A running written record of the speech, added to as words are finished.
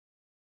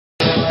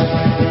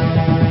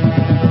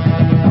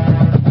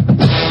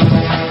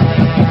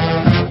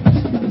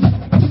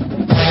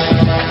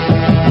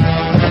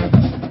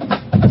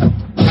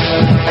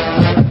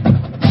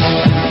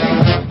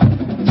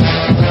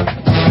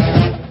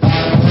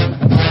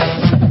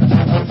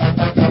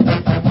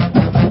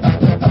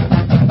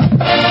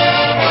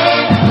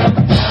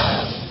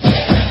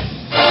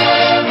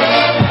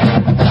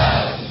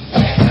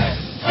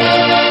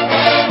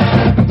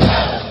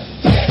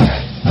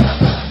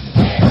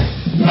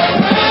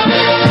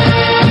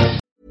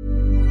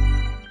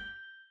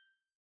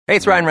Hey,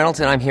 it's Ryan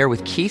Reynolds, and I'm here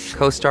with Keith,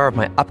 co-star of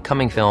my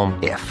upcoming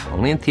film, If,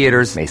 only in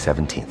theaters May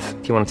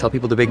 17th. Do you want to tell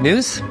people the big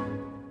news?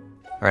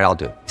 All right, I'll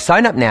do it.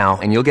 Sign up now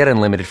and you'll get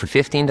unlimited for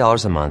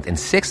 $15 a month and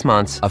 6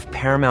 months of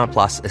Paramount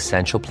Plus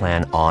Essential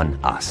Plan on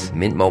us.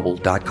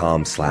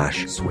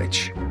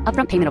 MintMobile.com/switch.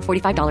 Upfront payment of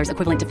 $45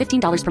 equivalent to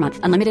 $15 per month.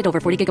 Unlimited over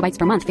 40 gigabytes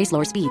per month. Face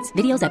lower speeds.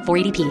 Videos at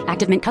 480p.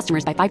 Active Mint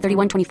customers by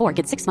 531.24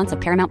 get 6 months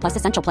of Paramount Plus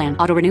Essential Plan.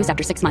 Auto renews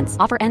after 6 months.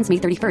 Offer ends May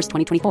 31st,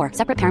 2024.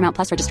 Separate Paramount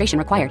Plus registration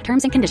required.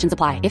 Terms and conditions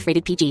apply if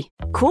rated PG.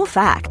 Cool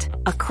fact,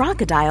 a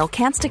crocodile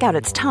can't stick out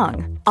its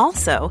tongue.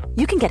 Also,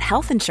 you can get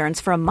health insurance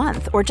for a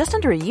month or just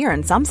under a year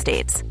in some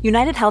states.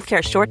 United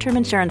Healthcare short-term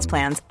insurance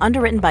plans,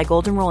 underwritten by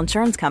Golden Rule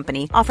Insurance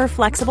Company, offer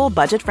flexible,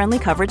 budget-friendly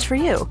coverage for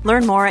you.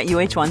 Learn more at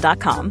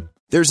uh1.com.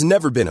 There's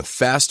never been a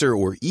faster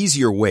or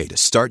easier way to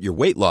start your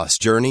weight loss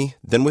journey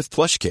than with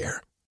PlushCare.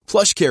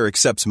 PlushCare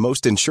accepts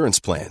most insurance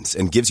plans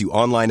and gives you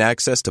online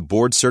access to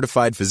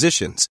board-certified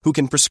physicians who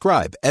can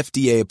prescribe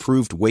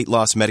FDA-approved weight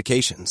loss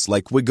medications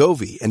like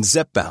Wegovy and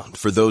Zepbound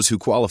for those who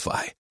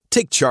qualify.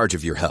 Take charge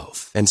of your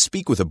health and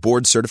speak with a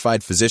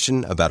board-certified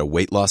physician about a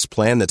weight loss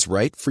plan that's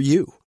right for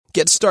you.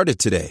 Get started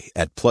today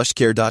at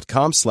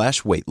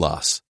plushcare.com/weight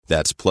loss.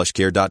 That's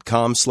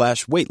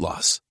plushcare.com/weight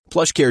loss.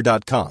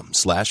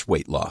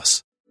 plushcare.com/weight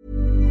loss.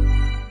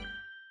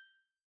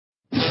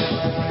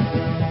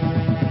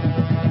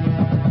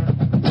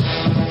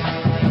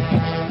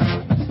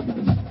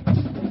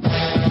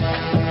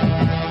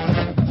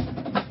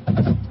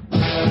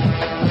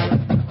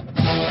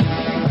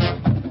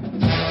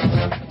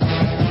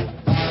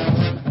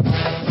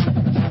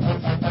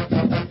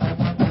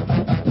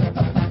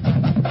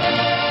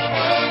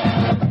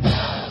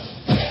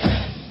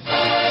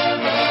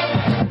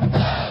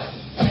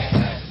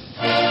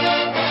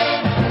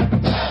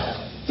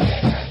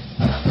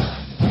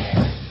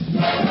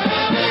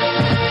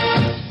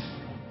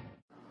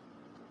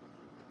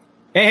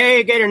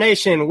 Hey, Gator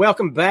Nation.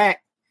 Welcome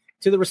back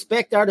to the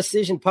Respect Our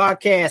Decision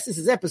podcast. This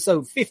is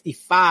episode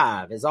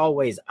 55. As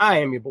always, I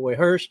am your boy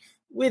Hirsch.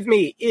 With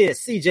me is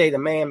CJ the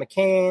Man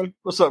McCann.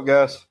 What's up,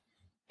 guys?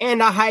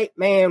 And the hype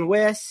man,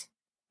 Wes.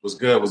 What's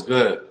good? What's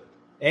good?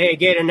 Hey,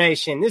 Gator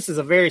Nation. This is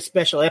a very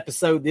special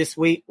episode this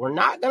week. We're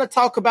not going to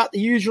talk about the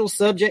usual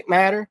subject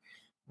matter.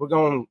 We're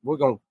going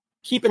to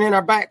keep it in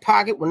our back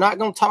pocket. We're not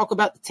going to talk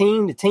about the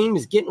team. The team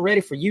is getting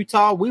ready for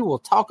Utah. We will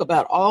talk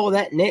about all of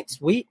that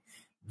next week.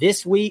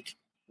 This week,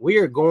 we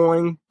are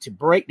going to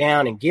break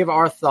down and give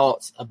our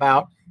thoughts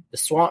about the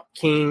Swamp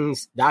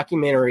Kings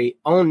documentary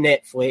on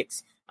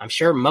Netflix. I'm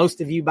sure most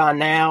of you by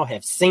now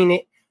have seen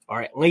it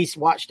or at least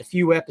watched a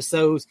few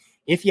episodes.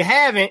 If you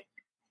haven't,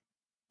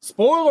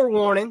 spoiler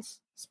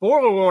warnings,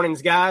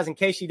 guys, in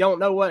case you don't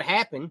know what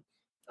happened.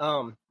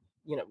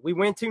 We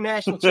win 2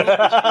 national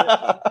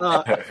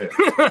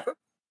championships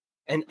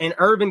and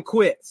Urban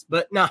quits.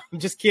 But no, I'm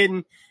just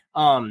kidding.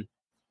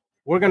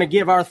 We're going to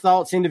give our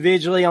thoughts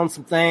individually on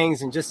some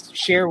things and just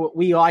share what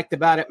we liked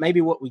about it, maybe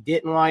what we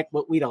didn't like,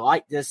 what we'd have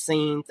liked this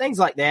scene, things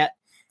like that.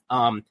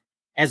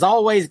 As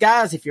always,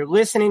 guys, if you're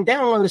listening,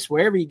 download us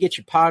wherever you get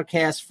your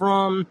podcasts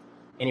from.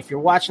 And if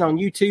you're watching on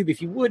YouTube,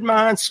 if you would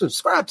mind,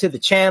 subscribe to the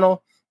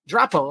channel,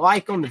 drop a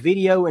like on the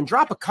video, and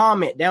drop a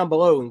comment down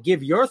below and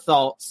give your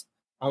thoughts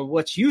on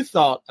what you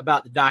thought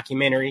about the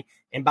documentary.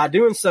 And by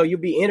doing so, you'll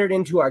be entered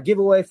into our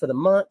giveaway for the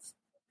month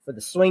for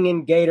the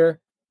Swinging Gator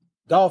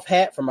golf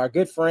hat from our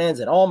good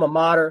friends at Alma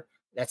Mater.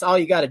 That's all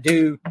you got to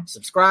do.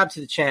 Subscribe to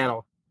the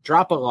channel,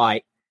 drop a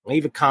like,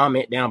 leave a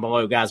comment down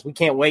below, guys. We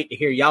can't wait to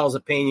hear y'all's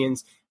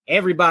opinions.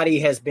 Everybody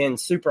has been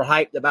super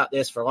hyped about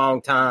this for a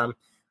long time.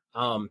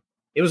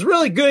 It was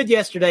really good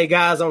yesterday,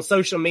 guys, on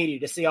social media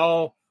to see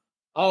all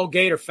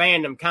Gator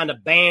fandom kind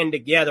of band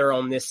together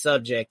on this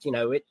subject.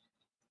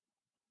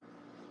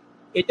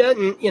 It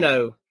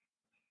doesn't,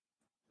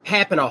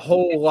 happen a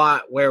whole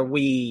lot where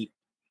we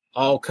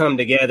all come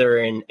together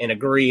and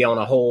agree on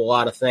a whole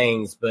lot of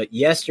things. But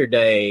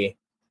yesterday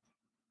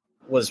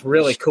was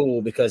really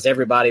cool because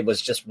everybody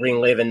was just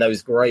reliving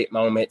those great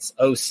moments.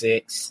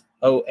 06,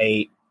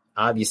 08.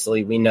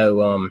 Obviously, we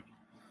know,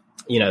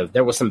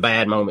 there were some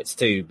bad moments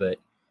too, but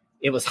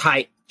it was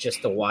hype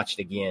just to watch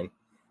it again.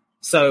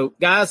 So,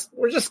 guys,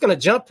 we're just going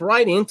to jump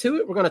right into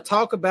it. We're going to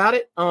talk about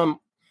it.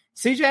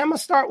 CJ, I'm going to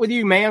start with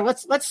you, man.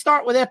 Let's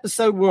start with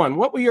episode 1.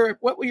 What were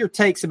your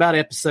takes about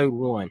episode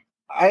 1?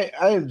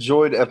 I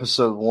enjoyed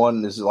episode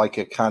 1 as like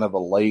a kind of a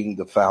laying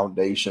the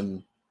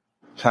foundation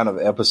kind of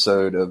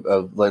episode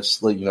of let's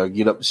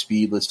get up to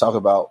speed. Let's talk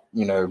about,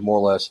 more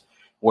or less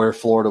where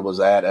Florida was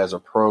at as a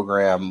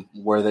program,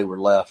 where they were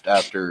left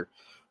after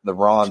the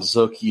Ron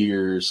Zook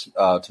years,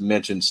 to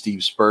mention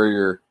Steve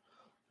Spurrier.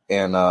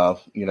 And,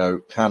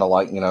 kind of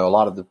like, a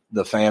lot of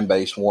the fan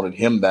base wanted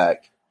him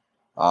back,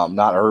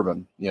 not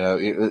Urban.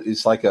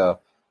 It's like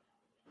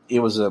it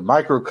was a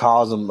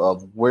microcosm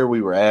of where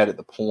we were at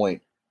the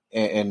point.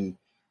 And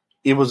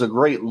it was a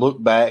great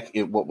look back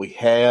at what we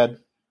had.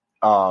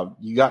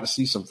 You got to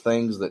see some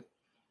things that,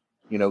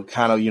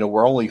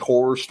 were only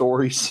horror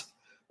stories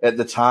at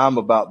the time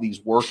about these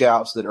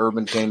workouts that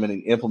Urban came in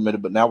and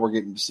implemented, but now we're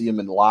getting to see them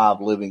in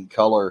live living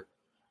color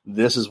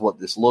this is what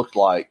this looked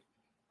like.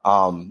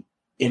 And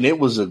it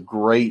was a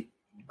great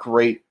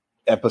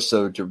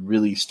episode to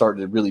really start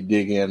to really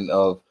dig in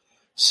of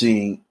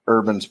seeing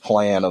Urban's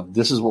plan of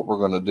this is what we're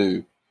going to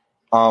do.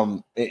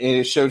 And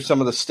it showed some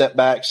of the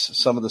setbacks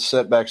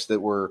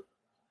that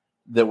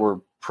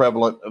were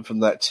prevalent from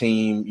that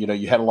team. You know,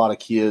 you had a lot of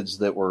kids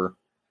that were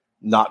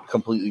not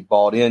completely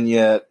bought in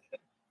yet,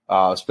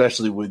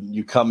 especially when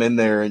you come in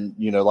there and,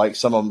 you know, like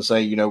some of them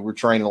say, you know, we're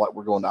training like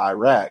we're going to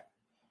Iraq.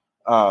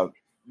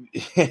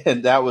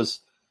 And that was,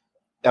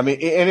 I mean,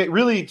 and it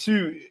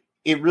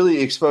really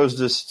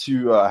exposed us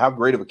to how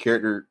great of a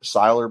character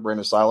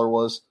Brandon Siler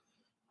was,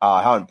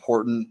 how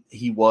important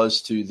he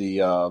was to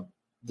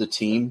the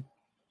team.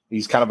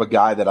 He's kind of a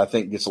guy that I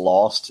think gets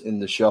lost in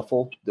the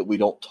shuffle that we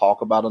don't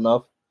talk about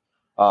enough,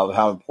 of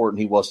how important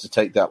he was to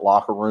take that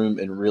locker room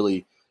and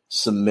really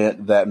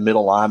cement that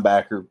middle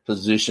linebacker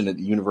position at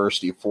the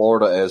University of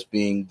Florida as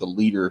being the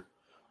leader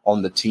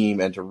on the team,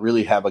 and to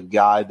really have a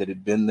guy that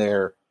had been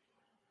there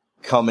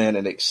come in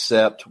and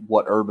accept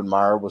what Urban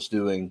Meyer was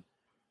doing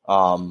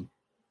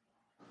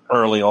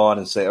early on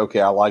and say,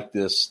 okay, I like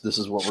this. This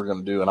is what we're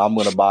going to do. And I'm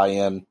going to buy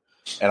in,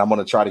 and I'm going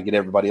to try to get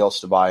everybody else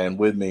to buy in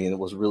with me. And it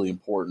was really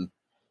important.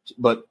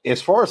 But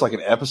as far as like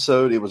an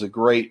episode, it was a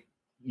great,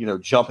 you know,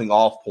 jumping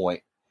off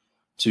point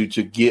to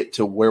get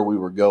to where we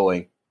were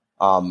going,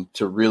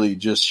 to really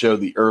just show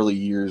the early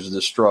years,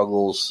 the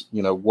struggles,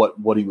 you know,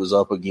 what he was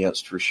up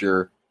against for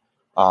sure.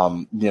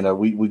 You know,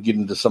 we get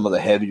into some of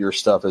the heavier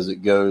stuff as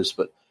it goes,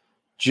 but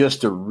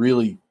just to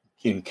really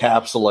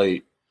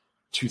encapsulate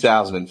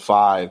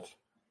 2005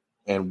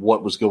 and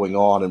what was going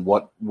on and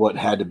what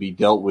had to be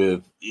dealt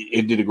with,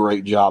 it did a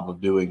great job of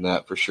doing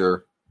that for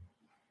sure.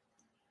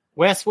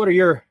 Wes, what are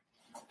your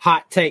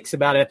hot takes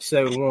about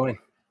episode 1?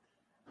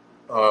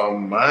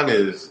 Mine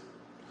is,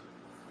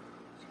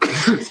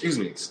 excuse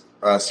me,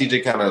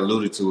 CJ kind of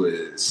alluded to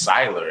it,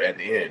 Siler at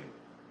the end.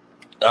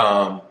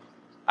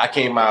 I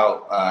came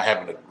out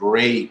having a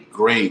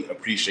great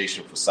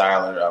appreciation for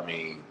Siler. I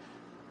mean,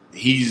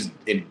 he's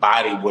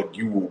embodied what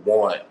you would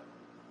want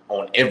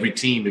on every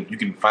team if you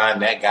can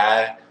find that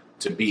guy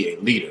to be a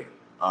leader.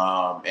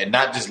 And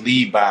not just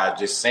lead by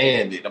just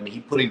saying it. I mean, he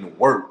put in the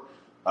work.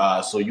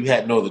 So you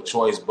had no other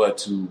choice but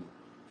to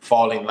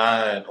fall in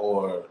line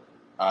or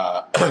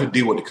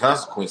deal with the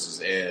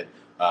consequences.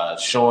 And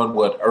showing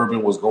what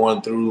Urban was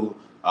going through,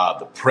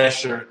 the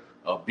pressure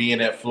of being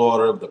at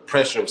Florida, the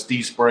pressure of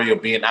Steve Spurrier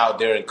being out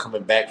there and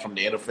coming back from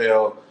the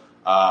NFL,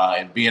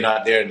 and being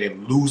out there and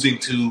then losing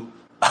to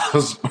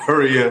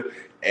Spurrier.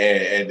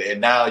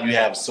 And now you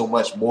have so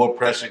much more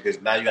pressure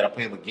because now you got to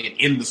play him again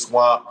in the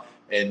swamp.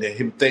 And then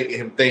him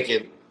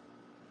thinking,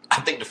 I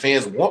think the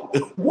fans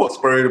want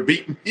Spurrier to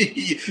beat me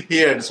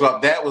here in the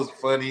swamp. That was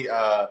funny,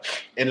 and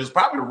it was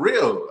probably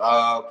real.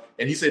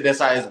 And he said that's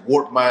how his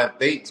warped mind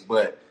thinks.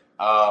 But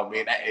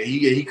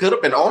he could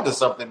have been onto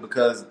something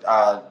because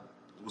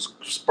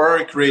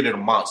Spurrier created a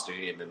monster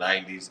in the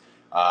 90s.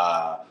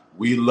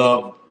 We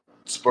loved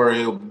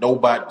Spurrier.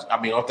 Nobody,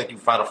 I don't think you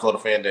can find a Florida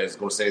fan that's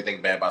going to say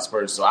anything bad about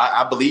Spurrier. So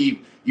I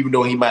believe, even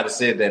though he might have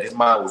said that his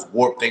mind was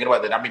warped thinking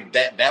about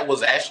that, that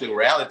was actually a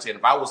reality. And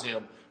if I was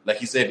him, like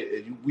he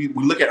said, we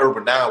look at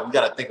Urban now, we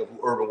got to think of who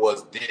Urban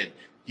was then.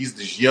 He's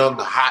this young,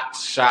 hot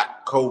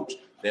shot coach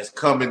that's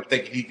coming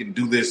thinking he can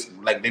do this.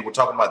 Like they were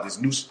talking about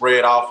this new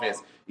spread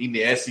offense in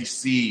the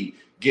SEC,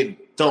 getting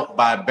thumped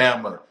by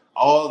Bama,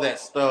 all that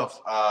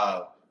stuff.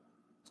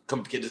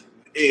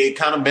 It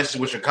kind of messes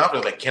with your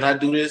confidence. Like, can I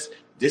do this?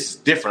 This is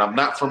different. I'm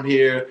not from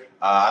here.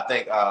 I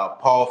think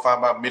Paul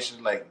Feinbaum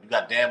mentioned, like, you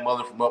got Dan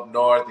Mullen from up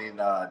north and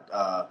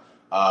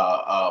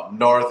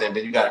north, and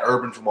then you got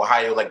Urban from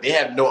Ohio. Like, they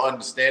have no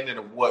understanding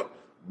of what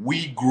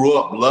we grew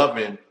up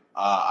loving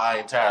our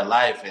entire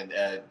life, and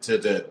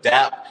to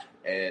adapt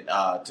and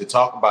to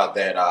talk about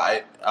that,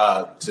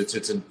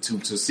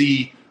 to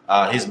see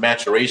his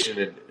maturation,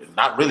 and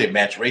not really a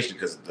maturation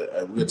because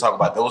we'll talk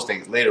about those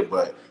things later,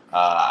 but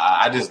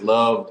I just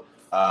loved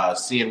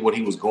seeing what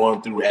he was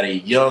going through at a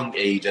young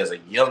age as a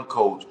young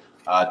coach,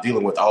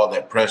 dealing with all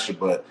that pressure.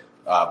 But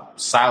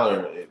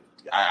Siler,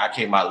 I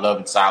came out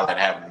loving Siler and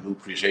having a new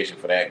appreciation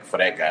for that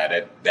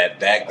guy. That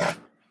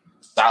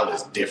Siler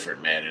is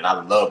different, man, and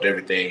I loved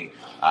everything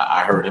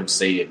I heard him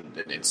say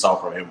and saw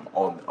from him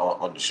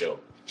on the show.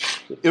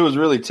 It was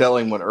really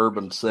telling when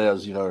Urban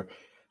says,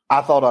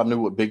 I thought I knew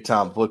what big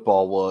time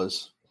football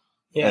was,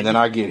 and then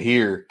I get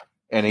here.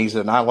 And he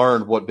said, and I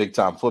learned what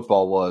big-time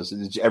football was.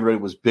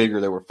 Everybody was bigger.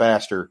 They were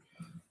faster.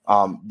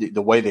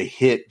 The way they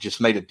hit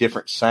just made a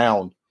different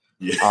sound.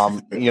 Yeah.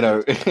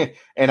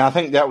 And I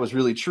think that was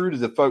really true to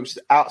the folks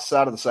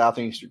outside of the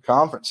Southeastern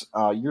Conference.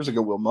 Years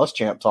ago, Will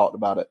Muschamp talked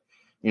about it.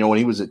 When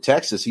he was at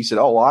Texas, he said,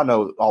 oh, well, I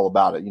know all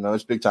about it.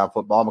 It's big-time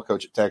football. I'm a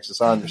coach at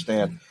Texas. I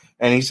understand.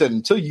 And he said,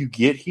 until you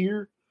get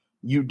here,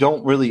 you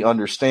don't really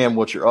understand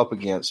what you're up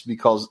against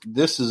because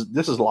this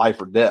is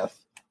life or death.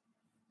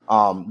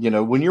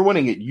 When you're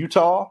winning at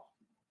Utah,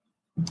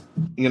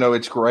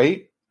 it's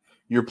great.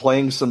 You're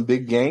playing some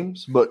big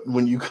games, but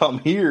when you come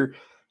here,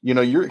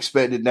 you're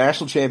expected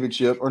national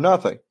championship or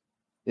nothing.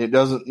 It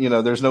doesn't,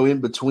 there's no in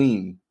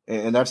between.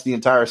 and that's the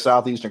entire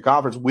Southeastern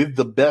Conference with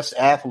the best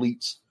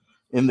athletes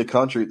in the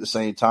country at the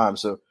same time.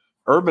 So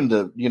Urban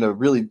to,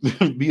 really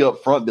be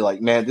up front, be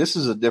like, man, this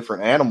is a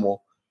different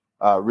animal,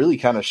 really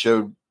kind of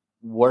showed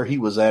where he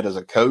was at as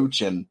a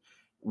coach and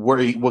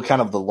what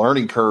kind of the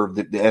learning curve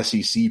that the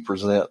SEC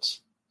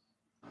presents.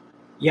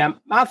 Yeah,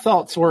 my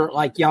thoughts were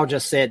like y'all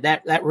just said,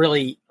 that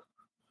really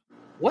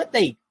what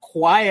they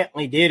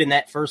quietly did in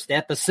that first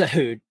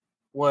episode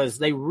was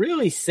they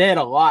really said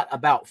a lot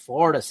about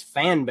Florida's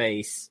fan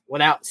base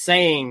without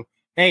saying,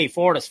 hey,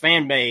 Florida's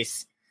fan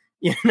base,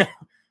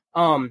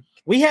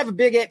 we have a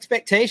big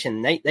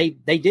expectation. They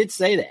did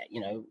say that,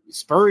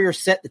 Spurrier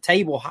set the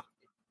table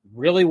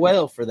really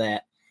well for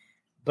that.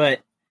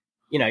 But,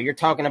 you're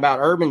talking about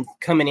Urban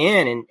coming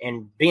in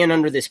and being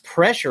under this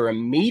pressure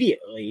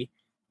immediately.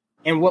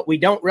 And what we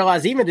don't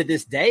realize even to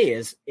this day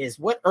is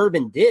what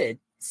Urban did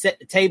set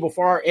the table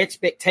for our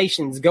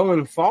expectations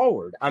going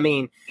forward. I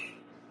mean,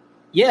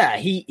 yeah,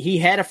 he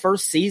had a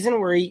first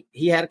season where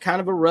he had a kind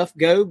of a rough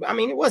go. I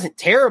mean, it wasn't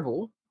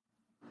terrible,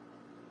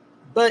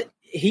 but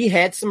he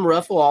had some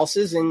rough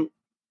losses.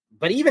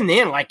 But even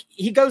then, like,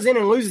 he goes in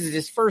and loses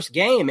his first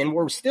game, and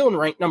we're still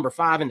ranked number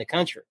 5 in the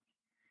country.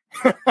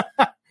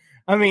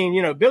 I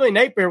mean, Billy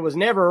Napier was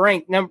never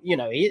ranked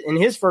in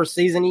his first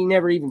season, he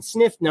never even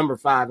sniffed number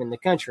 5 in the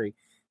country.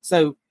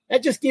 So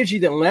that just gives you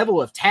the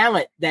level of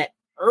talent that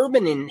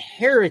Urban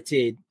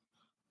inherited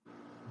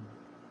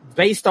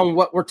based on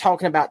what we're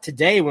talking about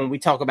today when we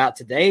talk about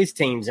today's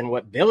teams and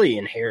what Billy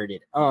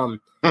inherited.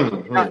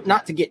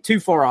 Not to get too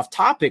far off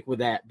topic with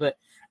that, but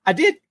I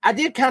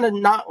did kind of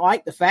not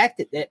like the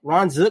fact that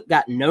Ron Zook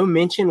got no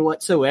mention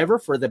whatsoever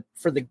for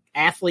the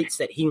athletes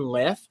that he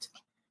left.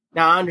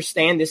 Now, I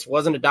understand this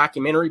wasn't a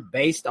documentary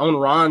based on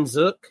Ron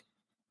Zook,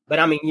 but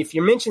I mean, if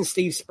you mention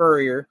Steve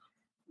Spurrier,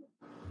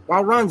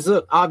 while Ron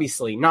Zook,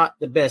 obviously not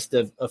the best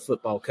of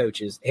football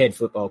coaches, head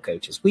football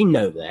coaches, we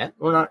know that.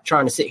 We're not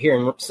trying to sit here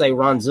and say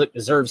Ron Zook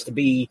deserves to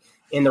be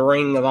in the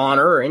Ring of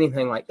Honor or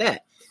anything like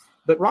that.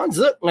 But Ron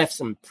Zook left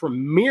some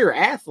premier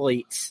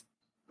athletes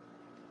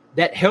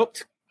that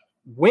helped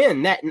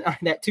win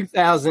that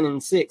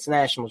 2006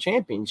 national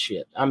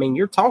championship. I mean,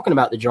 you're talking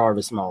about the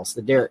Jarvis Moss,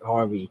 the Derek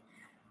Harvey,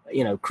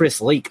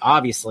 Chris Leak,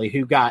 obviously,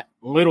 who got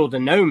little to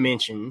no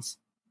mentions,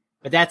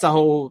 but that's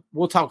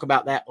we'll talk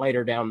about that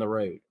later down the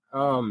road.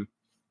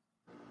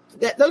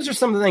 Those are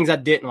some of the things I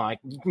didn't like.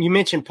 You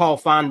mentioned Paul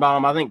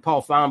Feinbaum. I think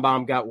Paul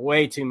Feinbaum got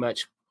way too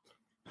much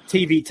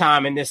TV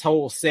time in this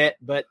whole set,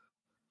 but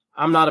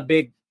I'm not a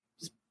big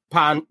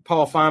Paul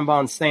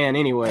Feinbaum stan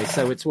anyway,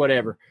 so it's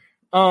whatever.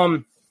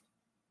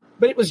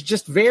 But it was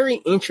just very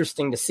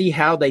interesting to see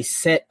how they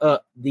set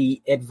up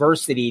the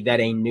adversity that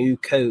a new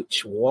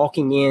coach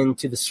walking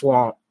into the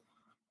swamp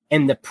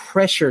and the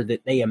pressure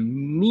that they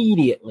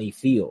immediately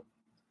feel.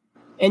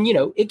 And,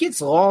 it gets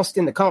lost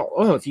in the call.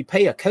 Oh, if you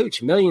pay a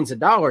coach millions of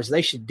dollars,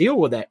 they should deal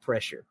with that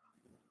pressure.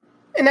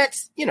 And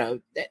that's,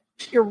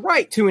 you're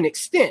right to an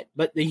extent,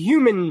 but the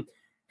human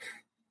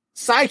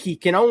psyche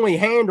can only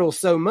handle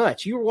so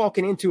much. You're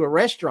walking into a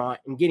restaurant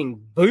and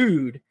getting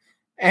booed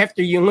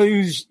after you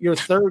lose your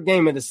third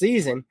game of the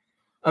season.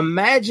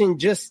 Imagine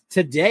just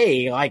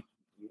today, like,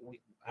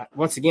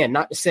 once again,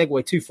 not to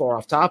segue too far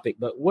off topic,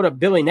 but what a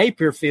Billy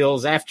Napier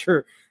feels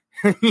after,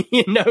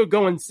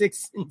 going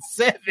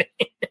 6-7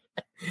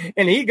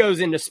 and he goes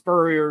into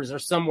Spurrier's or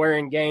somewhere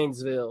in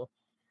Gainesville.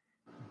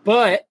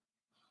 But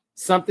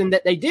something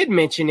that they did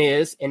mention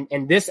is,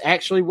 and this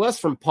actually was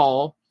from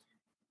Paul,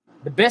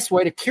 the best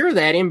way to cure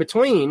that in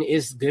between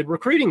is good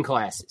recruiting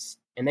classes.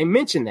 And they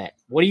mentioned that.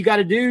 What do you got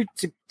to do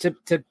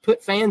to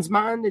put fans'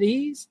 mind at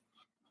ease?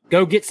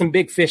 Go get some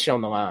big fish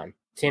on the line.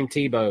 Tim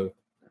Tebow,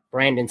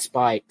 Brandon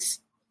Spikes,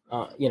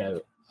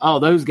 all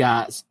those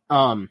guys.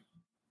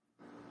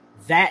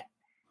 That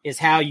is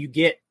how you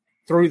get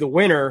through the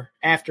winter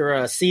after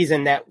a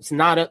season that's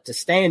not up to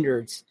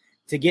standards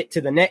to get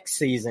to the next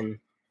season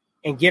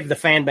and give the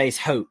fan base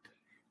hope.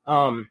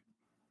 And,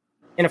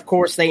 of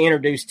course, they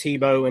introduced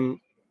Tebow, and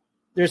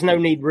there's no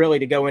need really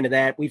to go into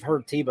that. We've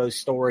heard Tebow's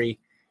story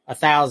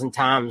 1,000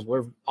 times.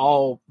 We're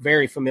all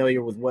very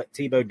familiar with what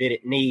Tebow did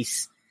at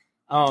Nice.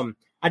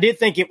 I did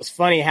think it was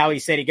funny how he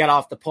said he got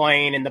off the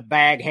plane and the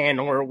bag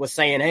handler was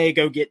saying, hey,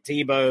 go get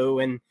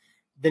Tebow. And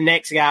the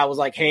next guy was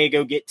like, hey,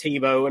 go get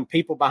Tebow. And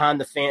people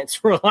behind the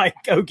fence were like,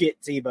 go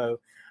get Tebow.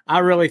 I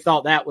really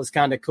thought that was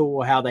kind of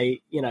cool how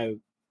they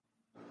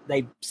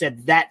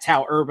said that's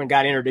how Urban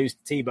got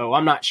introduced to Tebow.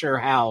 I'm not sure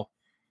how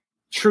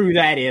true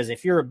that is.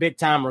 If you're a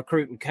big-time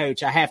recruiting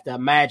coach, I have to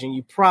imagine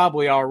you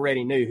probably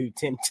already knew who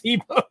Tim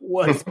Tebow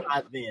was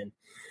by then.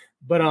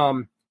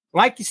 But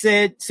like you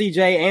said,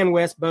 CJ and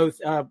Wes both,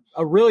 a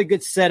really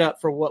good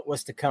setup for what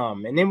was to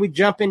come. And then we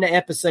jump into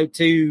episode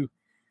 2.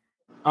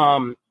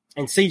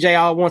 And CJ,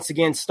 I'll once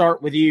again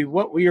start with you.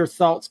 What were your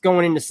thoughts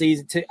going into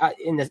season 2,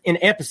 in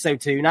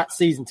episode 2, not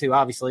season 2,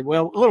 obviously?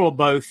 Well, a little of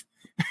both.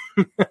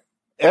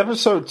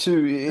 Episode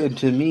 2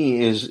 to me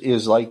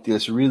is like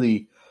this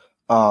really,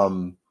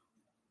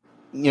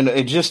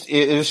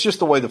 it's just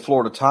the way the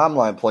Florida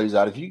timeline plays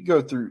out. If you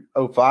go through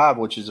 05,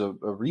 which is a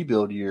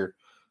rebuild year,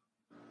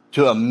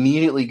 to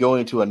immediately go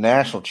into a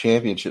national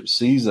championship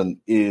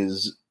season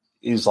is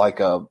like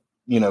a,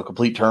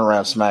 complete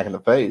turnaround smack in the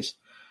face.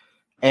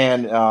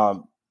 And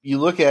you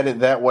look at it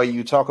that way.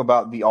 You talk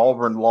about the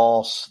Auburn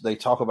loss. They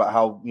talk about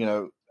how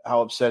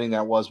upsetting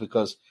that was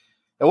because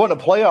it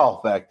wasn't a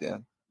playoff back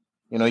then.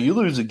 You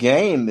lose a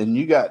game and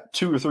you got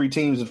 2 or 3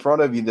 teams in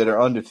front of you that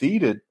are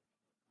undefeated.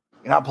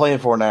 You're not playing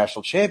for a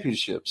national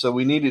championship. So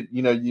we needed,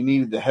 you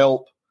needed the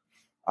help.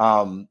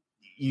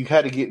 You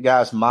had to get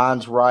guys'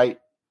 minds right.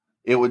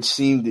 It would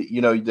seem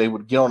that, they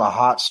would get on a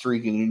hot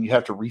streak and you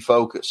have to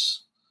refocus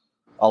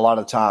a lot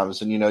of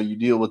times. And, you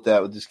deal with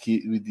that with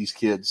these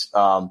kids.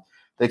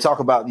 They talk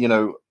about,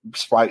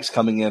 Spikes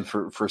coming in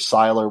for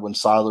Siler when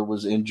Siler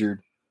was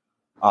injured,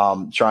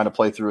 trying to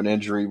play through an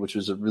injury, which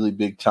was a really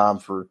big time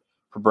for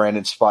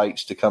Brandon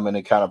Spikes to come in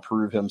and kind of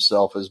prove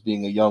himself as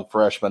being a young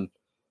freshman.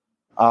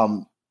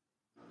 A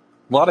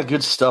lot of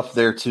good stuff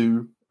there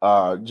too.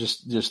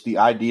 Just the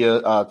idea,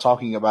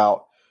 talking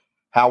about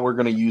how we're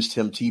going to use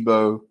Tim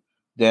Tebow,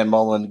 Dan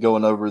Mullen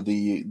going over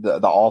the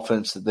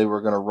offense that they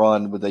were going to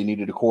run, but they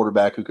needed a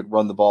quarterback who could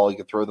run the ball, he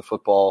could throw the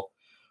football.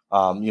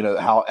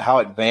 How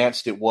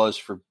advanced it was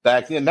for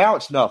back then. Now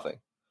it's nothing.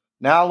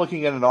 Now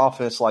looking at an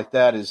offense like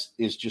that is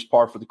just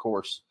par for the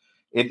course.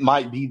 It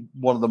might be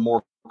one of the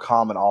more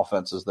common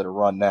offenses that are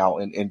run now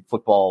in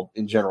football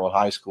in general, in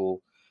high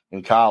school,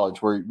 in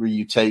college, where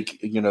you take,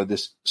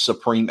 this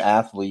supreme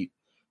athlete,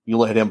 you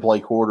let him play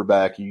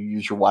quarterback, you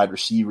use your wide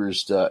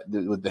receivers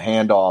with the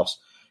handoffs,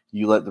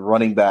 you let the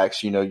running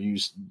backs,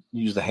 use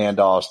the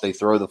handoffs, they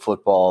throw the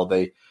football,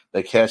 they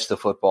catch the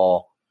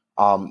football.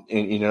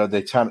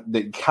 They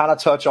kind of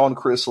touch on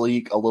Chris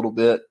Leak a little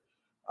bit,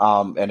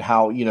 and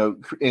how,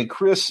 and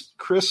Chris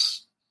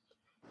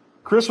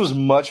was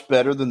much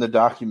better than the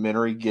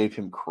documentary gave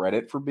him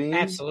credit for being.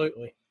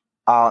 Absolutely.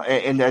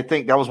 And I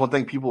think that was one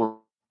thing people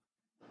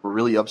were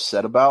really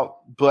upset about.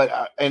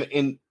 But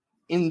and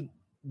in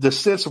the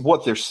sense of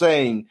what they're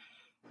saying,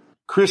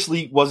 Chris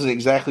Leak wasn't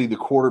exactly the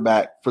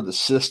quarterback for the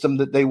system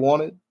that they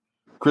wanted.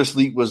 Chris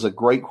Leak was a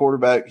great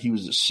quarterback. He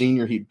was a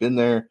senior. He'd been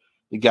there.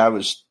 The guy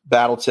was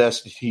battle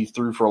tested. He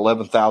threw for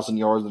 11,000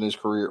 yards in his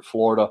career at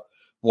Florida,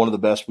 one of the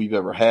best we've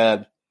ever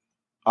had.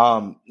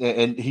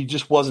 And he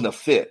just wasn't a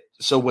fit.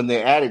 So when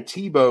they added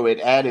Tebow,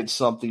 it added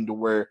something to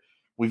where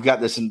we've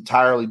got this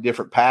entirely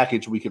different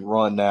package we can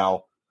run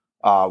now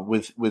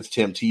with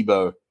Tim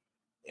Tebow.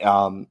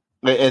 And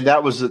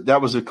that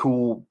was a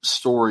cool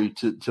story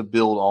to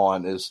build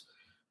on. Is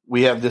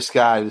we have this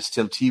guy, this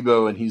Tim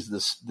Tebow, and he's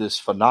this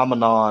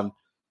phenomenon.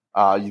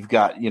 You've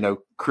got,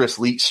 Chris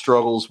Leak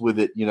struggles with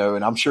it,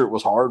 and I'm sure it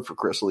was hard for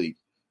Chris Leak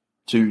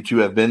to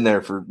have been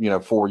there for,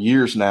 4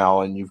 years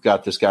now. And you've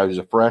got this guy who's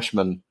a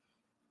freshman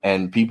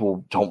and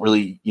people don't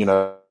really,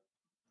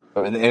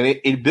 and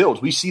it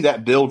builds. We see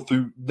that build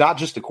through not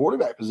just the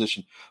quarterback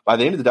position. By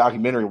the end of the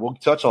documentary, we'll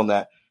touch on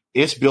that.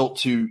 It's built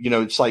to,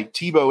 it's like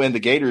Tebow and the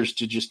Gators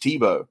to just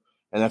Tebow.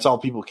 And that's all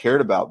people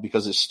cared about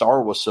because his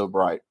star was so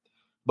bright.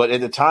 But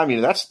at the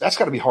time, that's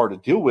got to be hard to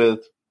deal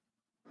with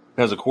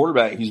as a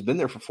quarterback. He's been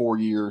there for 4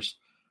 years.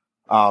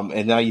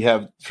 And now you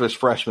have first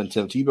freshman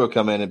Tim Tebow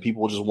come in and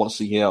people just want to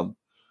see him.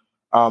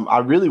 I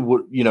really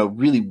would,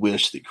 really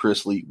wish that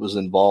Chris Leak was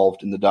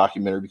involved in the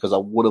documentary because I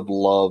would have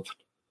loved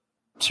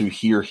to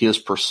hear his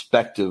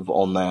perspective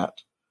on that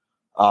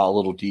a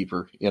little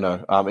deeper, and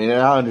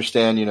I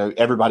understand,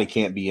 everybody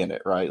can't be in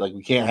it, right? Like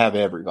we can't have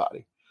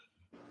everybody.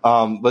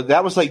 But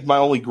that was like my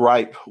only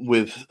gripe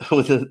with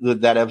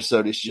that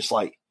episode. It's just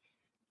like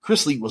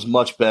Chris Leak was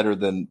much better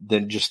than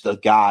just a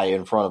guy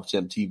in front of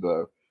Tim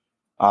Tebow.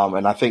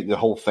 And I think the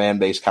whole fan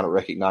base kind of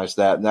recognized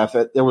that. And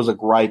if there was a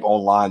gripe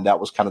online, that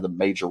was kind of the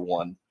major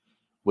one,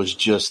 was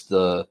just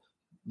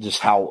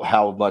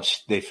how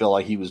much they feel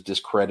like he was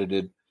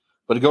discredited.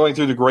 But going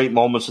through the great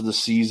moments of the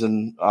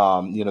season,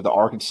 the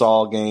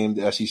Arkansas game,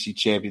 the SEC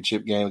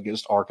championship game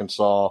against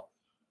Arkansas,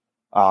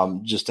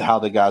 just how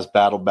the guys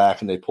battled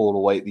back and they pulled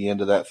away at the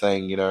end of that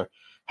thing,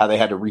 how they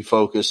had to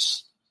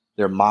refocus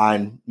their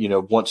mind,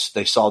 once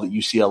they saw that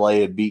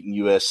UCLA had beaten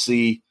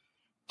USC,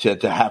 to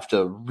have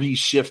to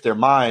reshift their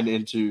mind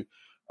into,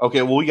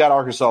 okay, well, we got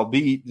Arkansas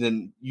beat,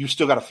 then you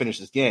still got to finish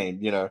this game,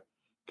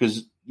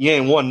 because you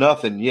ain't won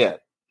nothing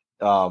yet.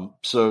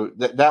 So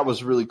that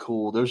was really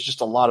cool. There's just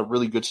a lot of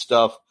really good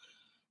stuff.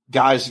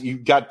 Guys, you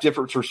got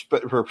different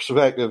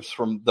perspectives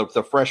from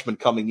the freshmen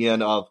coming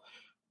in, of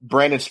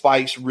Brandon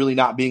Spikes really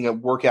not being a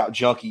workout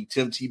junkie,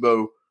 Tim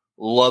Tebow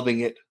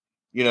loving it.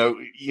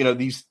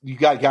 You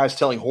got guys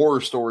telling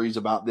horror stories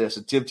about this,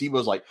 and Tim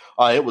Tebow's like,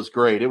 "Oh, it was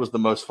great. It was the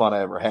most fun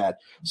I ever had."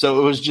 So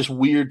it was just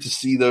weird to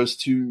see those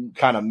two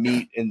kind of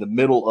meet in the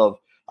middle of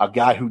a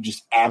guy who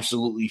just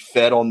absolutely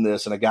fed on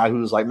this, and a guy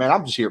who was like, "Man,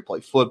 I'm just here to play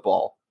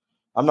football.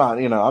 I'm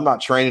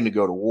not training to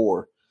go to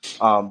war."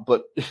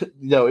 But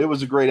it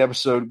was a great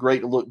episode.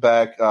 Great to look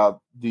back.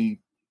 The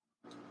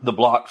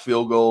blocked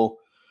field goal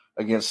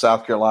against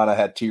South Carolina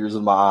had tears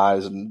in my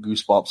eyes and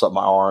goosebumps up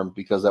my arm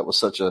because that was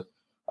such a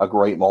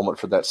great moment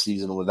for that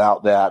season.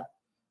 Without that,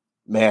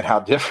 man, how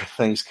different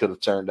things could have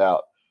turned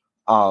out.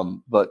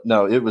 But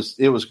no, it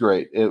was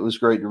great. It was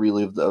great to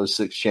relive the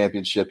 06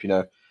 championship.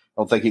 I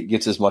don't think it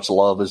gets as much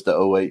love as the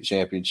 08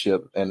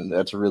 championship, and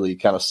that's really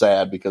kind of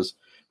sad because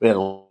we had a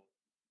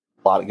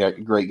lot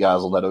of great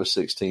guys on that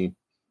 06 team.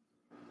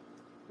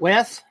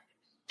 Wes?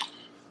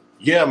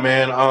 Yeah,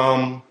 man.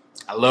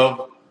 I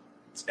love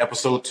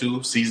episode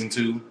 2, season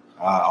 2,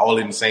 all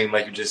in the same,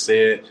 like you just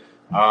said.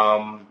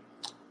 Well,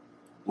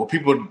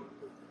 people,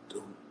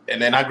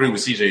 and then I agree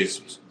with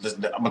CJ.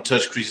 I'm going to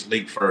touch Chris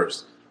Leak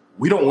first.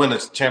 We don't win a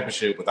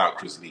championship without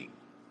Chris Leak.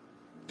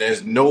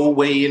 There's no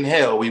way in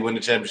hell we win the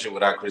championship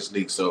without Chris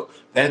Leak. So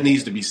that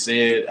needs to be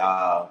said.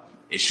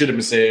 It should have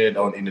been said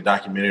in the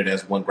documentary.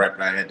 That's one gripe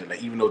that I had.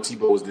 That even though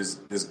Tebow was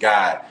this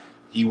guy,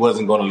 he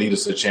wasn't going to lead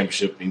us to a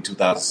championship in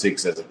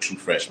 2006 as a true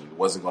freshman. It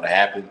wasn't going to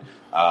happen.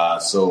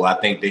 So I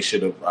think they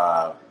should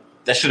have.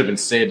 That should have been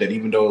said. That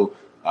even though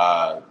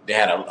they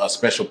had a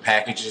special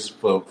packages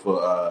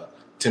for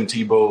Tim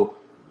Tebow,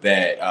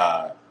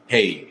 that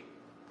hey.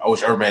 I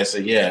wish Urban had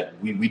said, yeah,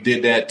 we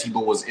did that.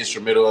 Tebow was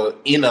instrumental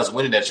in us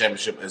winning that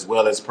championship, as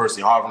well as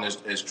Percy Harvin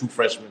as true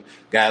freshmen,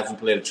 guys who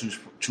played as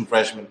true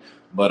freshmen.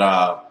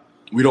 But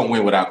we don't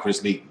win without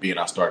Chris Leak being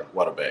our starting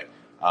quarterback.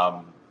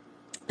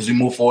 As we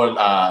move forward,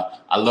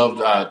 I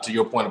love, to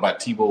your point about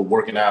Tebow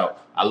working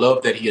out, I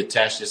love that he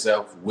attached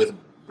himself with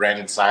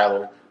Brandon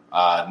Seiler,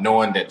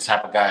 knowing that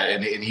type of guy,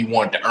 and he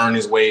wanted to earn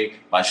his way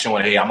by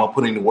showing, hey, I'm going to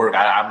put in the work.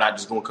 I'm not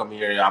just going to come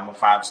here. I'm a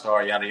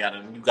 5-star, yada, yada.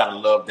 And you got to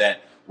love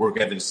that. Work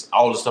ethic,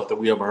 all the stuff that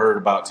we ever heard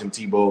about Tim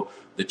Tebow.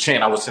 The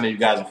chant I was telling you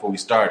guys before we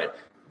started,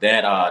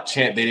 that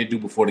chant they did do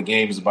before the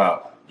game is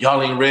about,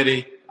 y'all ain't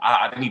ready.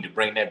 I need to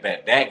bring that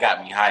back. That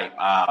got me hype.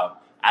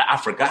 I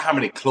forgot how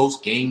many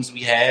close games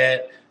we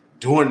had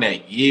during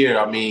that year.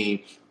 I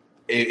mean,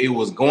 it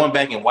was going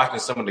back and watching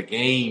some of the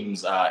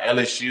games,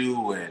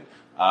 LSU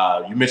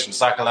and you mentioned the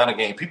South Carolina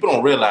game. People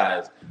don't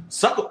realize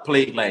Succop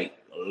played like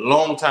a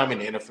long time in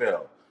the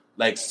NFL.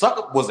 Like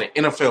Succop was an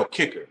NFL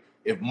kicker.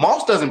 If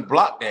Moss doesn't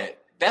block that,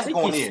 that's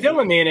going in. Still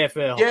in the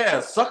NFL. Yeah,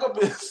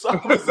 Succop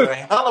is a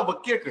hell of a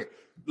kicker.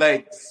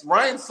 Like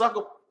Ryan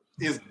Succop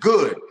is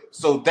good.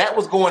 So that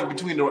was going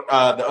between the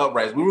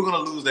uprights. We were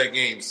going to lose that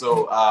game.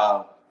 So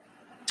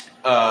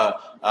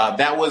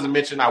that wasn't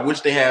mentioned. I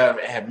wish they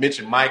have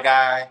mentioned my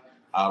guy,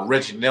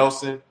 Reggie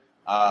Nelson.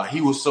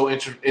 He was so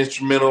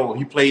instrumental.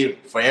 He played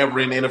forever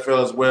in the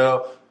NFL as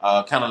well.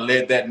 Kind of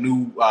led that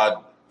new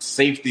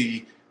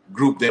safety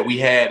group that we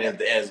had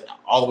as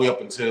all the way up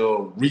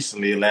until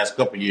recently, the last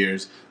couple of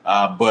years.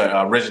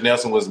 But Reggie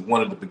Nelson was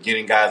one of the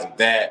beginning guys of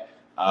that.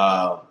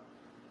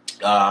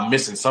 I'm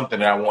missing something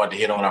that I wanted to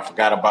hit on. I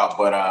forgot about,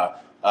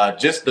 but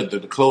just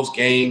the close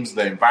games,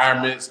 the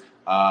environments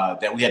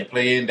that we had to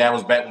play in. That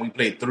was back when we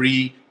played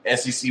 3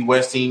 SEC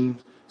West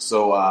teams.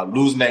 So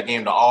losing that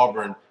game to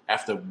Auburn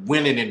after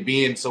winning and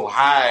being so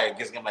high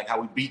against them, like how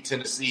we beat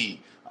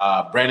Tennessee.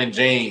 Brandon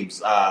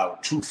James,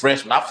 true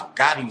freshman. I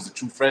forgot he was a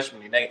true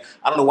freshman. I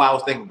don't know why I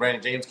was thinking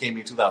Brandon James came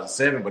in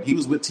 2007, but he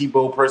was with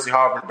Tebow, Percy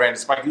Harvin, Brandon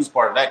Spike. He was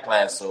part of that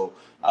class. So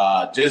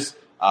just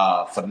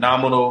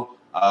phenomenal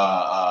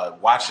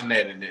watching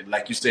that. And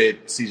like you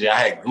said, CJ, I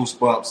had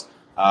goosebumps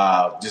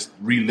just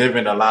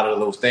reliving a lot of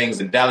those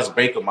things. And Dallas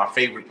Baker, my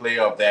favorite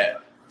player of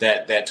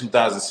that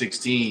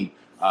 2016,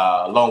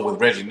 along with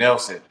Reggie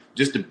Nelson.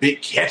 Just the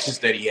big catches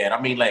that he had.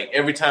 I mean, like,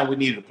 every time we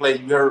needed to play,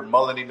 you heard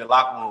Mullen in the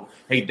locker room,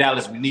 hey,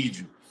 Dallas, we need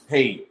you.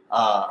 Hey,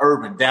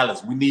 Urban,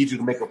 Dallas, we need you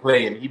to make a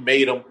play. And he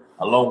made them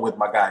along with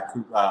my guy,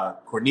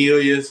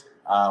 Cornelius.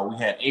 We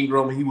had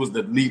Ingram. He was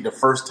the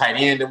first tight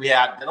end that we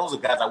had. And those are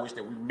guys I wish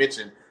that we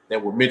mentioned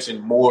that were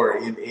mentioned more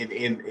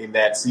in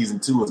that season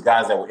 2 as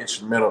guys that were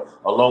instrumental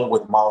along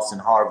with Moss and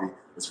Harvey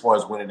as far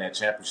as winning that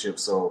championship.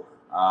 So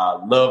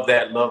love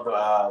that.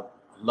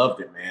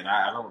 Loved it, man.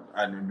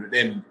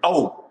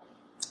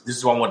 This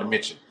is what I wanted to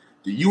mention.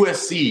 The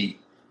USC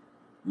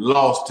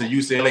lost to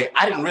UCLA.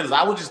 I didn't realize.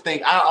 I would just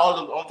think, the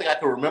only thing I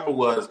could remember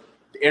was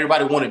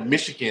everybody wanted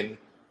Michigan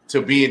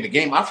to be in the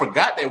game. I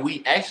forgot that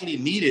we actually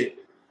needed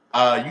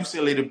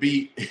UCLA to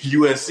beat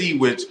USC,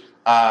 which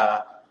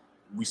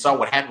we saw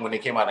what happened when they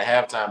came out of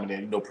halftime,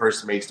 and then,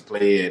 Percy makes the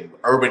play, and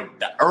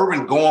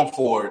Urban going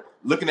for it,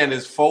 looking at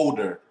his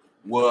folder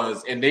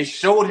and they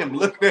showed him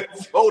looking at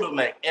his folder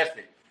like, F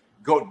it.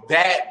 Go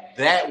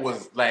that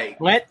was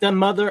like, let the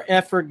mother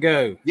effer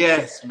go.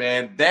 Yes,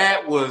 man.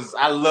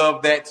 I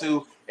love that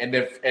too. And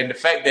the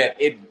fact that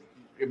it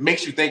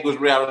makes you think it was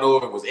real. I don't know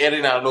if it was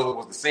editing, I don't know if it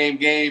was the same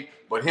game,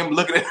 but him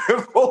looking at the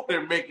folder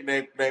and making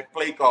that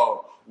play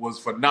call was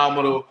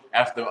phenomenal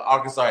after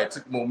Arkansas had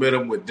took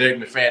momentum with Derek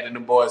McFadden and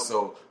the boys.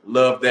 So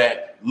love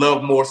that.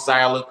 Love more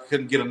Seiler.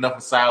 Couldn't get enough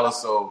of Seiler,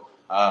 so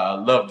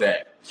love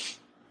that.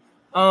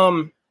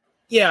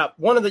 Yeah,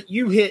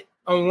 you hit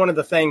on one of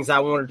the things I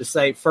wanted to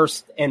say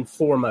first and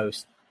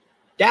foremost.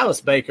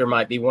 Dallas Baker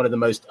might be one of the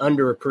most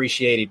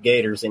underappreciated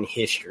Gators in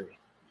history.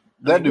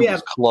 That dude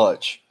was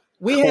clutch.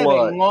 We have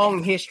a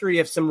long history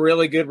of some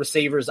really good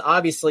receivers.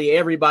 Obviously,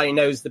 everybody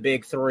knows the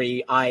big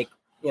 3, Ike,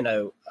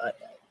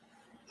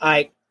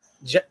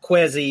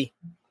 Quezzy,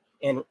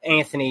 and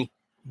Anthony.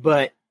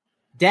 But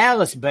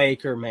Dallas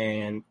Baker,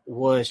 man,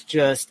 was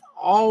just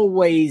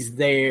always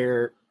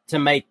there to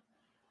make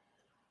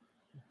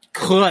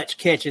clutch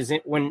catches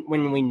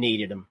when we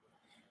needed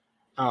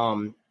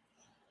them.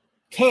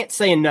 Can't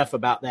say enough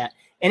about that.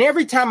 And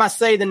every time I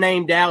say the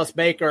name Dallas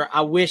Baker,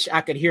 I wish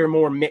I could hear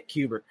more Mick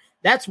Hubert.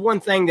 That's one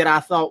thing that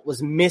I thought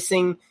was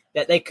missing,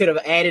 that they could have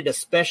added a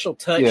special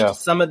touch to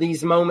some of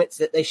these moments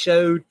that they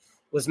showed,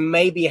 was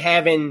maybe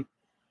having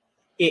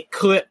it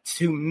clipped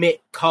to Mick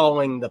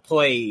calling the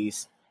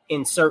plays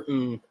in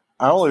certain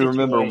I only situations.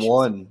 remember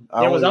one.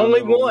 There was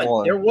only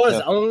one. There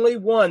was only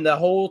one the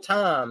whole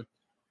time.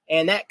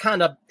 And that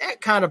kind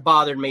of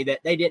bothered me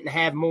that they didn't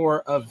have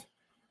more of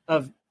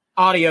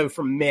audio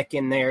from Mick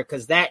in there,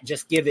 because that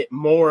just give it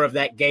more of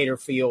that Gator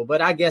feel.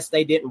 But I guess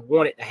they didn't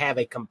want it to have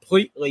a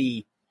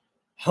completely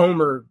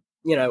Homer,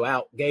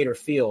 out Gator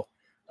feel.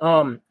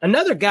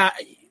 Another guy,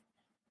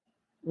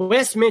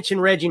 Wes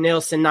mentioned Reggie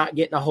Nelson not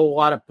getting a whole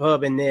lot of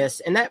pub in this,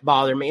 and that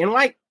bothered me. And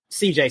like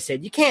CJ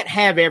said, you can't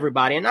have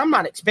everybody, and I'm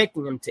not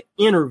expecting them to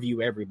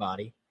interview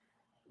everybody,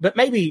 but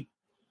maybe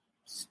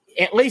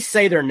at least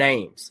say their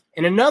names.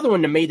 And another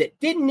one to me that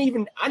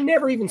I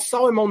never even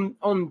saw him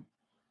on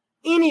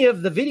any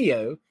of the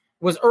video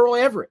was Earl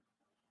Everett.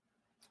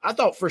 I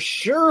thought for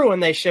sure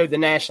when they showed the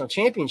national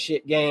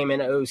championship game in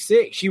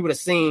 2006, you would have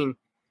seen,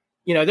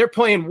 they're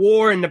playing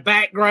War in the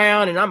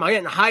background, and I'm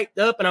getting hyped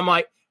up, and I'm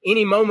like,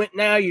 any moment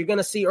now you're going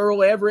to see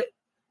Earl Everett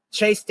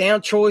chase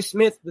down Troy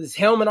Smith with his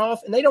helmet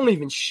off, and they don't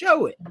even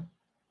show it.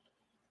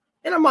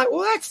 And I'm like,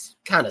 well, that's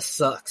kind of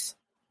sucks.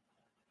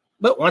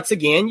 But once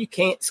again, you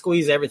can't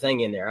squeeze everything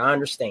in there. I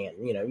understand.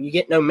 You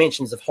get no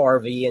mentions of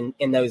Harvey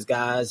and those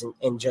guys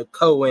and Joe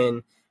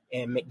Cohen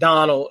and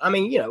McDonald. I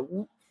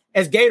mean,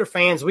 as Gator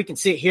fans, we can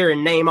sit here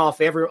and name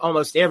off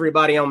almost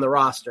everybody on the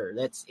roster.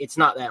 It's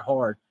not that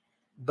hard.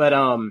 But,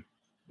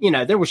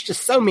 there was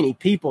just so many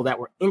people that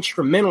were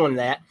instrumental in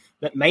that.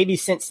 But maybe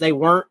since they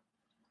weren't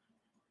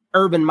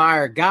Urban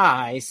Meyer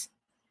guys,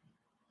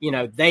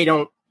 they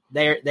don't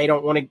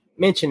want to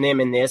mention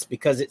them in this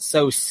because it's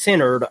so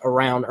centered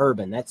around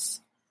Urban. That's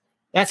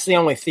the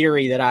only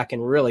theory that I can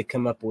really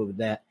come up with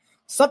that.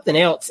 Something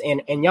else,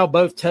 and y'all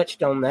both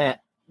touched on that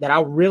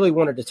I really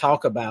wanted to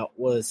talk about,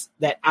 was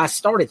that I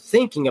started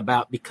thinking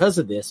about because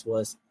of this,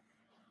 was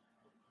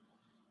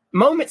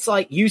moments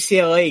like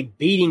UCLA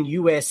beating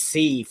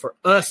USC for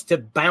us to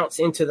bounce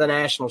into the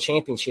national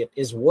championship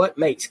is what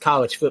makes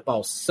college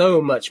football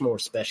so much more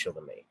special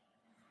to me.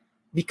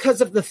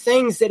 Because of the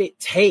things that it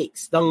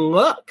takes, the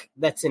luck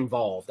that's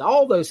involved,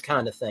 all those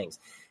kind of things.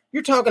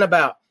 You're talking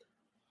about,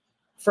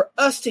 for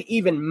us to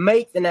even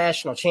make the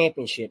national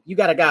championship, you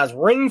got a guy's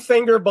ring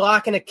finger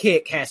blocking a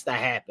kick has to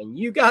happen.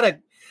 You got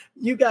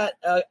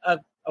a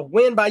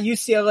win by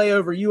UCLA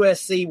over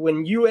USC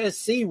when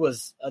USC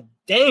was a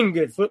dang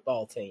good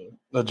football team.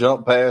 A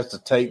jump pass to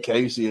Tate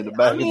Casey in the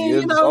back of the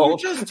end zone. You're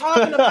just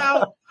talking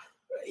about,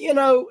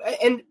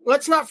 and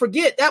let's not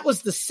forget, that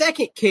was the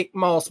second kick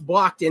Moss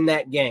blocked in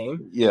that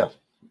game. Yeah.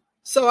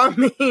 So, I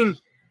mean,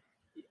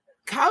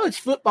 college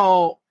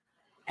football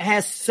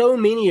has so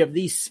many of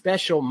these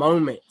special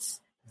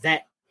moments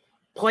that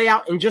play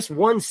out in just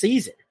one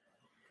season.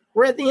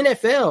 Where at the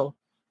NFL,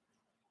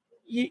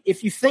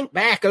 if you think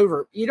back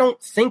over, you don't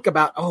think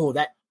about,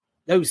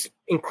 those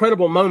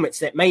incredible moments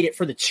that made it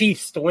for the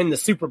Chiefs to win the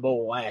Super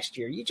Bowl last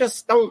year. You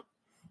just don't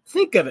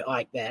think of it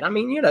like that. I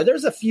mean,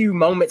 there's a few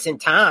moments in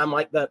time,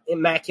 like the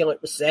Immaculate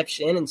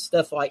Reception and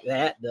stuff like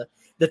that,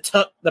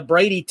 the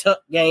Brady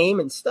Tuck game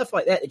and stuff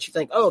like that you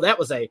think, that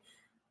was a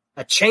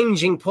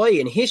changing play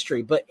in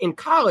history. But in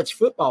college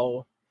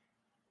football,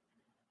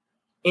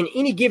 in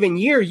any given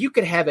year, you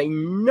could have a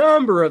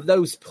number of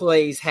those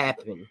plays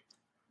happen.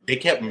 They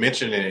kept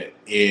mentioning it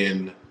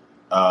in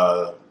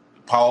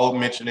Paul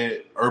mentioned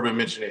it, Urban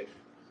mentioned it,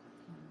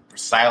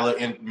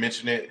 Siler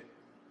mentioned it,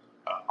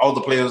 all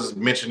the players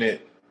mentioned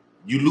it.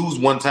 You lose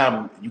one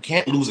time, you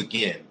can't lose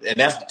again. And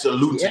that's to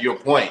allude to your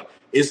point.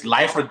 It's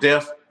life or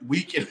death,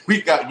 week in,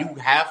 week out. You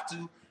have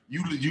to.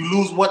 You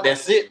lose one,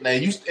 that's it. Now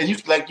you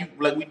like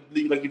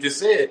you just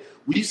said,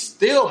 we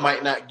still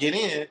might not get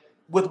in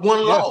with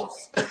one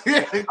loss.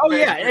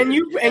 And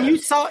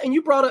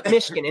you brought up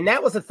Michigan, and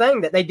that was the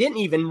thing that they didn't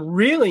even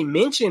really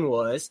mention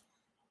was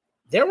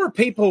there were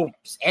people,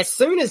 as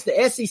soon as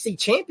the SEC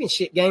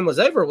championship game was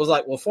over, it was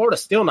like, well,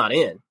 Florida's still not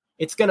in.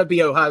 It's going to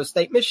be Ohio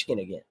State, Michigan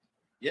again.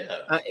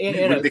 Yeah.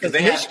 Because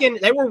Michigan,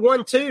 they were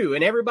 1-2,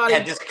 and everybody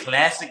had this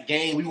classic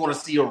game. We want to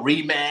see a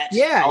rematch.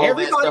 Yeah,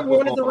 everybody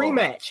wanted the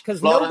rematch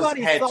because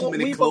nobody thought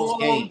we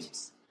belonged.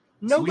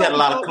 Nobody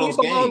thought we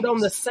belonged on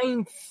the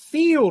same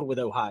field with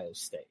Ohio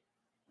State.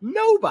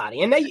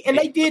 Nobody, and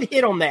they did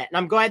hit on that, and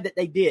I'm glad that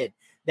they did.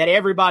 That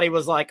everybody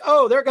was like,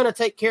 "Oh, they're going to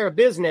take care of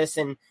business,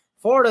 and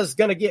Florida's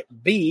going to get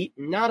beat."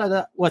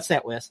 What's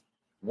that, Wes?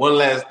 One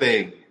last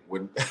thing.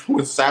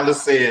 When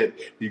Silas said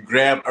he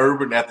grabbed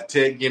Urban after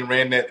Ted Ginn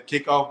ran that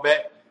kickoff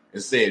back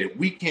and said, if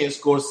we can't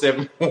score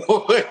 7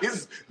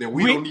 points, then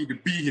we don't need to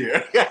be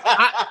here.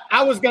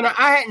 I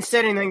hadn't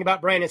said anything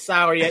about Brandon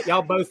Siler yet.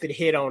 Y'all both had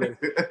hit on him.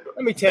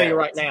 Let me tell you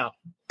right now.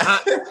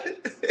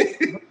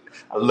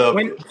 I love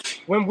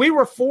it. When we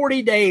were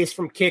 40 days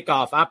from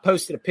kickoff, I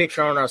posted a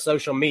picture on our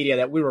social media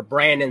that we were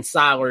Brandon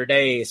Siler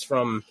days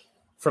from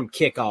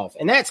kickoff.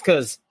 And that's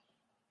because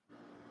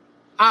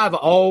I've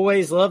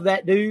always loved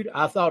that dude.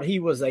 I thought he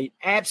was an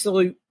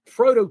absolute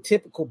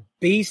prototypical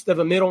beast of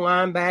a middle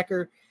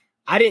linebacker.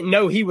 I didn't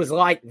know he was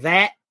like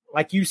that,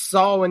 like you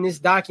saw in this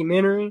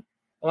documentary.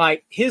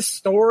 Like his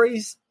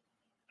stories,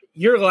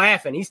 you're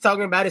laughing. He's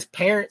talking about his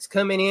parents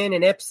coming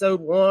in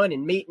episode 1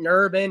 and meeting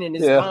Urban and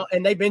his mom,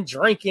 and they've been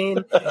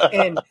drinking,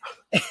 and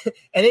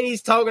then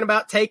he's talking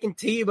about taking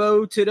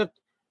Tebow to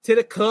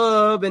the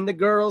club, and the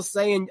girls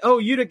saying, "Oh,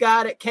 you the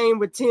guy that came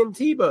with Tim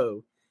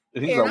Tebow."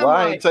 And he's like, "Well,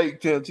 I ain't taking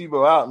Tim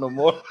Tebow out no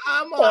more."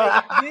 I'm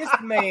like, this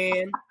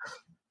man.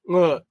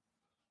 Look,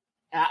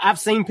 I've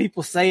seen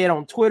people say it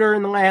on Twitter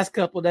in the last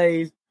couple of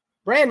days.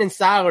 Brandon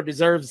Siler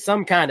deserves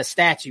some kind of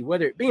statue,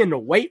 whether it be in the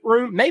weight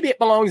room. Maybe it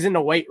belongs in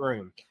the weight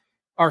room,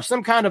 or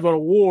some kind of an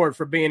award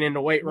for being in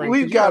the weight room.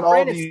 We've got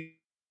all these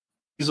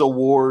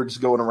awards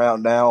going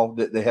around now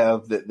that they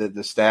have that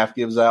the staff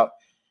gives out.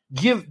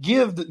 Give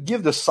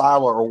the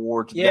Siler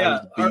Award to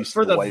the beast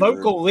for the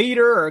vocal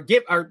leader, or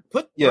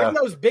bring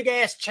those big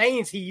ass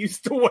chains he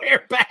used to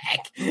wear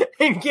back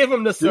and give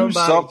them to somebody. Do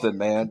something,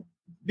 man.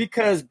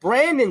 Because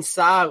Brandon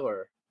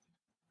Siler,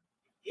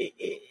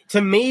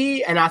 to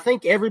me, and I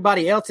think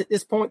everybody else at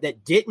this point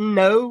that didn't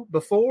know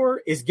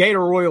before, is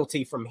Gator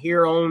royalty from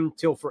here on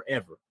till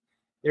forever.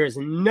 There is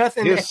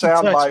nothing. His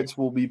sound bites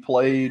will be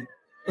played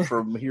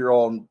from here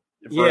on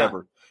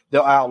forever.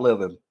 They'll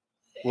outlive him.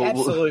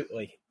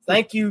 Absolutely.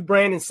 Thank you,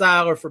 Brandon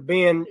Siler, for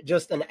being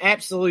just an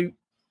absolute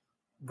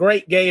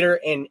great Gator,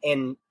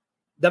 and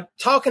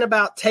talking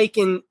about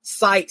taking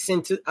Spikes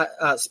into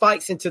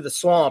the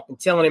swamp and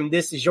telling him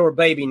this is your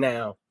baby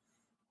now.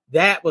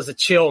 That was a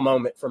chill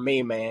moment for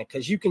me, man,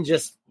 because you can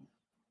just,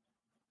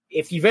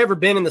 if you've ever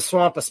been in the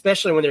swamp,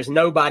 especially when there's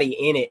nobody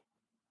in it,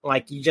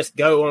 like you just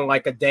go on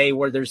like a day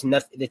where there's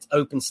nothing, it's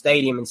open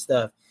stadium and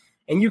stuff,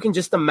 and you can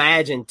just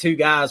imagine two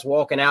guys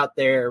walking out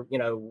there,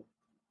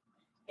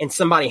 and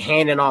somebody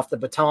handing off the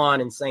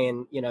baton and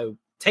saying,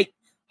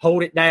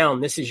 hold it down,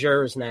 this is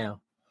yours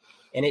now.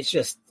 And it's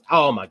just,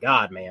 oh my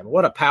God, man,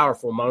 what a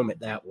powerful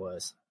moment that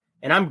was.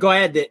 And I'm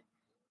glad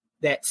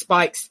that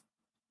Spikes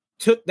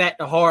took that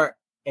to heart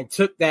and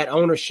took that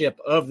ownership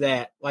of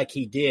that like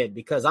he did,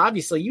 because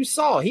obviously you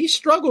saw he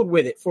struggled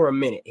with it for a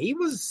minute. He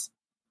was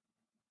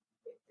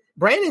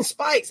Brandon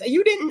Spikes. I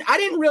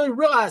didn't really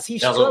realize he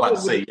struggled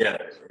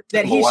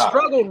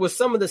struggled with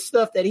some of the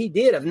stuff that he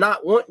did of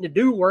not wanting to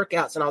do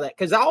workouts and all that.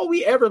 Because all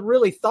we ever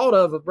really thought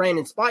of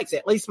Brandon Spikes,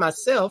 at least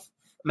myself,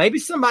 maybe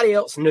somebody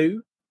else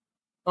knew,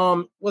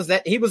 was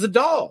that he was a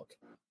dog.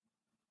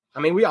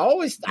 I mean, I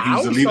always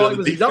thought he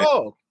was a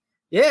dog.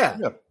 Yeah.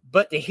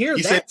 But to hear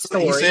story,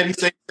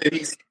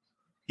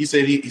 he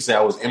said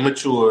I was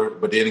immature,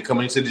 but then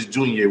coming into this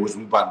junior year, which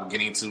we're about to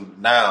get into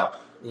now,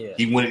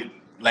 he went,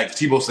 like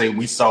Tebow said,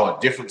 we saw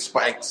different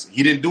Spikes.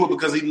 He didn't do it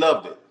because he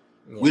loved it.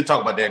 Yeah. We'll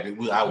talk about that.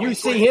 You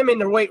see him in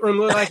the weight room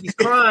look like he's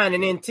crying,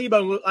 and then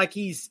Tebow look like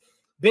he's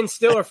Ben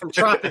Stiller from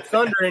Tropic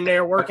Thunder in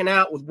there working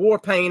out with war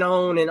paint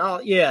on and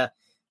all. Yeah,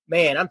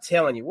 man, I'm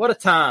telling you, what a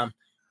time.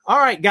 All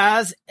right,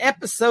 guys,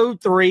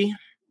 episode 3.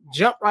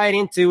 Jump right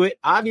into it.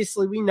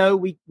 Obviously, we know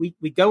we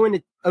go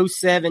into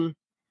 07.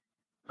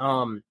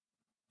 A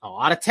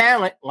lot of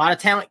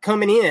talent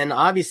coming in.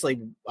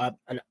 Obviously, I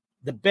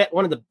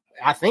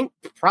think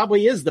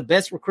probably is the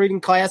best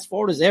recruiting class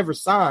Florida's ever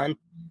signed.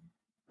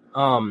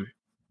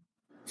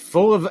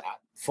 Full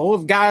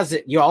of guys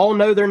that you all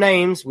know their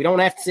names. We don't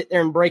have to sit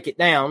there and break it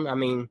down. I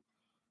mean,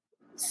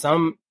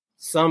 some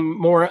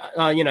more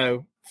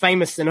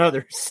famous than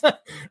others.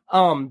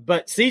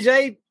 But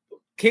CJ,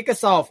 kick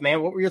us off,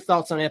 man. What were your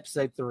thoughts on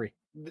episode 3?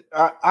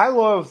 I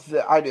love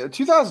the idea.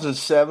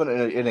 2007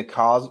 in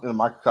a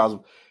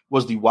microcosm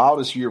was the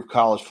wildest year of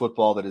college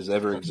football that has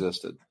ever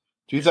existed.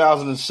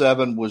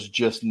 2007 was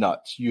just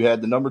nuts. You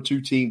had the number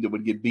 2 team that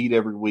would get beat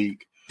every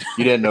week.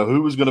 You didn't know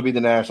who was going to be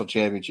the national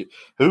championship,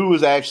 who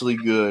was actually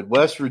good.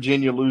 West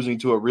Virginia losing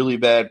to a really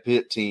bad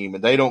Pitt team,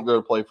 and they don't go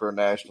to play for a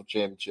national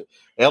championship.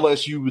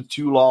 LSU with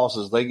 2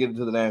 losses, they get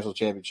into the national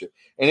championship.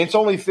 And it's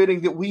only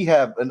fitting that we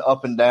have an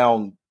up and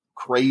down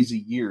crazy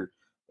year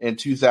in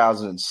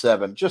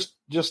 2007. Just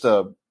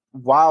a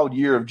wild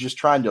year of just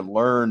trying to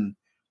learn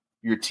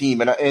your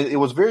team. And it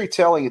was very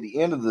telling at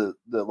the end of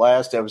the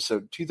last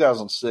episode,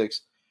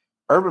 2006,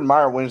 Urban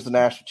Meyer wins the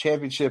national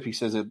championship. He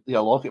says,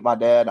 look at my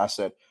dad. And I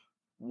said,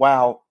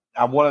 wow,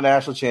 I won a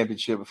national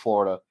championship in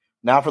Florida.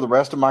 Now for the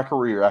rest of my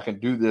career, I can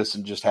do this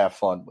and just have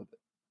fun with it.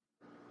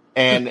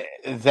 And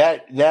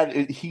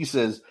he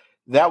says,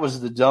 that was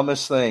the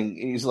dumbest thing.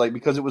 He's like,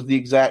 because it was the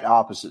exact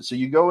opposite. So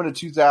you go into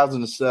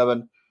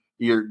 2007,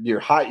 you're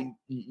high,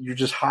 you're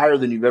just higher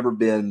than you've ever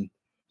been.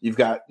 You've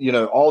got,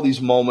 all these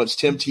moments,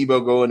 Tim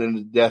Tebow going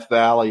into Death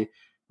Valley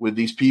with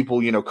these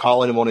people,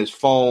 calling him on his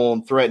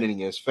phone, threatening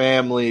his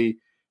family.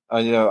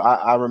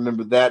 I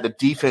remember that. The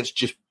defense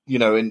just,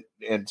 and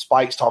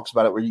Spikes talks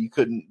about it where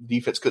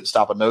defense couldn't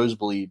stop a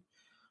nosebleed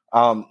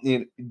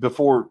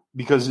before,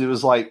 because it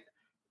was like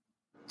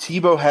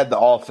Tebow had the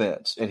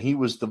offense, and he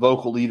was the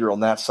vocal leader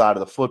on that side of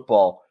the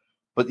football,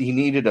 but he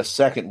needed a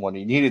second one.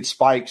 He needed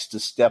Spikes to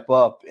step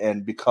up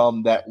and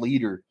become that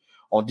leader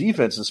on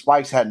defense, and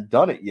Spikes hadn't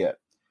done it yet.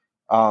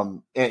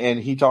 And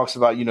he talks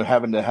about,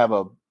 having to have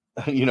a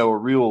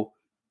real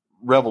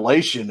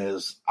revelation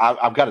is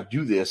I've got to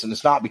do this. And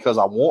it's not because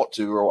I want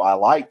to or I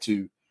like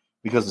to,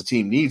 because the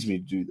team needs me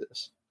to do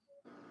this.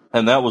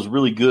 And that was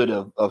really good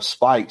of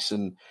Spikes.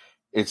 And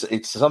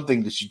it's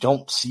something that you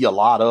don't see a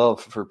lot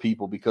of for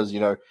people because,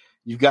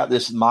 you've got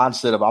this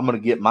mindset of I'm going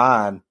to get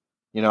mine.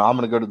 I'm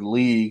going to go to the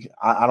league.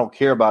 I don't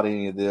care about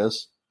any of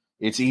this.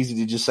 It's easy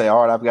to just say,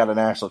 all right, I've got a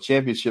national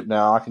championship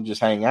now. I can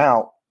just hang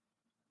out.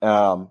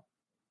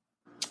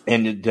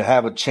 And to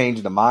have a change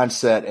in the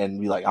mindset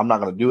and be like, I'm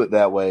not going to do it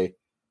that way.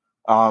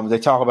 They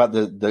talk about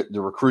the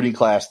recruiting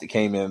class that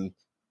came in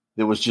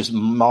that was just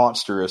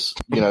monstrous.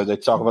 They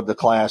talk about the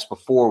class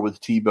before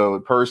with Tebow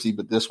and Percy,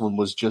 but this one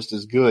was just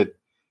as good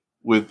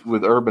with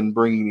Urban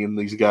bringing in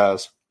these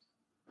guys.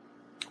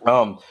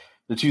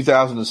 The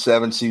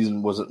 2007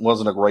 season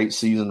wasn't a great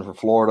season for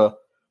Florida.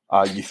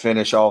 You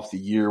finish off the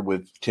year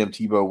with Tim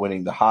Tebow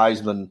winning the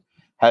Heisman,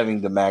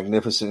 having the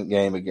magnificent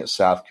game against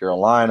South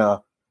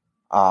Carolina,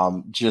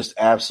 just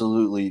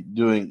absolutely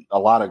doing a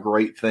lot of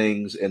great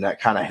things, and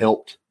that kind of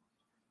helped,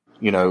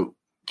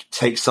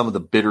 take some of the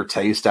bitter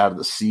taste out of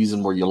the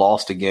season where you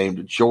lost a game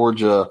to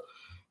Georgia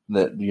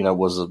that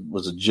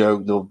was a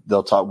joke.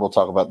 We'll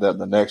talk about that in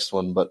the next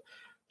one, but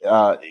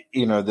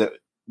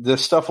the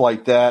stuff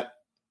like that,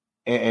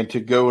 and to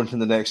go into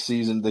the next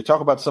season, they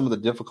talk about some of the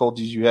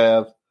difficulties you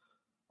have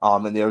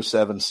in the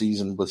 07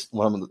 season with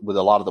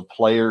a lot of the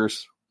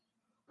players.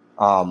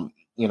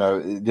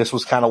 This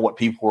was kind of what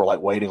people were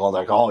like waiting on,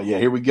 like, oh yeah,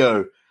 here we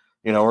go.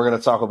 We're going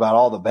to talk about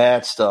all the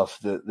bad stuff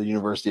that the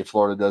University of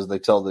Florida does. They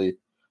tell the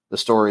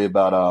story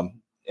about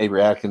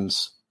Avery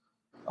Atkins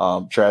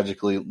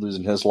tragically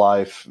losing his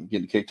life,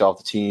 getting kicked off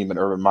the team, and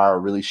Urban Meyer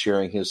really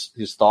sharing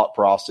his thought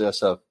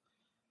process of,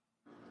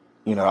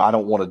 I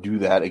don't want to do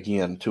that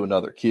again to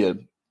another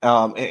kid.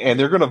 And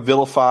they're going to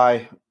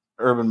vilify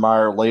Urban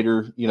Meyer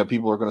later.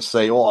 People are going to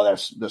say, oh,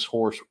 that's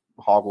horse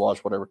hogwash,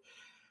 whatever.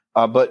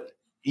 But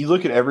you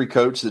look at every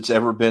coach that's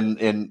ever been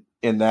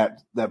in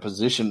that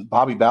position.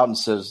 Bobby Bowden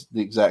says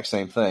the exact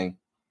same thing.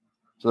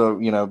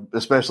 So,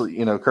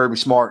 especially, Kirby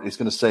Smart is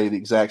going to say the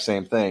exact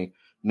same thing.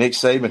 Nick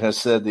Saban has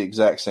said the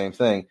exact same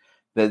thing,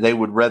 that they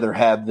would rather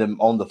have them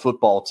on the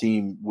football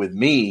team with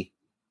me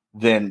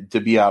than to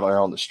be out there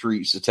on the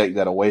streets, to take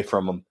that away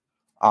from them.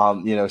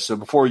 So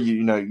before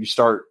you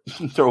start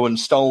throwing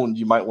stones,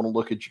 you might want to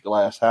look at your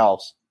glass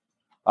house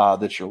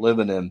that you're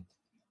living in.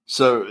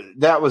 So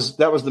that was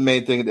the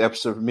main thing of the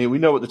episode for me. We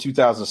know what the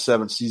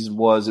 2007 season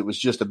was. It was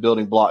just a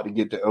building block to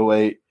get to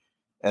 08.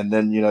 And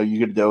then, you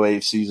get to the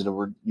 08 season and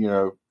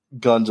we're,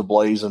 guns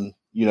a-blazing.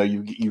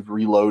 You've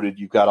reloaded.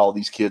 You've got all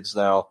these kids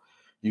now.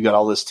 You got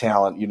all this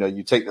talent.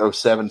 You take the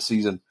 07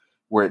 season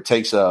where it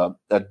takes a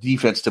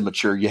defense to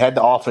mature. You had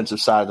the offensive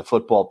side of the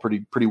football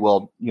pretty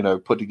well,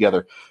 put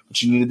together.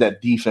 But you needed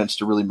that defense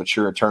to really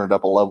mature and turn it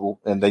up a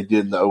level. And they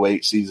did in the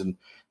 08 season.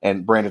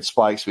 And Brandon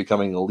Spikes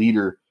becoming a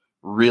leader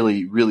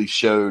really, really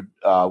showed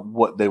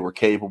what they were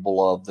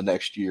capable of the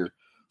next year.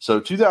 So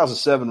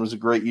 2007 was a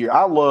great year.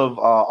 I love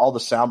all the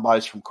sound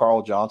bites from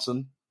Carl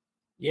Johnson.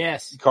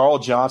 Yes. Carl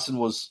Johnson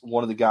was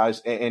one of the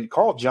guys, and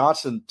Carl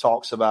Johnson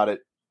talks about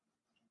it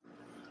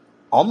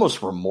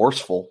almost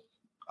remorseful.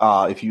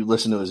 If you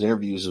listen to his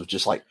interviews, of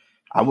just like,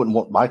 I wouldn't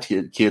want my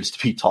kids to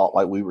be taught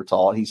like we were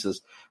taught. He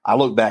says, I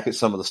look back at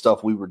some of the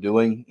stuff we were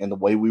doing and the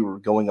way we were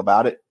going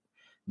about it,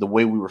 the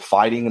way we were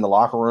fighting in the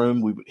locker room.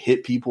 We would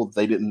hit people that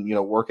they didn't,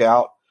 work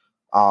out.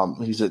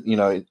 He said,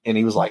 and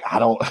he was like,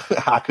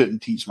 I couldn't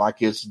teach my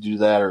kids to do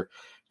that. Or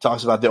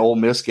talks about the Ole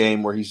Miss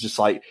game where he's just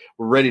like,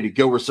 we're ready to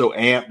go. We're so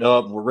amped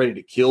up. We're ready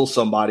to kill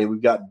somebody.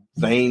 We've got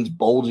veins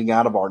bulging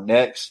out of our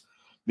necks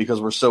because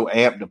we're so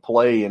amped to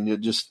play,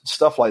 and just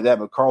stuff like that.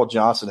 But Carl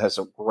Johnson has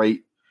some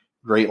great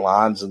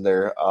lines in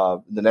there.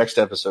 The next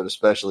episode,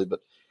 especially, but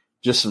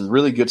just some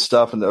really good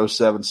stuff in the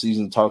 07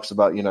 season. Talks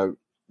about,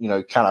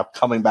 kind of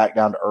coming back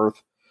down to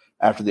earth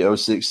after the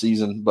 06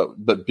 season,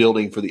 but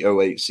building for the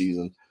 08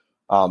 season.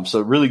 So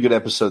really good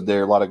episode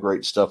there. A lot of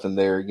great stuff in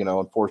there.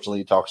 Unfortunately,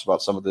 he talks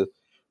about some of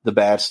the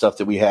bad stuff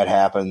that we had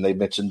happen. They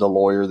mentioned the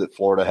lawyer that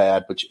Florida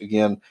had, which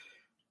again,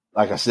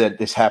 like I said,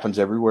 this happens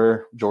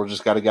everywhere.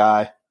 Georgia's got a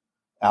guy.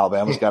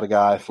 Alabama's got a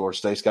guy. Florida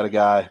State's got a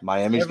guy.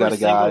 Miami's got a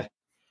guy.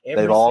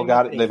 They've all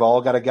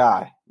got a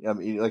guy. I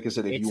mean, like I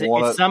said, if you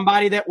want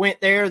somebody that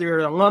went there, they're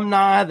an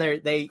alumni.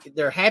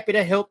 They're happy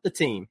to help the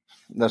team.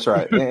 That's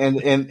right.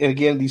 and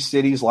again, these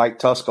cities like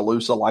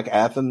Tuscaloosa, like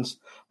Athens,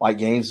 like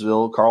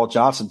Gainesville, Carl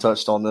Johnson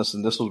touched on this,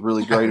 and this was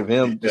really great of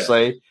him to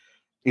say.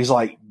 He's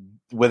like,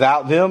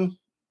 without them,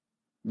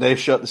 they've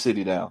shut the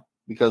city down,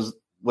 because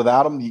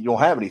without them, you don't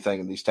have anything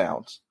in these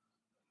towns.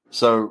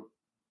 So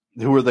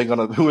who are they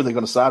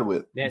gonna side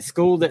with? That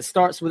school that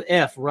starts with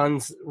F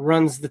runs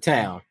the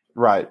town.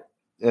 Right.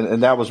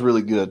 And that was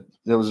really good.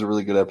 It was a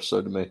really good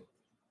episode to me.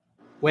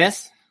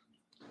 Wes?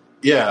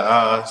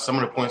 Yeah, some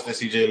of the points that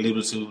CJ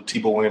alluded to,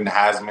 Tebow winning the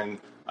Heisman,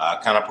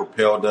 kind of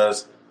propelled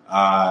us.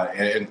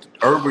 And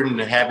Urban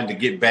having to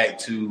get back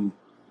to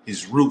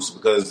his roots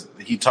because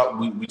he talked.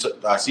 We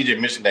took CJ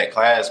mentioned that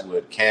class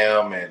with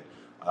Cam and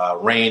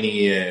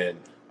Rainey and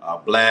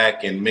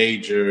Black and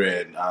Major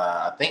and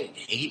I think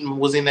Hayden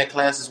was in that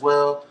class as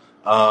well.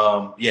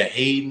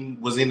 Hayden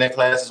was in that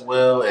class as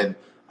well, and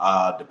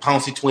the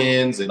Pouncey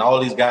twins and all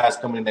these guys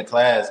coming in that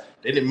class.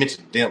 They didn't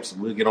mention Demp, so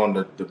we'll get on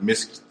the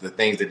things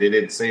that they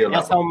didn't say.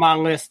 That's on my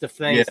list of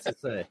things to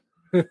say.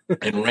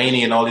 And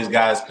Rainey and all these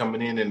guys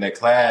coming in that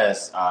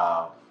class,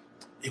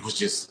 it was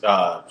just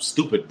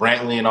stupid.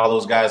 Brantley and all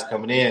those guys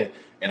coming in,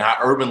 and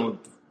how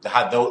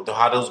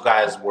those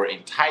guys were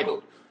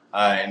entitled,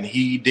 and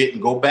he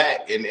didn't go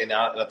back. And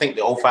I think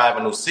the 05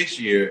 and 06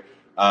 year,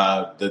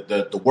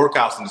 the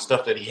workouts and the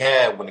stuff that he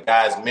had when the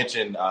guys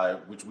mentioned,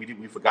 which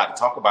we forgot to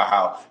talk about,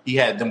 how he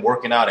had them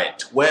working out at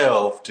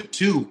 12 to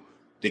 2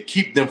 to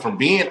keep them from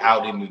being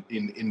out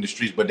in the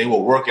streets, but they were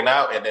working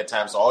out at that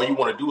time. So all you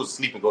want to do is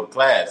sleep and go to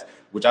class,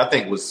 which I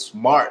think was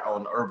smart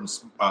on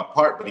Urban's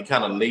part, but he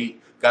kind of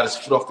got his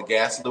foot off the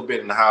gas a little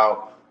bit and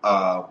how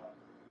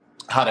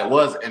that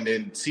was. And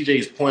then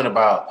CJ's point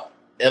about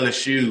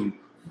LSU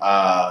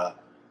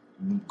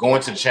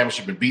going to the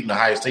championship and beating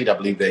Ohio State, I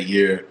believe, that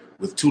year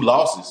with 2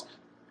 losses.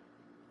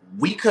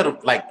 We could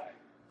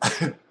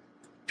have,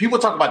 people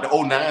talk about the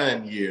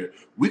 09 year.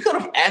 We could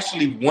have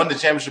actually won the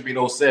championship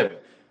in 07.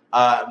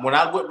 When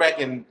I went back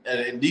and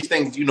these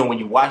things, when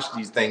you watch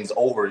these things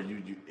over,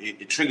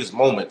 it triggers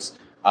moments.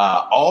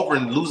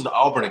 Losing to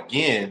Auburn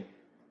again,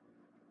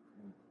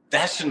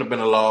 that shouldn't have been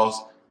a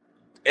loss.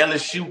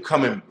 LSU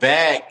coming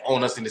back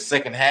on us in the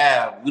second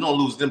half, we don't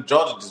lose them.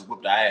 Georgia just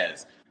whipped our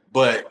ass.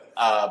 But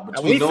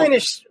we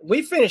finished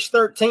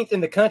 13th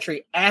in the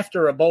country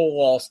after a bowl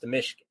loss to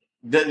Michigan.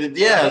 You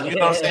know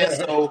what I'm saying?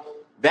 So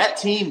that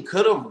team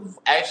could have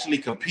actually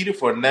competed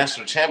for a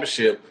national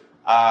championship,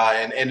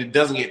 and it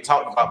doesn't get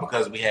talked about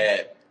because we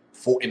had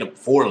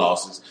 4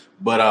 losses.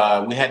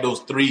 But we had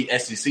those 3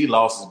 SEC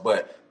losses,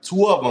 but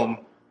 2 of them,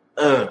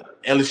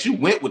 LSU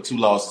went with 2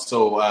 losses.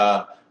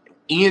 So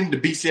in the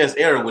BCS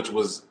era, which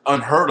was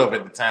unheard of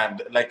at the time,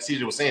 like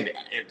CJ was saying,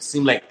 it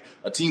seemed like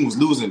a team was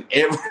losing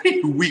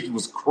every week. It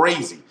was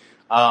crazy.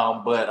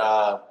 But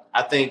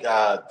I think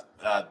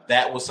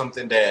that was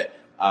something that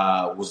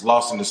was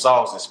lost in the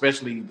sauce,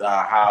 especially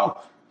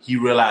how he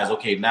realized,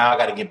 okay, now I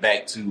got to get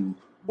back to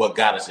what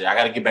got us here. I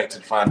got to get back to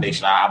the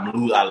foundation. I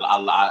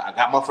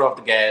got my foot off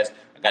the gas.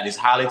 I got these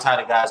highly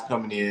touted guys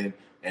coming in,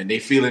 and they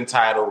feel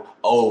entitled.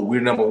 Oh,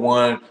 we're number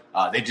one.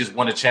 They just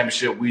won a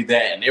championship. We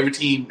that. And every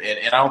team, and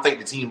I don't think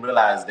the team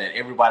realized that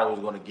everybody was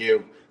going to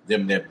give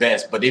them their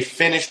best. But they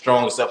finished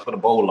strong except for the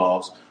bowl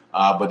loss.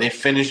 But they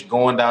finished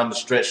going down the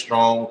stretch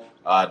strong.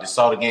 They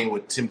saw the game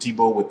with Tim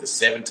Tebow with the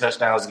 7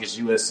 touchdowns against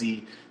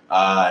USC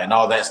and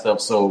all that stuff.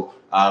 So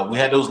we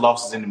had those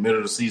losses in the middle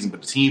of the season,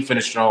 but the team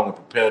finished strong and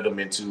propelled them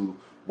into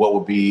what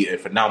would be a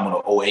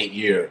phenomenal 08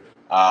 year.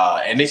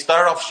 And they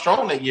started off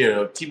strong that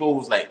year. Tebow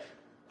was like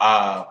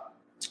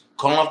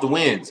calling off the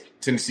wins.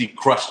 Tennessee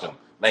crushed them.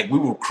 Like, we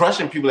were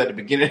crushing people at the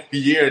beginning of the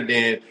year, and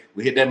then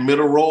we hit that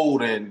middle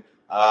road, and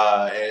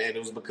it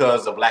was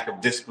because of lack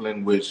of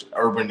discipline, which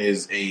Urban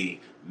is a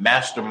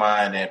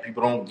mastermind that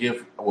people don't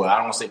give. Well, I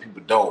don't want to say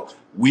people don't.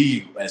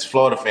 We, as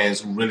Florida fans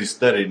who really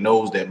studied,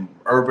 knows that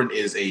Urban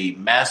is a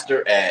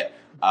master at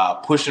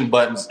pushing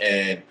buttons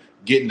and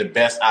getting the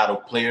best out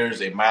of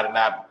players. It might have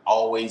not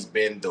always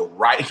been the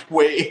right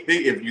way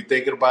if you're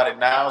thinking about it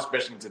now,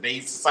 especially in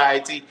today's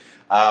society.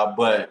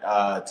 But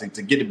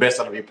to get the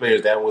best out of your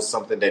players, that was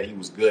something that he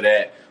was good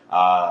at.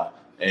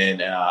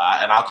 And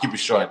I'll keep it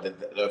short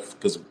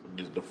because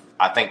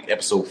I think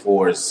episode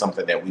 4 is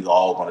something that we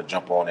all going to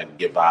jump on and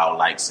give our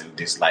likes and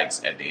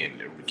dislikes at the end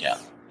of the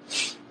recap.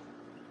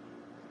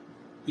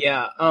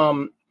 Yeah.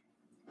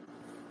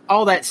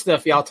 All that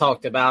stuff y'all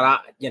talked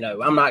about,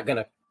 I'm not going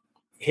to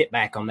hit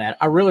back on that.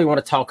 I really want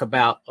to talk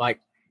about, I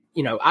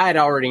had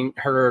already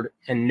heard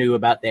and knew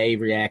about the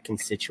Avery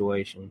Atkins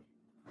situation.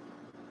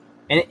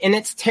 And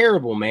it's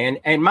terrible, man.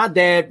 And my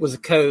dad was a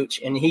coach,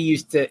 and he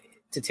used to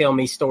tell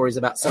me stories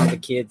about some of the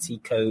kids he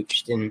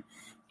coached and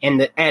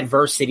the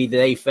adversity that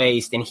they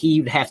faced, and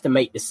he would have to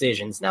make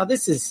decisions. Now,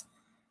 this is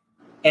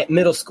at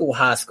middle school,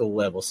 high school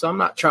level, so I'm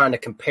not trying to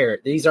compare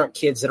it. These aren't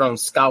kids that are on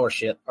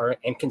scholarship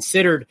and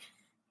considered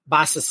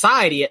by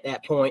society at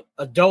that point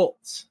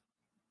adults.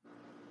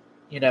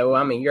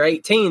 You're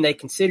 18, they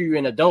consider you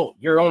an adult.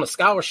 You're on a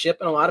scholarship,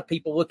 and a lot of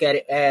people look at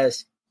it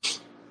as,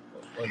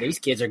 well, these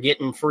kids are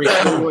getting free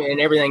food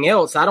and everything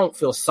else. I don't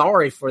feel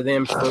sorry for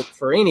them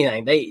for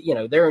anything.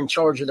 They're in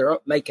charge of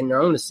making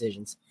their own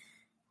decisions.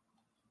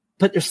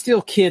 But they're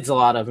still kids, a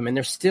lot of them, and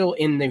they're still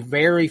in the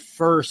very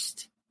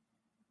first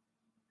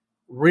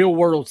real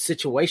world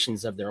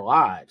situations of their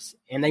lives,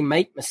 and they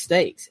make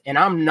mistakes. And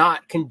I'm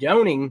not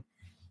condoning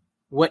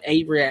what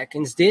Avery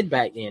Atkins did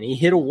back then. He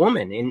hit a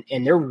woman,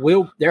 and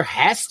there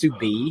has to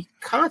be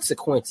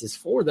consequences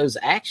for those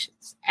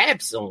actions.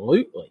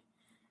 Absolutely.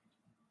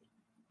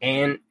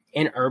 And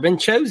Urban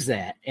chose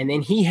that. And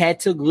then he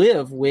had to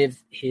live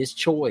with his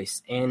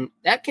choice. And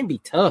that can be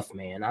tough,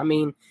 man.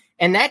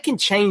 And that can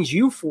change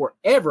you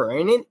forever.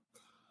 And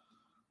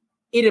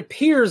it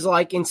appears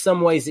like in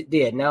some ways it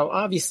did. Now,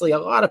 obviously, a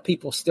lot of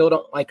people still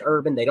don't like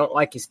Urban. They don't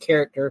like his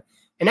character.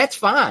 And that's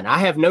fine. I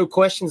have no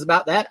questions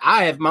about that.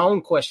 I have my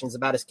own questions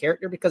about his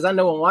character because I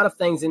know a lot of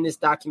things in this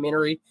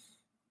documentary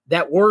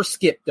that were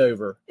skipped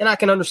over. And I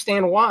can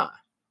understand why.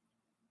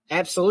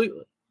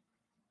 Absolutely.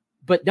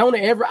 But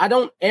I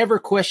don't ever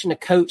question a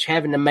coach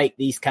having to make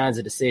these kinds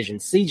of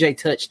decisions. CJ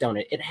touched on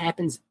it. It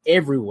happens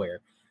everywhere.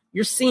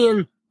 You're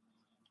seeing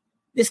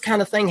this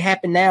kind of thing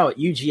happen now at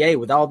UGA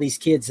with all these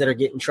kids that are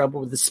getting in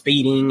trouble with the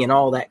speeding and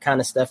all that kind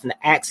of stuff, and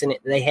the accident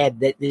they had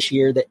this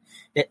year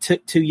that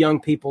took 2 young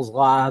people's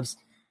lives.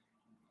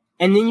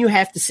 And then you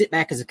have to sit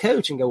back as a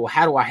coach and go, well,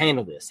 how do I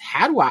handle this?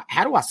 How do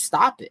I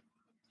stop it?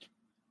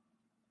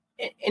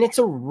 And it's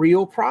a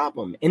real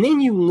problem. And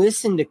then you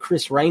listen to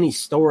Chris Rainey's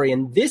story,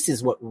 and this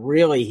is what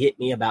really hit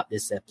me about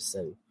this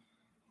episode,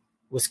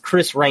 was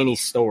Chris Rainey's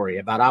story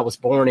about I was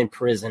born in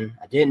prison.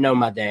 I didn't know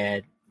my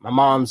dad. My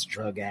mom's a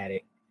drug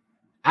addict.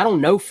 I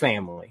don't know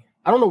family.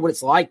 I don't know what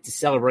it's like to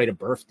celebrate a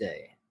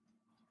birthday.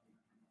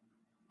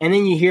 And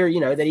then you hear,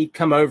 that he'd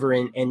come over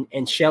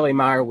and Shelly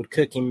Meyer would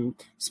cook him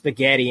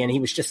spaghetti, and he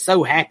was just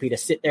so happy to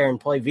sit there and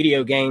play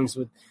video games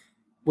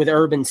with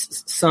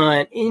Urban's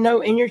son,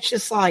 and you're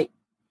just like,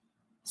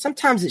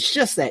 sometimes it's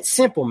just that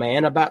simple,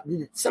 man, about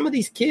some of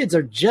these kids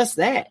are just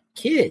that,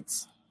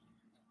 kids.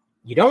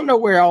 You don't know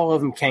where all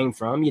of them came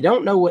from. You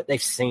don't know what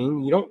they've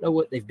seen. You don't know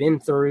what they've been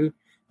through.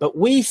 But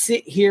we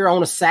sit here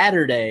on a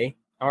Saturday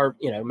or,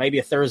 maybe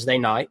a Thursday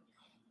night,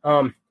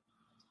 and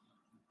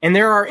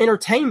they're our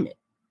entertainment.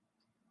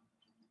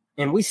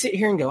 And we sit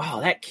here and go,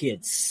 oh, that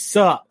kid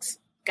sucks.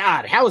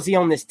 God, how is he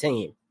on this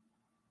team?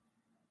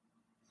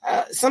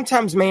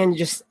 Sometimes, man,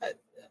 just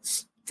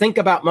think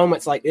about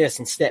moments like this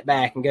and step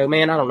back and go,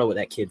 man, I don't know what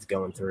that kid's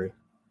going through.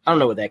 I don't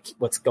know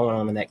what's going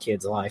on in that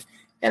kid's life.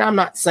 And I'm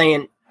not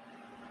saying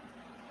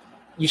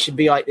you should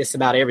be like this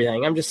about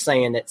everything. I'm just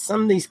saying that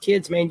some of these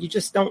kids, man, you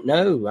just don't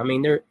know. I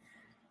mean,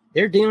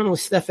 they're dealing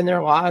with stuff in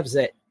their lives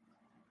that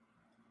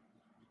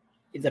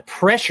the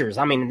pressures.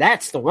 I mean,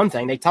 that's the one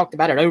thing. They talked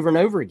about it over and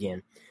over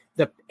again.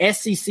 The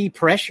SEC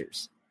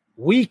pressures,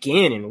 week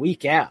in and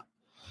week out.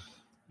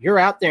 You're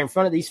out there in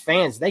front of these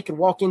fans. They could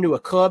walk into a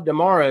club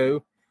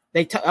tomorrow.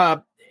 And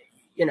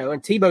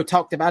Tebow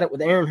talked about it with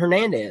Aaron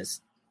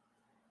Hernandez.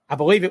 I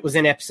believe it was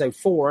in episode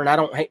 4, and I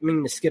don't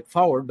mean to skip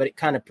forward, but it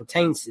kind of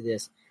pertains to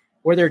this,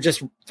 where they're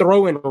just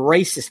throwing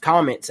racist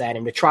comments at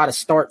him to try to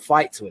start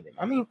fights with him.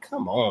 I mean,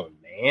 come on,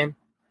 man.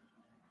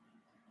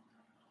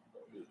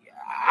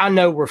 I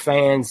know we're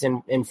fans,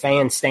 and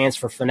fan stands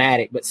for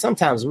fanatic, but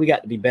sometimes we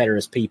got to be better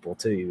as people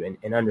too,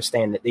 and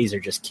understand that these are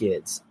just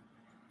kids.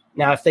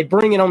 Now, if they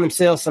bring it on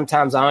themselves,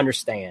 sometimes I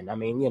understand. I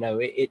mean,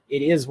 it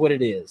is what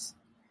it is.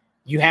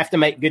 You have to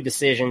make good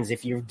decisions.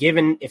 If you've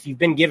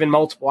been given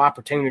multiple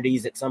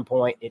opportunities at some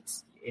point,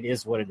 it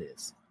is what it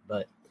is.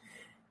 But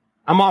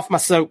I'm off my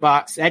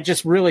soapbox. That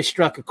just really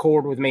struck a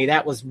chord with me.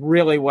 That was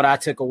really what I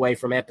took away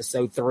from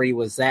episode 3,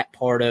 was that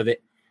part of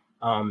it.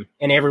 And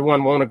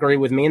everyone won't agree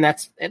with me, and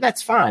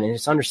that's fine, and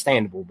it's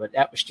understandable. But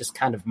that was just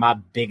kind of my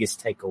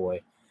biggest takeaway.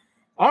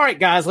 All right,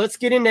 guys, let's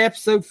get into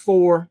episode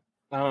 4.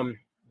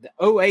 The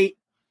 2008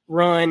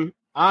 run,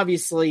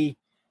 obviously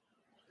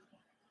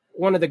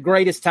one of the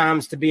greatest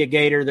times to be a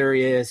Gator there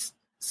is.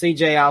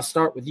 CJ, I'll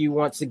start with you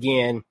once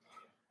again.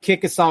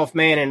 Kick us off,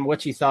 man, and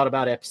what you thought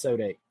about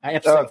episode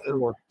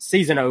 4,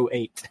 season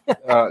 2008.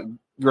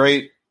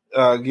 Great.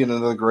 Again,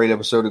 another great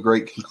episode, a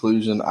great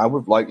conclusion. I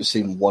would like to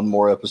see one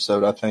more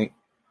episode, I think.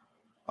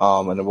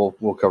 And then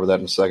we'll cover that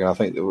in a second. I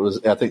think there was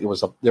a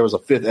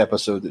 5th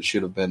episode that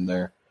should have been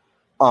there.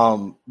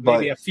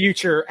 Maybe a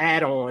future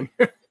add-on.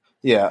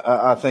 Yeah,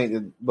 I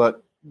think,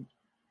 but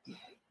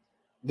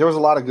there was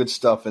a lot of good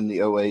stuff in the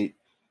 2008.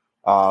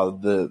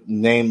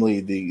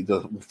 Namely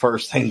the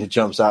first thing that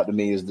jumps out to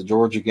me is the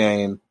Georgia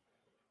game,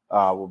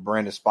 where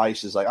Brandon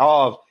Spice is like,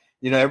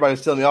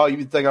 everybody's telling me, you've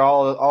been thinking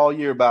all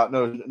year about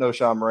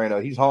Knowshon Moreno.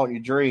 He's haunting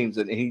your dreams,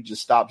 and he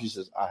just stops. He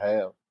says, I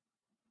have.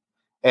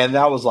 And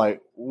that was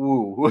like,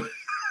 ooh.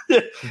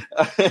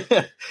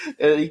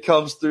 And he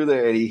comes through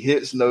there and he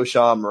hits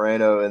Knowshon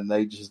Moreno, and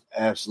they just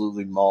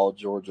absolutely maul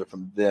Georgia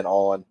from then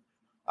on.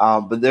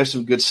 But there's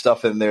some good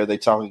stuff in there. They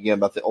talk again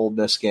about the Ole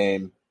Miss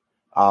game,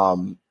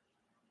 and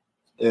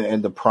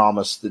the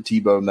promise that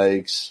Tebow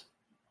makes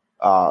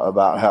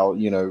about how,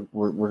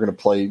 we're going to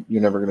play.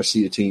 You're never going to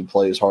see a team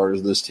play as hard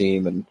as this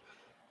team. And,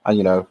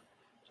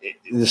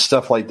 there's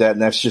stuff like that.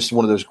 And that's just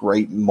one of those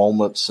great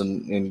moments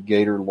in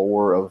Gator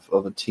lore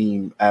of a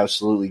team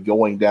absolutely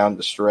going down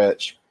the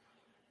stretch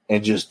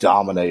and just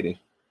dominating.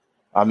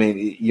 I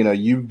mean,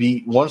 you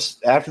beat once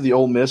after the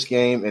Ole Miss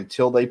game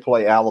until they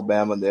play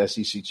Alabama in the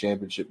SEC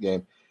championship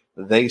game,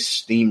 they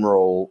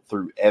steamroll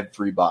through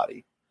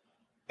everybody.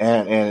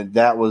 And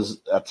that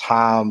was a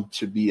time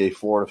to be a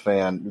Florida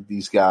fan with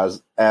these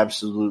guys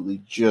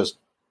absolutely just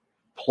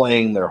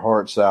playing their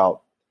hearts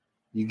out.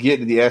 You get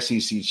to the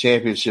SEC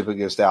championship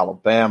against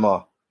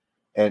Alabama,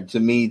 and to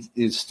me,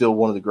 it's still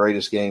one of the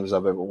greatest games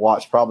I've ever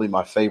watched, probably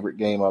my favorite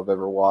game I've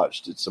ever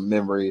watched. It's a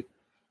memory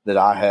that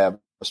I have,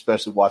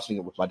 especially watching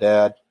it with my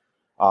dad.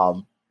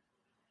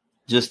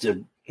 Just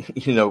a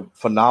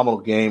phenomenal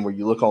game where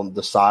you look on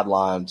the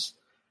sidelines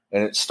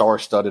and it's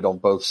star-studded on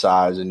both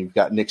sides, and you've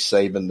got Nick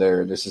Saban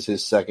there. This is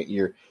his second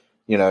year,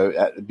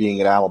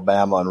 being at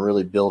Alabama and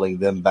really building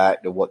them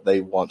back to what they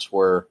once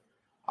were.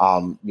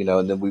 And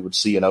then we would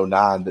see in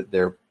 2009 that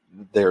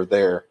they're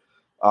there.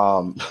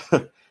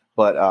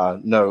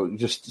 But no,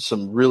 just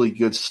some really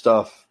good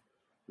stuff,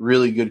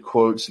 really good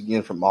quotes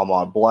again from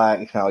Ahmad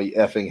Black, how he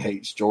effing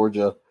hates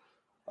Georgia.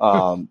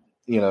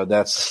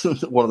 That's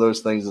one of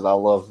those things that I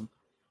love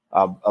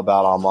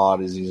about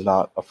Ahmad is he's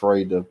not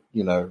afraid to,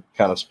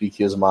 kind of speak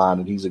his mind,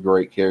 and he's a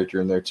great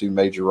character in there too.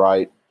 Major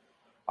Wright,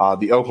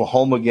 the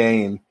Oklahoma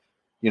game,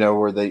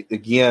 where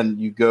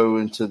you go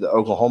into the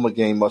Oklahoma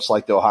game, much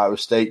like the Ohio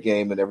State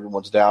game, and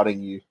everyone's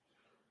doubting you,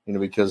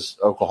 because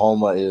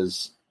Oklahoma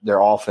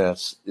their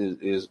offense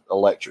is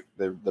electric.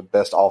 They're the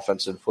best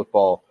offense in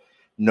football.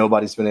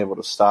 Nobody's been able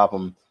to stop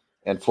them.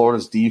 And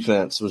Florida's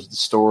defense was the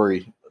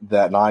story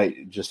that night.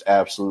 It just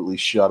absolutely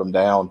shut them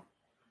down.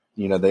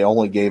 They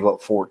only gave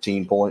up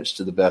 14 points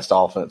to the best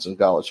offense in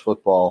college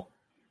football,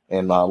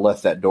 and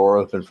left that door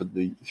open for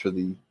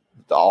the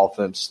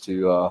offense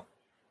to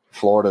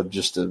Florida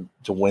just to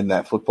win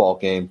that football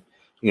game.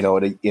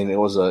 And it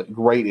was a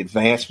great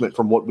advancement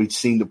from what we'd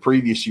seen the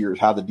previous years,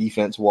 how the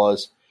defense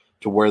was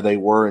to where they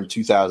were in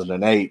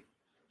 2008,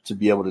 to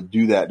be able to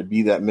do that, to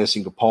be that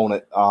missing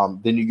component.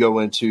 Then you go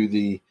into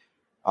the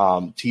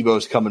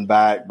Tebow's coming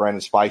back,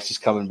 Brandon Spikes is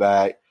coming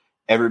back.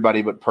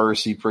 Everybody but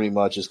Percy pretty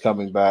much is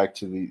coming back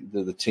to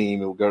the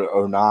team. It will go to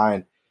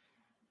 2009.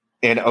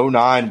 And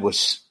 2009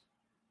 was,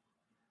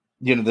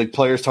 the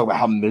players talk about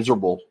how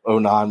miserable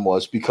 2009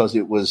 was because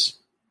it was,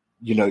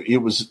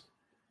 it was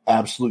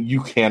absolute.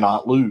 You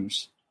cannot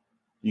lose.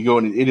 You go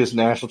in, it is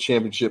national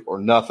championship or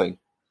nothing.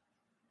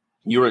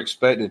 You're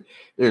expected.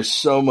 There's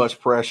so much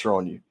pressure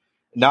on you.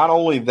 Not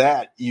only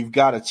that, you've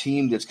got a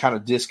team that's kind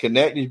of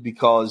disconnected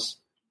because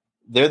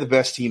they're the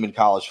best team in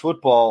college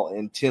football,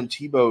 and Tim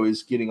Tebow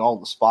is getting all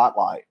the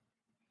spotlight.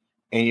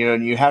 And,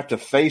 and you have to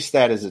face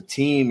that as a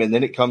team, and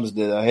then it comes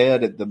to the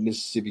head at the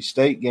Mississippi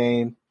State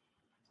game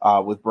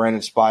with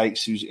Brandon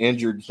Spikes, who's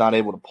injured, is not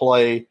able to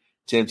play.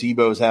 Tim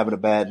Tebow's having a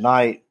bad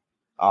night.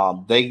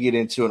 They get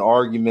into an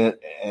argument,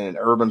 and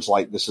Urban's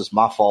like, this is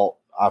my fault.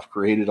 I've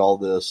created all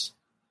this.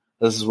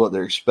 This is what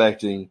they're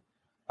expecting.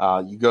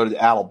 You go to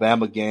the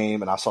Alabama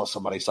game, and I saw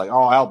somebody say,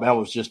 Alabama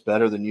was just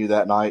better than you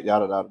that night,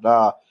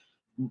 da-da-da-da-da.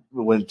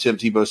 When Tim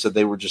Tebow said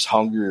they were just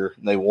hungrier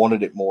and they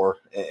wanted it more.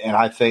 And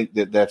I think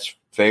that that's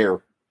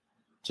fair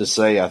to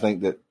say. I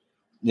think that,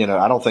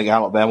 I don't think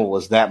Alabama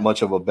was that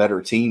much of a better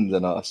team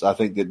than us. I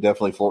think that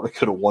definitely Florida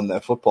could have won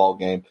that football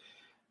game.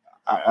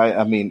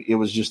 I mean, it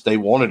was just they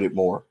wanted it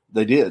more.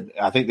 They did.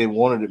 I think they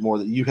wanted it more.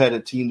 That you had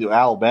a team to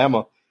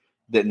Alabama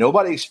that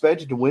nobody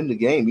expected to win the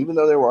game. Even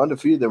though they were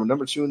undefeated, they were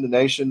number 2 in the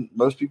nation.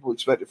 Most people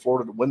expected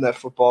Florida to win that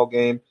football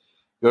game,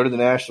 go to the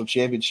national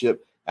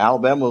championship.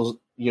 Alabama was,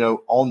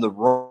 on the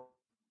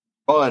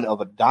run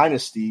of a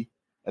dynasty,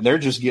 and they're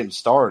just getting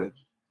started.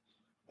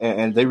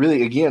 And they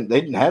really, again,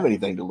 they didn't have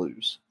anything to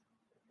lose.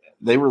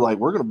 They were like,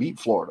 we're going to beat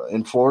Florida.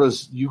 And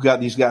Florida's, you got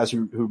these guys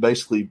who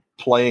basically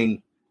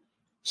playing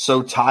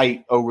so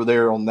tight over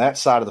there on that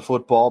side of the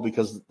football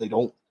because they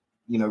don't,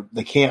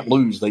 they can't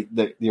lose.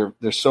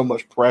 There's so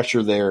much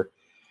pressure there,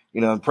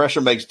 and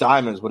pressure makes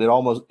diamonds, but it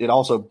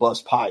also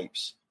busts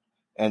pipes.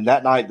 And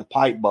that night the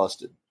pipe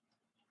busted.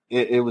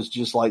 It was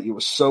just like, it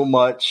was so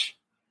much.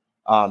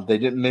 They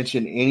didn't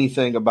mention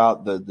anything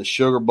about the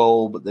Sugar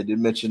Bowl, but they did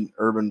mention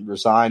Urban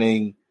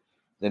resigning.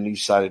 Then he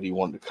decided he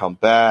wanted to come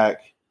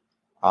back.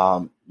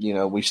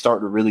 We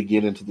started to really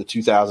get into the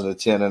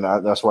 2010,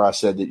 and that's where I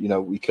said that,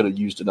 we could have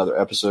used another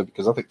episode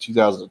because I think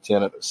 2010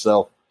 in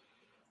itself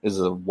is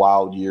a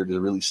wild year to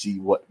really see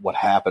what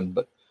happened.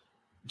 But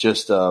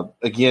just,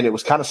 again, it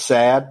was kind of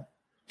sad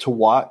to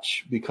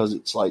watch because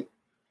it's like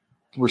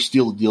we're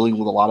still dealing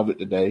with a lot of it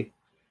today.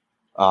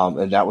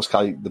 And that was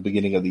kind of the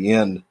beginning of the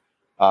end.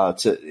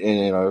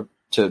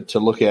 To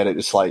look at it,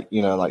 it's like,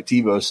 like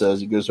Tebow says,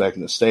 he goes back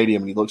in the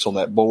stadium and he looks on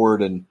that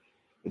board and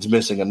it's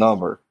missing a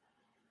number.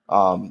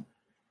 Urban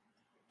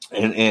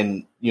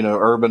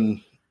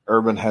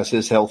has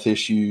his health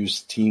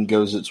issues, team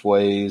goes its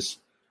ways,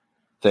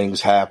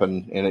 things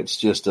happen, and it's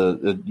just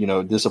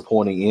a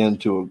disappointing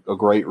end to a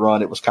great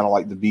run. It was kind of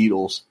like the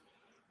Beatles,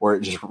 where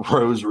it just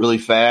rose really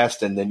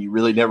fast and then you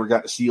really never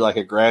got to see like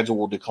a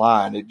gradual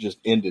decline. It just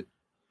ended.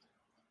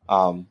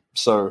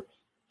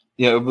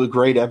 It was a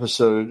great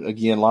episode.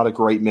 Again, a lot of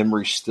great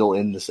memories still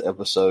in this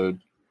episode.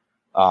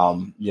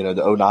 The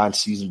 2009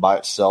 season by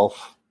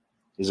itself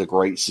is a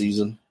great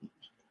season.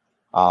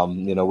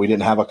 We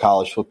didn't have a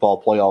college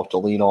football playoff to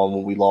lean on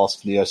when we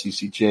lost in the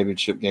SEC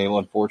championship game,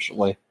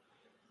 unfortunately.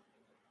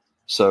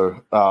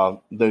 So,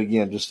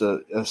 again, just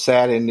a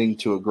sad ending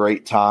to a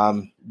great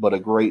time, but a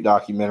great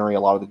documentary. A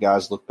lot of the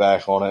guys look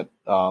back on it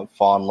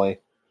fondly,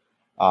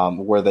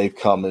 where they've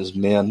come as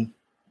men.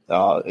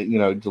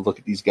 To look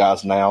at these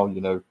guys now,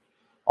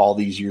 all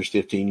these years,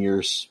 15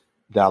 years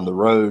down the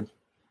road,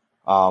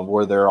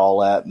 where they're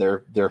all at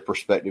in their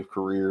prospective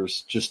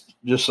careers. Just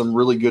some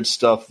really good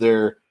stuff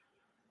there.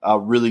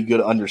 Really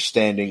good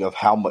understanding of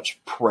how much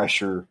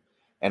pressure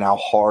and how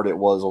hard it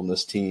was on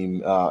this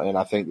team. And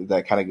I think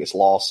that kind of gets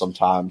lost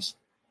sometimes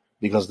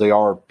because they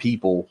are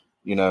people,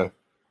 you know.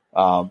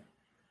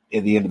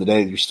 At the end of the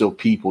day, you're still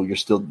people.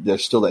 There's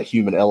still that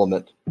human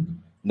element.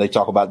 And they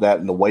talk about that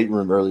in the weight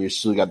room earlier. You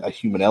still got that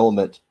human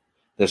element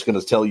that's going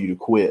to tell you to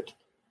quit.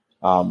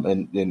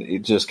 And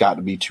it just got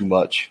to be too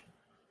much.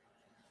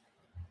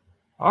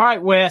 All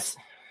right, Wes.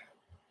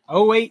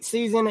 08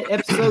 season,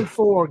 episode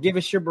 4. Give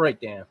us your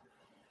breakdown.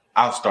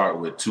 I'll start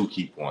with 2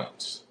 key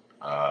points.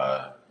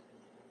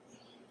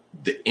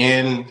 The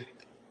end,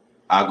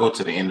 I'll go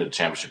to the end of the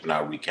championship and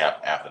I'll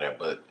recap after that.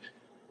 But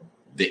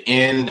the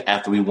end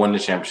after we won the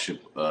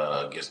championship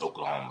against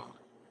Oklahoma,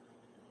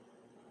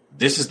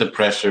 this is the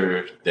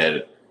pressure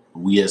that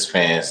we as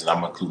fans, and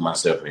I'm going to include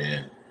myself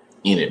in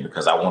it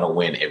because I want to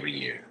win every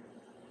year.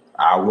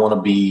 I want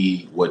to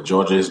be what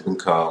Georgia has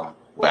become,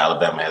 what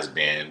Alabama has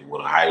been,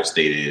 what Ohio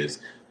State is.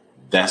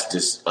 That's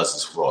just us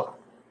as Florida.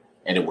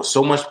 And it was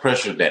so much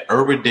pressure that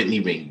Urban didn't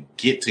even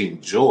get to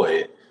enjoy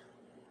it.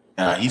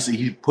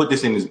 He put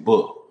this in his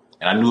book,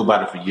 and I knew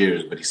about it for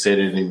years, but he said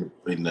it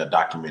in the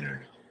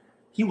documentary.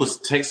 He was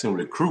texting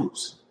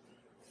recruits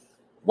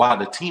while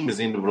the team is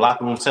in the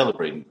locker room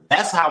celebrating.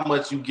 That's how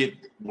much you get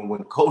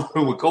when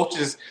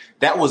coaches.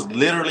 That was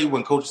literally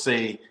when coaches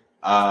say,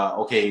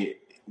 "Okay,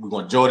 we're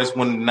gonna enjoy this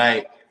one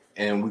tonight,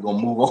 and we're gonna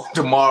move on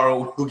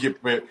tomorrow. We'll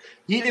get prepared."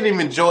 He didn't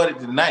even enjoy it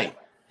tonight.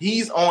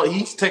 He's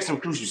texting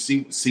recruits.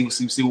 You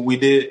see what we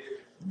did.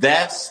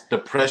 That's the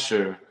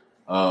pressure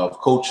of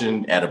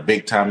coaching at a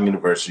big time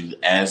university,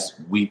 as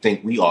we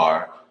think we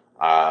are.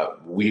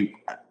 We've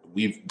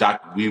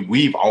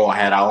all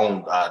had our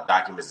own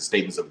documents and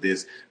statements of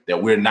this,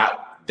 that we're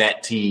not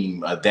that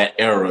team, that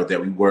era that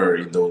we were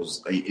in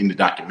the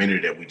documentary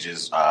that we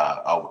just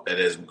that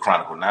as we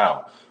chronicle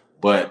now.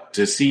 But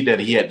to see that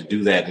he had to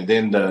do that, and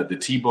then the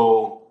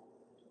Tebow,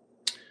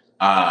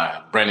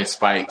 Brandon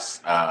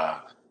Spikes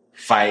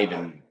fight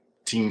and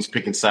teams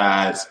picking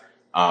sides,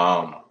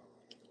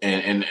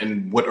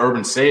 and what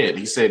Urban said,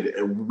 he said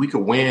we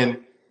could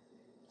win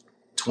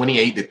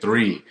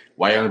 28-3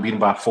 while you're only beating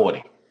by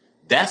 40.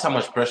 That's how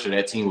much pressure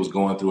that team was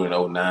going through in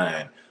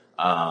 2009.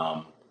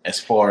 As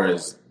far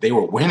as they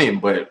were winning,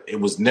 but it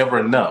was never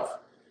enough.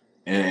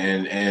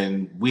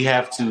 And we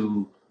have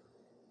to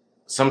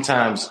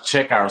sometimes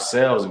check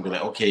ourselves and be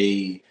like,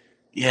 okay,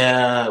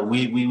 yeah,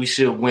 we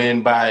should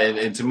win by,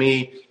 and to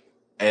me,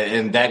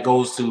 and that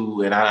goes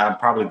to, and I'm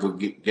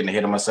probably getting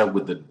ahead of myself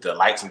with the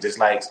likes and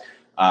dislikes.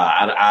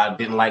 I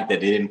didn't like that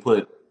they didn't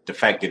put the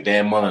fact that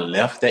Dan Mullen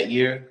left that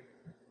year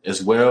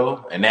as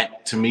well. And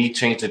that, to me,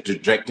 changed the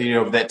trajectory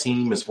of that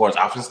team as far as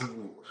offense.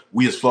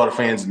 We as Florida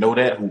fans know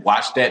that, who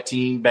watched that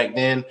team back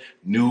then,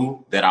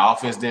 knew that our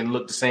offense didn't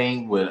look the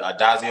same with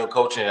Adazio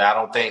coaching. And I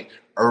don't think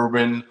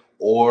Urban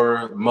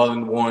or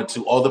Mullen wanted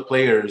to, all the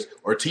players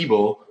or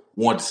Tebow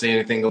wanted to say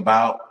anything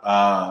about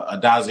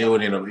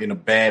Adazio in a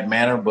bad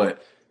manner,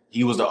 but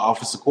he was the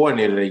offensive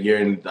coordinator that year,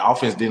 and the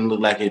offense didn't look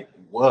like it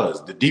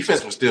was. The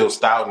defense was still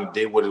stout and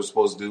did what it was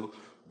supposed to do,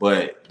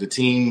 but the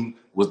team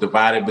was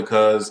divided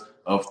because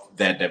of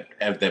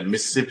that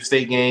Mississippi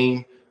State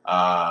game,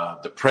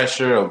 the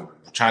pressure of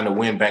trying to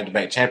win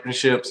back-to-back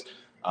championships.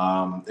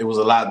 It was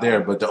a lot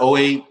there, but the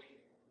 2008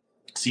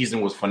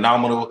 season was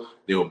phenomenal.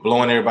 They were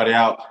blowing everybody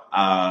out.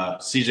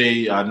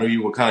 CJ, I know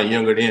you were kind of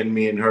younger than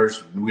me and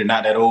Hirsch. We're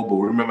not that old, but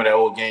we remember that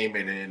old game.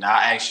 And then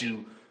I asked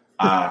you,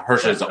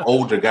 Hirsch, as an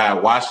older guy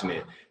watching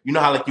it, you know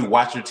how like you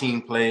watch your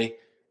team play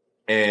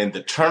and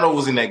the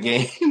turnovers in that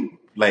game,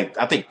 like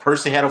I think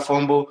Percy had a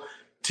fumble.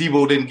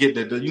 Tebow didn't get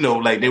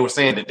like they were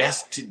saying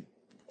that's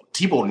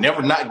Tebow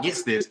never not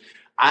gets this.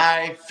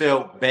 I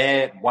felt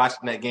bad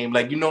watching that game.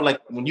 Like,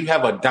 like when you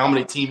have a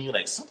dominant team, you're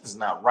like, something's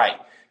not right.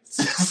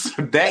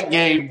 So that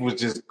game was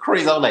just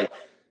crazy. I was like,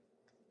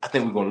 I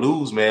think we're going to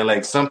lose, man.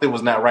 Like something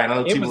was not right. I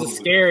know it was a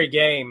scary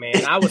game,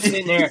 man. I was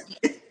sitting there.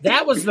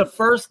 That was the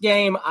first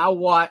game I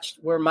watched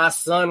where my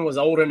son was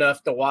old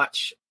enough to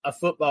watch a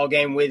football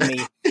game with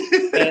me.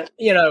 And,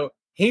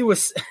 he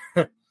was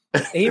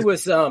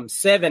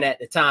 7 at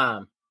the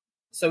time.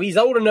 So he's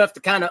old enough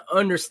to kind of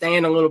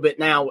understand a little bit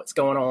now what's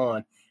going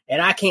on.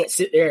 And I can't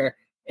sit there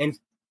and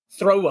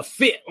throw a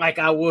fit like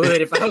I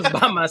would if I was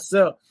by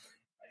myself.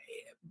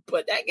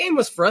 But that game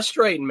was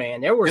frustrating,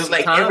 man. There were some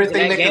like times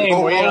everything in that that game could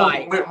go where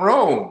wrong went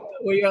wrong.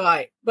 Where you're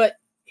like, but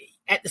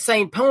at the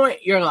same point,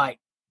 you're like,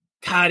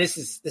 God,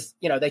 this.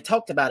 They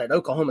talked about it.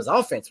 Oklahoma's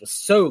offense was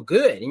so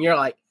good, and you're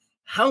like,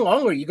 how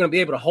long are you going to be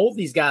able to hold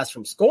these guys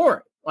from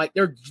scoring? Like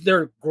they're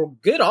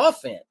good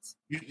offense.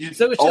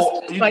 So it's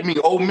just you mean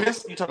Ole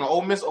Miss? You talking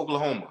Ole Miss,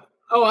 Oklahoma?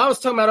 Oh, I was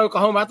talking about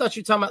Oklahoma. I thought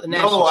you were talking about the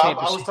national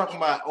championship. I was talking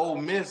about Ole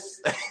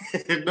Miss.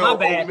 My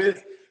bad. Ole Miss.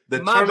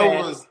 The My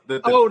turnovers.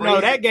 bad. No,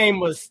 that game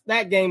was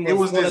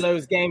one of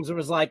those games where it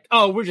was like,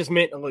 oh, we're just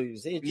meant to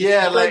lose. That's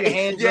what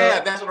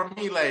I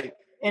mean. Like,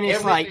 and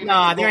it's like,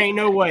 nah, there ain't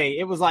no way.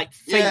 It was like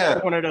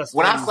fate wanted us.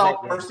 When I saw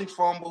Percy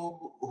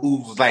fumble,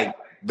 who's like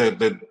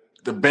the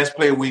the best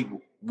player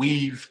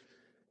Percy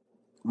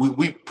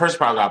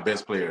probably our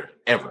best player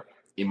ever.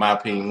 In my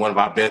opinion, one of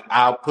our best.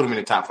 I'll put him in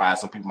the top 5.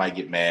 Some people might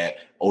get mad.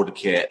 Older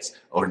cats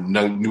or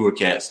newer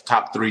cats.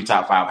 Top 3,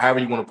 top 5. However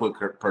you want to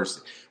put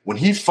Percy. When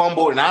he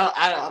fumbled, and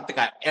I don't think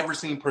I've ever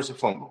seen Percy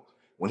fumble.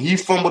 When he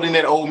fumbled in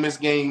that Ole Miss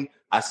game,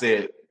 I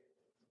said,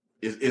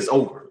 it's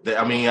over.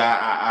 I mean,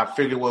 I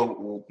figured,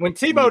 well, when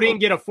Tebow didn't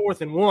get a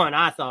 4th and 1,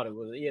 I thought it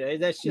was,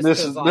 that's just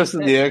this is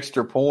the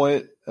extra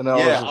point, and I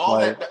was just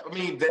like,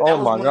 that was my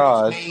one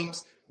God. of those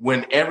games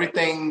when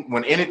anything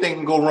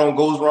can go wrong,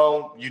 goes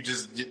wrong.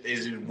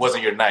 It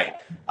wasn't your night.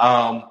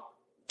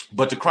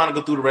 But to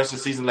chronicle through the rest of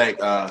the season, like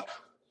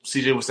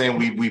CJ was saying,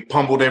 we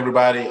pummeled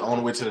everybody on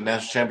the way to the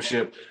national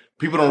championship.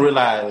 People don't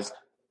realize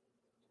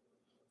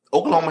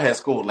Oklahoma has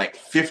scored like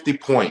 50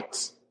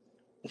 points.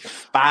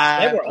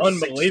 They were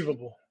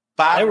unbelievable.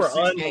 5 or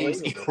 6 games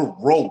in a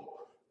row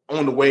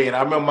on the way. And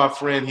I remember my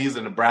friend, he's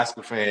a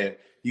Nebraska fan.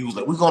 He was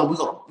like, we're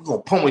gonna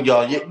pummel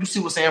y'all. Yeah, you see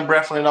what Sam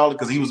Bradford and all that,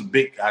 because he was a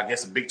Big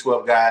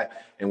 12 guy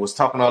and was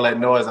talking all that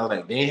noise. I was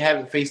like, they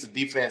haven't faced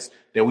the defense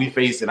that we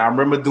faced. And I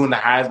remember doing the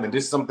Heisman.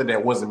 This is something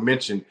that wasn't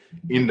mentioned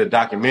in the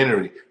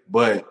documentary.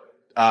 But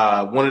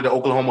one of the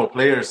Oklahoma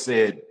players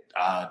said,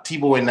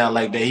 Tebow ain't not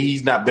like that.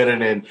 He's not better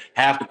than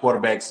half the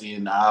quarterbacks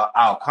in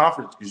our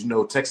conference,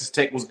 because Texas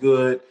Tech was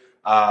good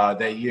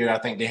that year. I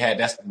think they had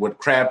that's what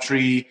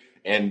Crabtree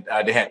and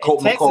they had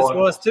Colt McCoy. Texas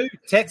was too.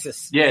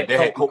 Texas, yeah, they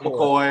had Colt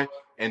McCoy,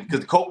 and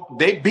because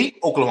they beat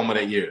Oklahoma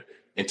that year,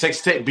 and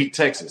Texas Tech beat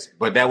Texas.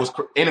 But that was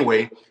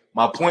anyway.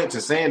 My point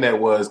to saying that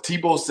was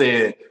Tebow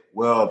said,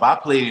 "Well, if I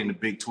played in the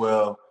Big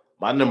 12,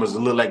 my numbers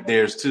would look like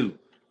theirs too."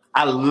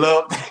 I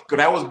love that, because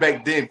that was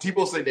back then.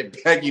 Tebow said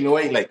that back in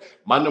 08, like,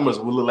 my numbers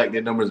would look like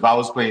their numbers if I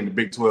was playing the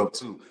Big 12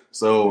 too.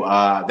 So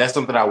that's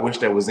something I wish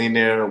that was in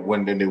there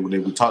when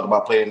we talked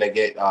about playing that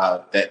game,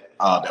 the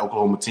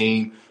Oklahoma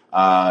team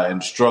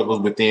and the struggles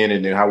within,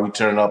 and then how we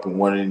turned up and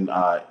won in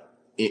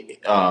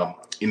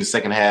the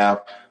second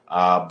half.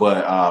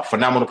 But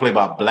phenomenal play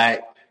by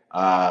Black.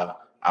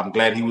 I'm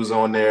glad he was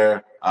on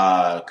there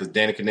because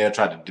Danny Cannell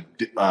tried to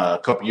a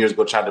couple years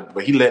ago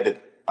but he led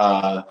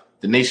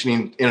the nation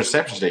in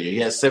interceptions that year. He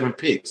had 7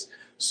 picks.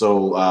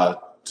 So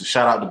to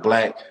shout out to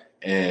Black,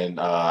 and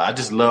I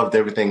just loved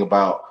everything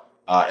about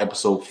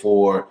episode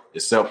 4,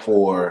 except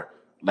for,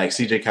 like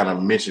CJ kind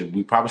of mentioned,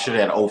 we probably should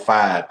have had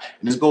 05.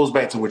 And this goes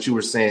back to what you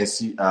were saying,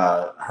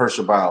 Hirsch,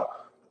 about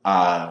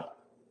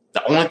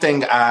the only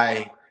thing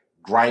I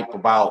gripe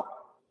about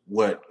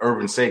what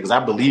Urban said, because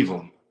I believe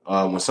him,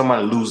 when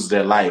somebody loses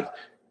their life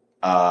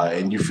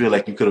and you feel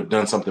like you could have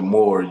done something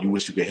more, you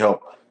wish you could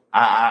help.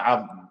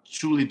 I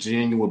truly,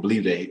 genuinely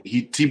believe that.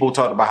 Tebow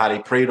talked about how they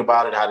prayed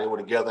about it, how they were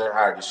together,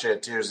 how they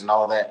shed tears and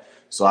all that.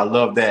 So I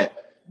love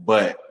that.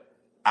 But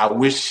I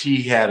wish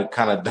he had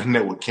kind of done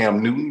that with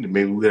Cam Newton.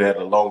 Maybe we would have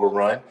had a longer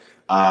run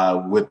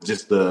with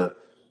just the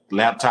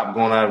laptop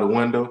going out of the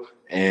window.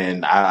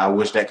 And I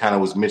wish that kind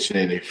of was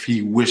mentioned, if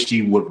he wished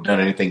he would have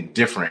done anything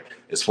different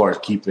as far as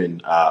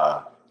keeping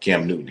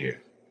Cam Newton here.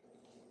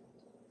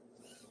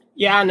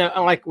 Yeah, I know.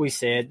 Like we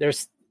said,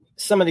 there's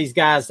some of these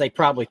guys they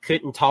probably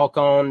couldn't talk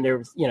on.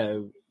 There's,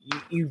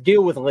 you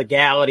deal with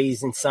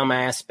legalities in some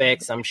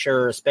aspects, I'm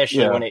sure,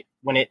 especially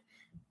when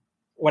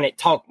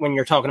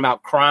you're talking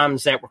about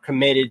crimes that were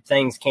committed,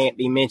 things can't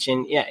be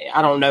mentioned. Yeah,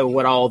 I don't know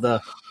what all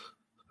the,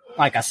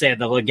 like I said,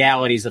 the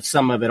legalities of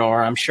some of it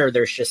are. I'm sure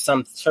there's just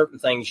some certain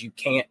things you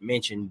can't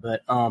mention,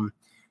 but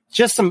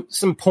just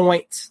some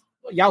points.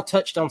 Y'all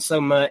touched on so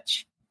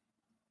much.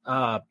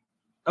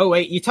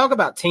 You talk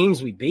about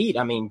teams we beat.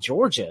 I mean,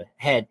 Georgia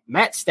had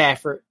Matt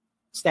Stafford,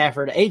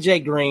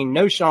 AJ Green,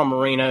 no Sean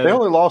Marino. They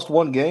only lost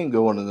 1 game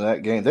going into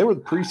that game. They were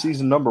the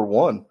preseason number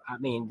 1. I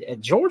mean,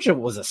 Georgia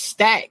was a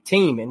stacked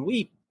team, and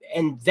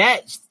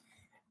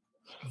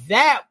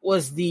that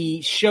was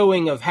the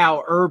showing of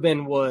how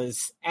Urban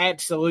was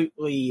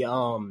absolutely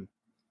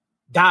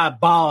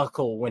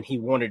diabolical when he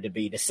wanted to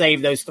be, to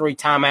save those 3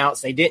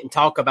 timeouts. They didn't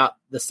talk about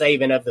the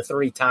saving of the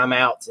 3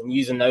 timeouts and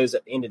using those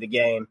at the end of the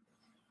game.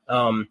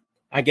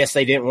 I guess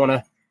they didn't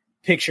want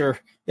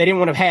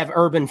to have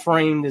Urban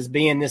framed as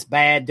being this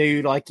bad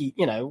dude, like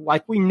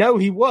like we know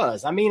he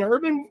was. I mean,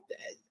 Urban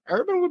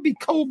would be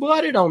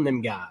cold-blooded on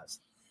them guys.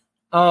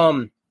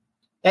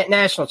 That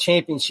national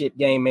championship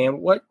game,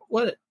 man, what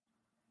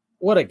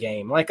a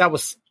game. Like, I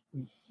was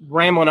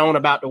rambling on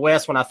about the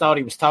West when I thought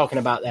he was talking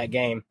about that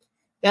game.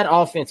 That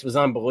offense was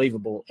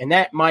unbelievable, and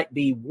that might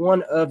be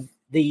one of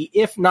the,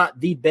 if not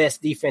the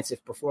best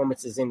defensive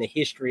performances in the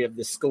history of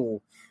this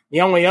school.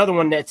 The only other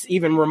one that's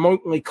even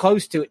remotely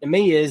close to it to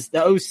me is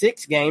the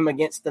 06 game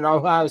against an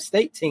Ohio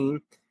State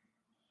team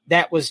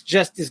that was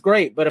just as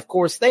great. But, of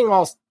course, they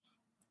lost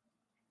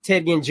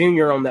Ted Ginn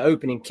Jr. on the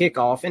opening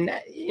kickoff, and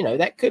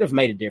that could have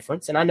made a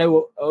difference. And I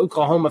know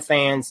Oklahoma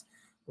fans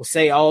will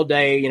say all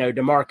day,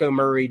 DeMarco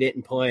Murray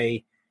didn't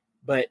play,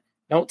 but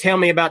don't tell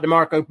me about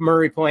DeMarco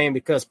Murray playing,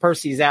 because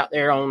Percy's out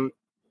there on,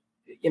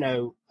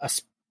 a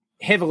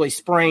heavily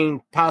sprained,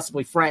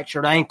 possibly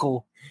fractured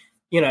ankle,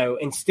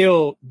 and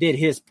still did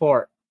his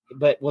part,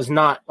 but was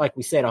not, like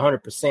we said,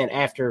 100%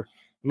 after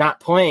not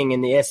playing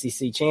in the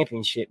SEC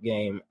championship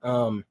game.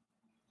 The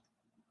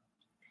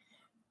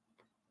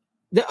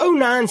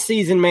 2009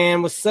 season,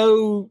 man, was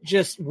so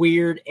just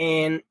weird.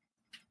 And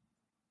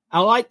I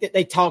like that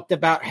they talked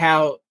about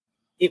how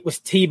it was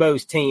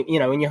Tebow's team,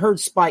 and you heard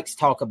Spikes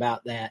talk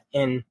about that.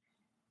 And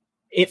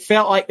it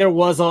felt like there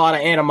was a lot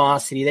of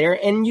animosity there.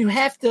 And you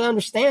have to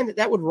understand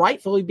that would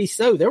rightfully be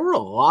so. There were a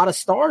lot of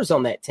stars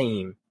on that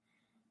team,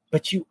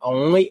 but you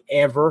only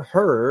ever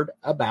heard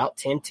about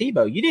Tim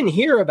Tebow. You didn't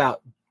hear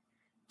about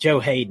Joe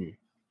Hayden,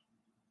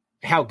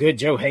 how good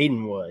Joe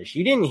Hayden was.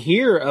 You didn't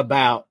hear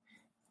about,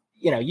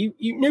 you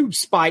knew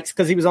Spikes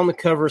because he was on the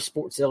cover of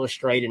Sports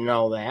Illustrated and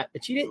all that,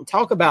 but you didn't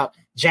talk about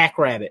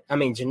Jackrabbit. I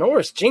mean,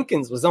 Janoris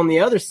Jenkins was on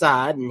the other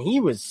side, and he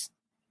was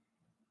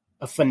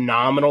a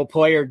phenomenal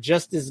player,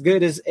 just as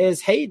good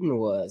as Hayden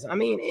was. I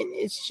mean,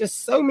 it's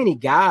just so many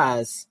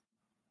guys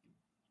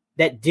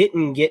that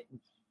didn't get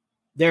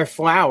their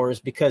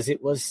flowers because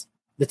it was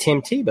the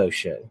Tim Tebow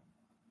show.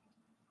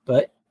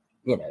 But,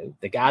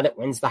 the guy that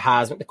wins the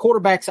Heisman, the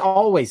quarterback's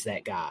always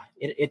that guy.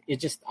 It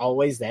just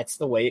always, that's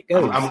the way it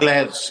goes. I'm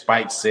glad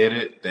Spike said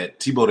it, that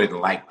Tebow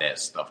didn't like that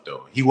stuff,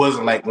 though. He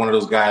wasn't like one of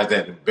those guys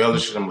that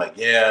embellished him. Like,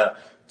 yeah,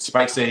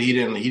 Spike said he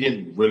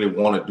didn't really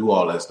want to do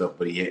all that stuff,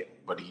 but he.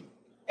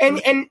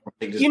 And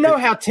you know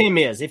how Tim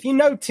is. If you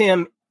know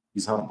Tim,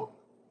 he's humble.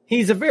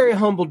 He's a very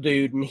humble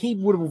dude, and he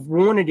would have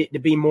wanted it to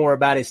be more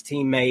about his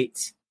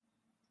teammates.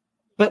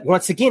 But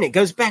once again, it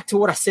goes back to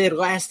what I said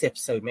last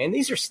episode, man.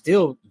 These are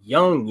still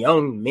young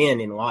men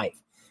in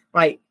life.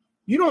 Like,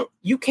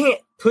 you can't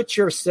put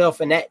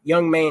yourself in that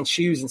young man's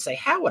shoes and say,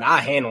 how would I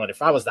handle it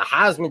if I was the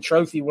Heisman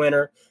Trophy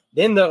winner?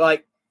 Then they're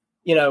like,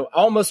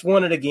 almost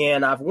won it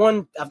again. I've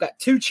got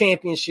 2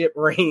 championship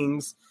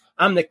rings.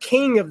 I'm the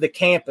king of the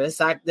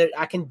campus. I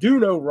can do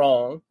no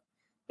wrong.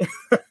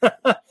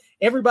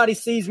 Everybody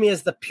sees me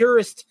as the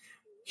purest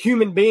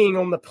human being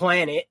on the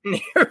planet, and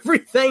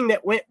everything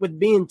that went with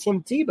being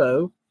Tim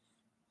Tebow,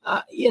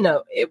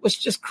 it was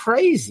just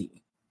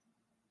crazy.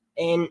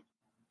 And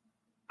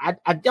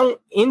I don't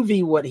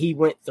envy what he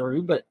went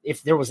through, but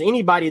if there was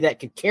anybody that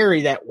could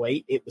carry that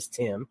weight, it was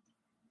Tim.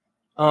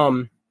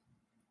 And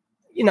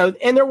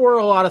there were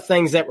a lot of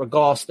things that were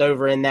glossed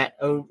over in that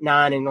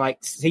 2009. And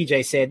like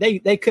CJ said,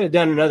 they could have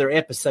done another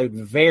episode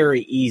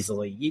very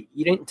easily.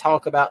 You didn't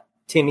talk about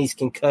Timmy's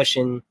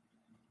concussion.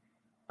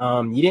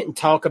 You didn't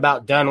talk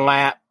about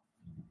Dunlap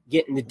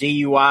getting the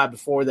DUI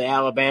before the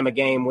Alabama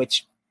game,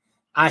 which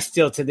I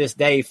still to this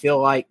day feel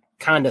like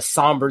kind of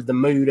sombered the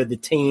mood of the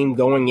team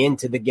going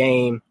into the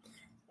game.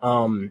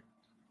 There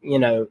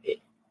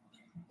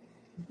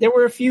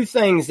were a few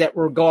things that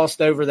were glossed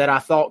over that I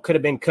thought could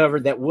have been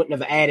covered that wouldn't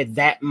have added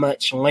that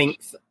much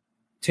length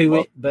to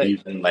it. But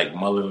even like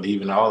Mullen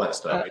leaving, all that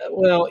stuff.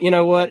 Well, you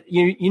know what?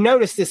 You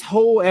notice this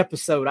whole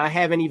episode, I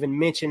haven't even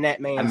mentioned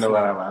that man's name.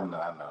 I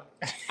know.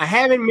 I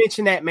haven't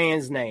mentioned that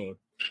man's name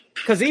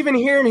because even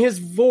hearing his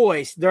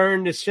voice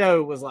during the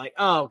show was like,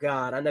 oh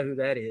God, I know who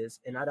that is.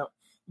 And I don't,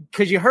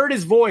 because you heard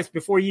his voice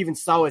before you even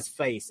saw his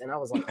face. And I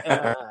was like,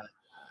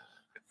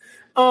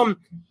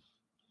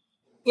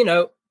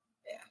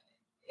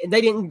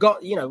 they didn't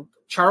go,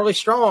 Charlie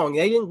Strong,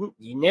 you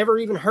never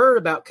even heard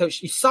about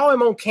Coach. You saw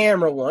him on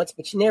camera once,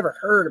 but you never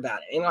heard about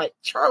it. And like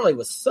Charlie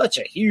was such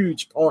a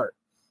huge part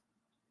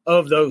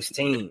of those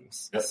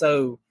teams. Yep.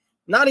 So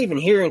not even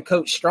hearing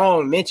Coach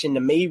Strong mentioned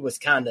to me was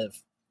kind of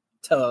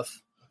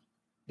tough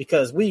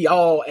because we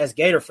all, as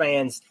Gator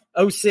fans,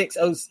 06,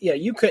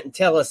 you couldn't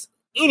tell us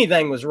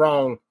anything was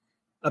wrong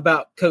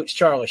about Coach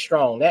Charlie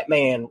Strong. That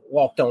man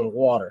walked on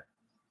water.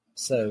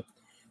 So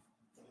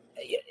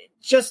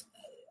just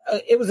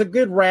it was a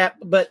good wrap,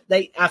 but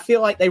I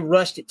feel like they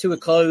rushed it to a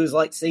close.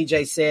 Like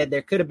CJ said,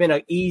 there could have been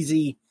an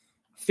easy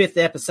 5th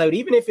episode,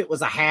 even if it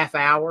was a half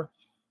hour,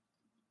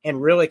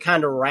 and really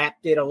kind of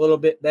wrapped it a little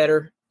bit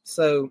better.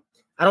 So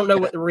I don't know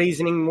what the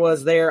reasoning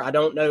was there. I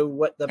don't know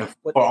what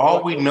for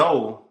all we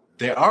know,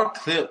 there are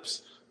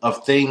clips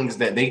of things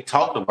that they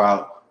talked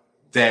about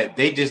that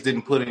they just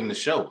didn't put in the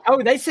show.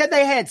 Oh, they said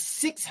they had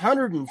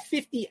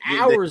 650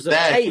 hours of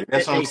tape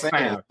that they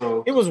found.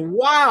 So, it was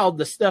wild,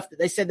 the stuff that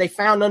they said they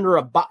found under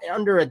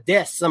a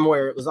desk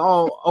somewhere. It was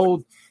all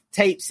old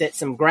tapes that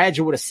some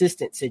graduate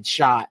assistants had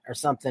shot or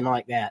something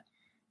like that.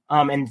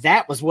 And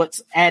that was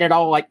what's added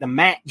all like the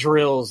mat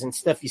drills and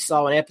stuff you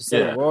saw in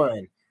episode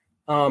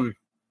 1.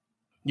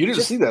 You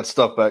didn't see that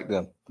stuff back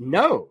then.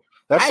 No.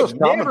 That's just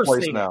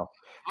commonplace now.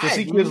 To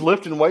see kids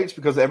lifting weights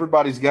because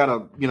everybody's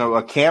got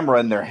a camera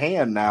in their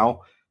hand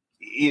now,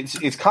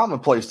 it's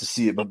commonplace to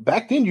see it. But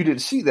back then you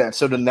didn't see that.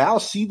 So to now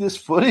see this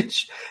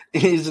footage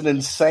is an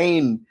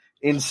insane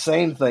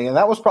thing. And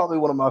that was probably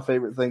one of my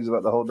favorite things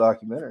about the whole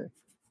documentary.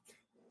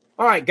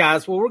 All right,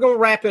 guys. Well, we're going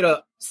to wrap it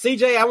up.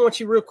 CJ, I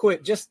want you real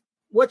quick. Just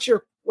what's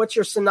your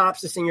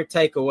synopsis and your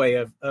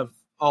takeaway of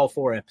all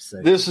 4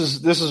 episodes?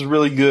 This is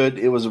really good.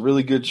 It was a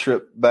really good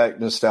trip back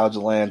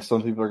nostalgia land.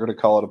 Some people are going to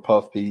call it a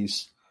puff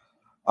piece.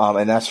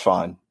 And that's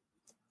fine.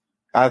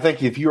 I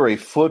think if you're a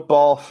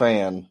football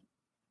fan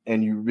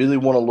and you really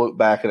want to look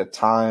back at a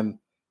time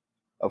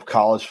of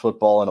college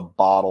football in a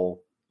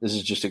bottle, This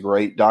is just a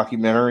great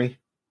documentary.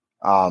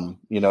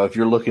 If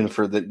you're looking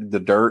for the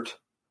dirt,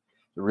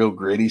 the real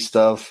gritty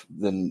stuff,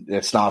 then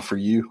it's not for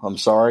you. I'm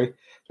sorry.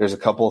 There's a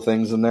couple of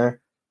things in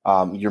there.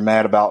 You're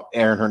mad about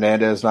Aaron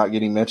Hernandez not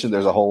getting mentioned.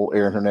 There's a whole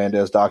Aaron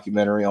Hernandez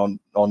documentary on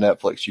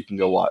Netflix you can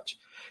go watch.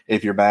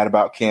 If you're mad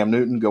about Cam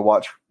Newton, go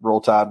watch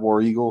Roll Tide,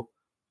 War Eagle.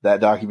 That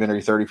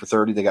documentary, 30 for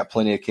 30, they got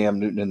plenty of Cam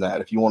Newton in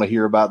that. If you want to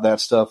hear about that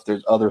stuff,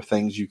 there's other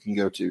things you can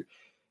go to.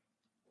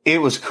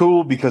 It was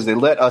cool because they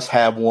let us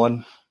have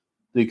one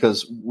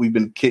because we've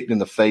been kicked in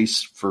the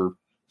face for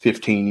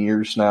 15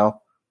 years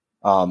now.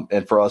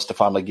 And for us to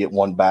finally get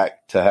one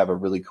back to have a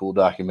really cool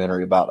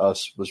documentary about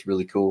us was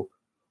really cool.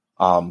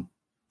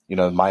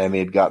 Miami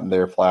had gotten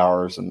their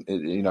flowers and,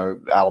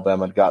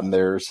 Alabama had gotten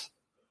theirs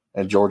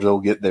and Georgia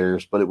will get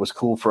theirs, but it was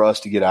cool for us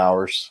to get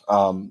ours.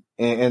 And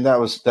that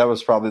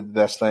was probably the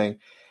best thing.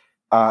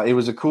 It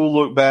was a cool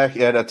look back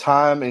at a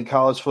time in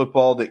college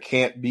football that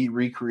can't be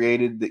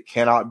recreated, that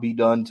cannot be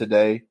done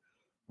today.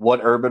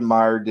 What Urban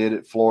Meyer did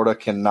at Florida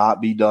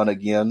cannot be done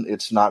again.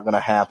 It's not going to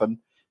happen.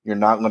 You're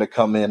not going to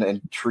come in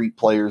and treat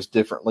players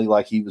differently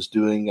like he was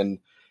doing and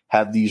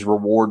have these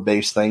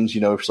reward-based things.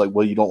 It's like,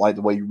 well, you don't like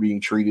the way you're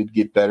being treated,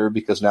 get better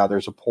because now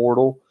there's a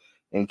portal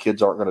and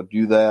kids aren't going to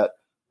do that.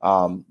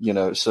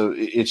 So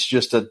it's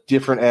just a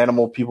different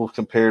animal. People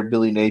compared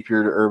Billy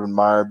Napier to Urban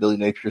Meyer. Billy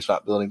Napier's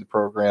not building the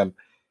program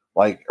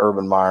like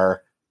Urban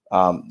Meyer,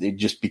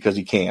 just because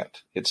he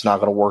can't. It's not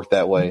going to work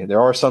that way.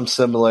 There are some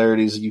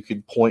similarities you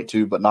could point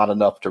to, but not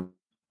enough to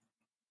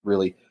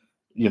really,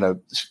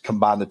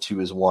 combine the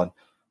two as one.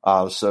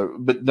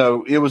 But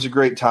no, it was a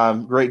great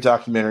time, great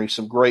documentary,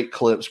 some great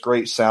clips,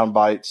 great sound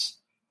bites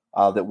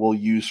that we'll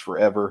use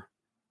forever.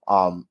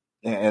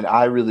 And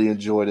I really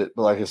enjoyed it.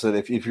 But like I said,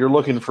 if you're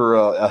looking for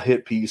a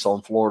hit piece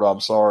on Florida, I'm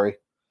sorry,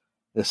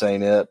 this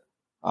ain't it.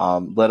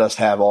 Let us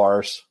have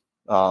ours.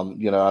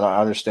 And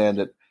I understand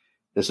that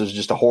this is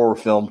just a horror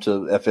film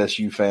to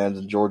FSU fans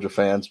and Georgia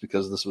fans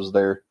because this was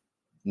their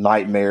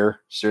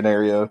nightmare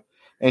scenario.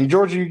 And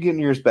Georgia, you're getting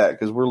yours back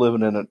because we're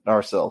living in it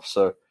ourselves.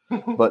 So,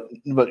 but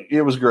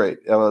it was great.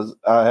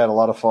 I had a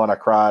lot of fun. I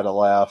cried. I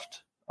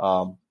laughed.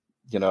 I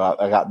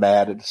got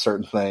mad at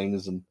certain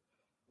things and.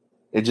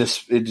 It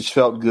just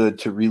felt good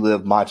to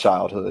relive my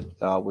childhood,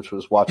 which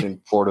was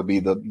watching Florida be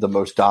the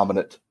most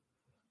dominant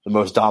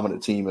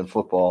team in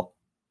football.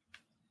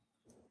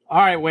 All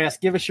right, Wes,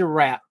 give us your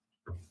wrap.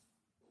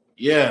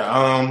 Yeah,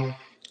 I'm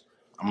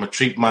gonna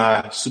treat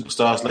my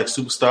superstars like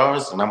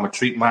superstars, and I'm gonna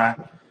treat my.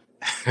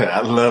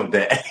 I love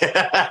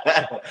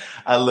that.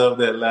 I love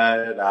that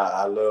line.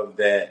 I love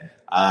that.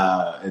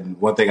 And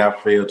one thing I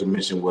failed to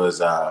mention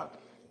was.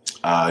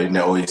 In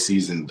the OA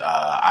season,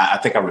 I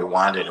think I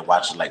rewinded and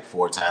watched it like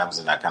 4 times,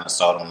 and I kind of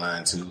saw it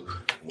online too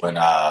when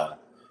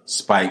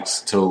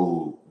Spikes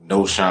told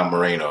Sean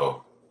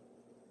Moreno,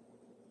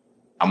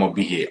 "I'm gonna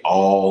be here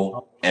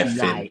all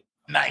effing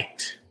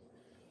night."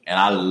 And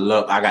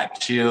I got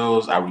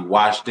chills. I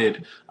rewatched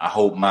it. I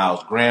hope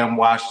Miles Graham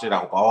watched it. I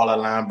hope all our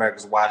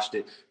linebackers watched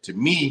it. To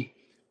me,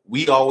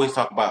 we always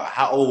talk about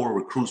how old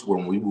recruits were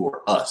when we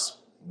were us.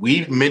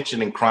 We've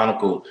mentioned and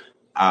chronicled,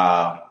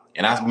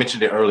 and I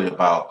mentioned it earlier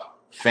about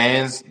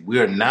fans. We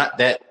are not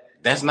that.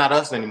 That's not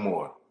us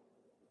anymore.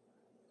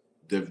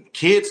 The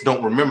kids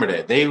don't remember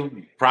that. They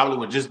probably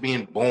were just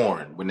being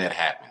born when that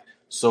happened.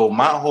 So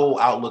my whole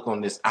outlook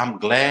on this, I'm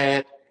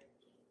glad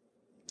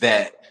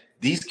that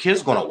these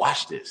kids are going to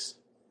watch this.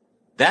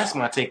 That's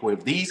my takeaway.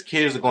 If these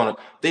kids are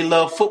they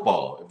love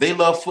football. If they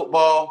love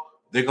football,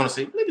 they're going to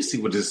say, let me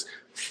see what this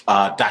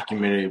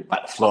documentary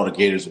about the Florida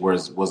Gators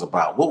was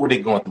about. What were they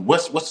going through?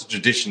 What's the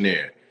tradition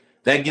there?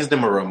 That gives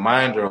them a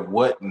reminder of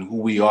what and who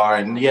we are.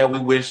 And, yeah, we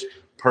wish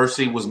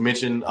Percy was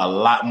mentioned a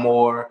lot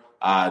more.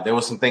 There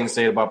was some things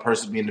said about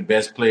Percy being the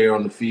best player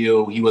on the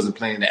field. He wasn't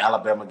playing the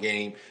Alabama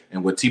game.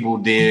 And what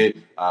Tebow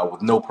did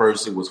with no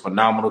Percy was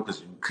phenomenal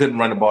because you couldn't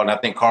run the ball. And I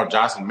think Carl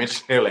Johnson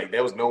mentioned it. Like,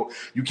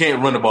 you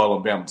can't run the ball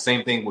on Bama.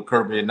 Same thing with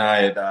Kirby and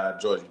I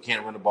at Georgia. You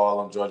can't run the ball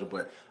on Georgia.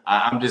 But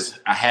I'm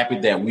happy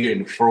that we're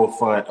in the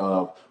forefront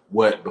of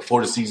what,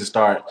 before the season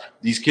starts,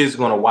 these kids are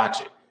going to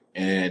watch it.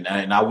 And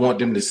I want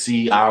them to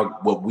see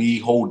what we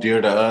hold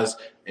dear to us,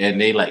 and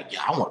they like,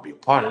 yeah, I want to be a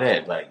part of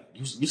that. Like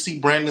you see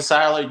Brandon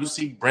Seiler, you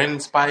see Brandon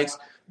Spikes,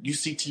 you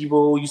see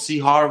Tebow, you see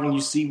Harvin, you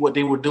see what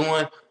they were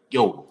doing.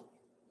 Yo,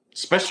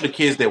 especially the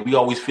kids that we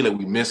always feel like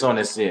we miss on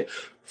that said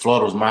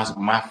Florida was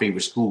my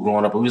favorite school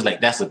growing up. And we was like,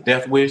 that's a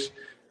death wish,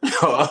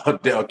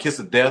 a kiss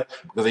of death,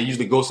 because they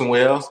usually go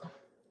somewhere else.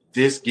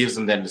 This gives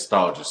them that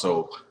nostalgia.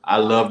 So I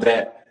love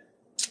that.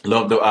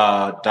 Love the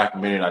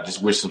documentary. I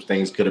just wish some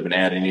things could have been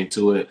added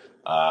into it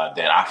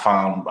that I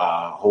found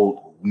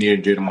hold near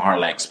and dear to my heart,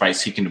 like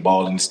Spikes kicking the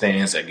ball in the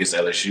stands against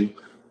LSU,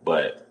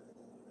 but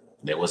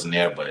that wasn't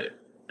there. But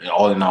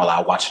all in all,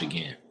 I'll watch it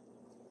again.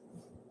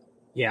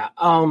 Yeah.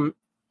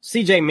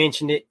 CJ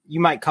mentioned it. You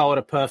might call it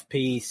a puff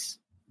piece,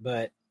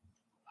 but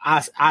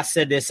I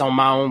said this on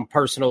my own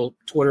personal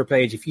Twitter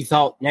page. If you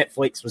thought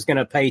Netflix was going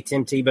to pay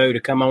Tim Tebow to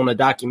come on a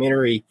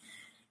documentary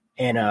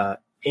and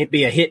it'd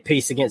be a hit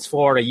piece against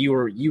Florida, you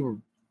were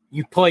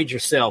you played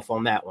yourself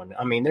on that one.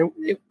 I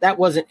mean, that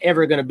wasn't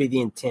ever going to be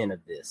the intent of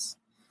this.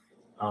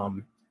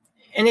 And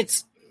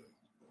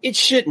it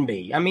shouldn't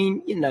be. I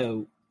mean, you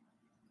know,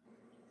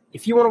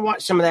 if you want to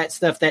watch some of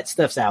that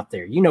stuff's out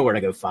there. You know where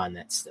to go find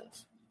that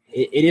stuff.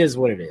 It is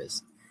what it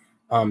is.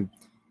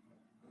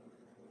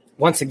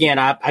 Once again,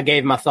 I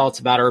gave my thoughts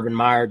about Urban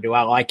Meyer. Do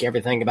I like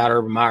everything about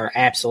Urban Meyer?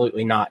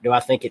 Absolutely not. Do I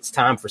think it's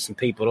time for some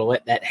people to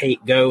let that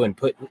hate go and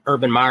put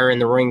Urban Meyer in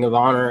the Ring of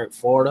Honor at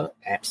Florida?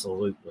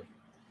 Absolutely.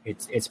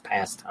 It's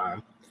past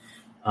time.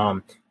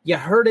 You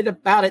heard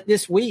about it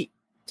this week.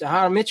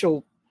 Tahir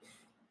Mitchell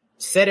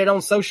said it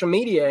on social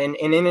media and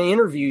in an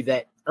interview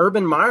that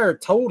Urban Meyer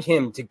told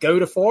him to go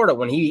to Florida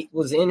when he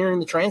was entering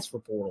the transfer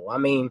portal. I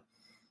mean,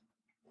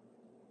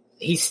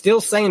 he's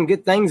still saying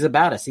good things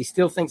about us. He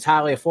still thinks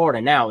highly of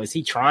Florida. Now, is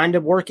he trying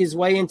to work his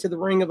way into the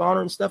Ring of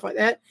Honor and stuff like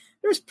that?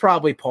 There's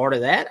probably part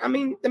of that. I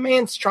mean, the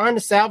man's trying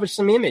to salvage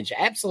some image.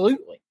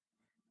 Absolutely.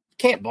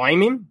 Can't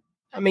blame him.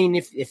 I mean,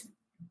 if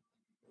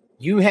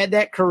you had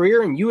that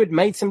career and you had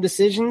made some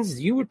decisions,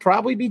 you would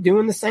probably be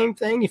doing the same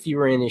thing if you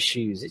were in his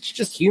shoes. It's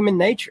just human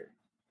nature.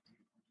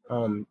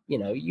 You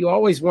know, you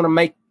always want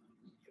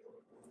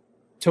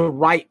to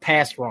right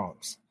past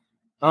wrongs.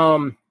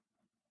 I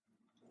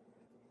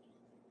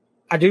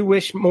do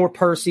wish more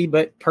Percy,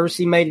 but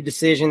Percy made a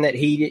decision that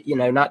he, you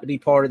know, not to be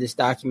part of this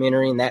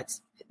documentary, and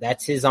that's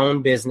his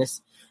own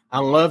business. I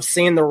love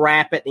seeing the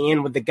rap at the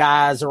end with the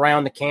guys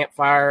around the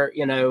campfire,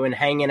 you know, and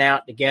hanging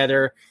out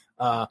together.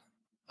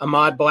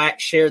 Ahmad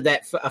Black shared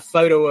a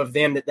photo of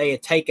them that they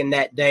had taken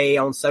that day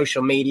on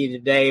social media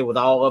today with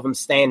all of them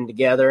standing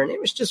together, and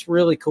it was just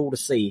really cool to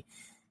see,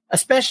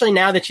 especially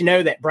now that you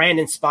know that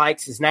Brandon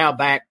Spikes is now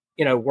back,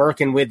 you know,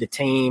 working with the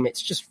team.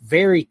 It's just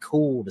very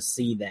cool to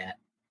see that.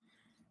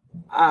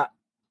 I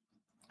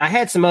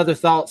had some other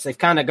thoughts. They've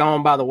kind of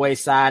gone by the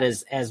wayside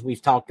as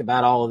we've talked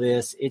about all of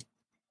this.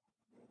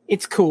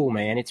 It's cool,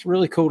 man. It's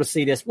really cool to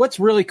see this. What's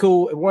really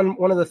cool,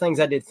 one of the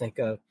things I did think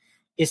of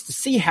is to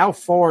see how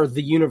far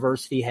the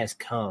university has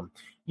come.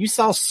 You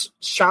saw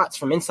shots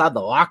from inside the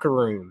locker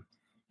room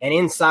and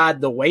inside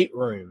the weight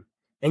room.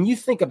 And you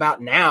think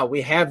about now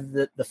we have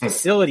the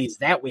facilities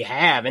that we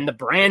have and the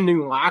brand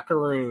new locker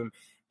room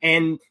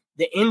and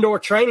the indoor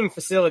training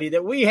facility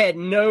that we had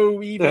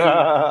no even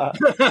back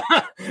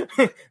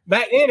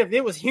then. If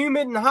it was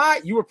humid and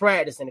hot, you were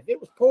practicing. If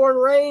it was pouring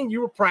rain, you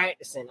were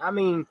practicing. I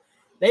mean,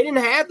 they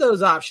didn't have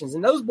those options,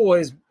 and those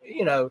boys,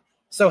 you know.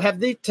 So have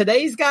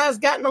today's guys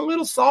gotten a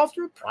little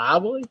softer?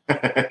 Probably.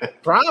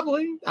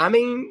 I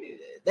mean,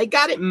 they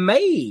got it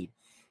made.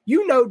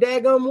 You know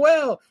daggum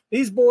well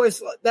these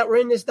boys that were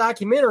in this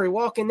documentary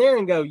walk in there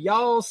and go,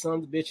 y'all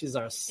sons of bitches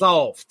are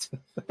soft.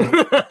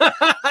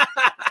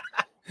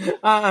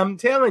 I'm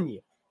telling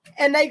you.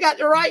 And they got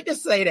the right to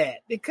say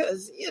that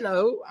because, you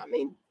know, I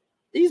mean,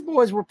 these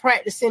boys were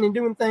practicing and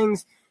doing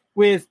things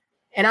with,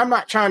 and I'm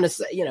not trying to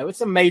say, you know,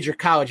 it's a major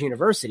college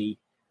university,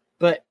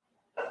 but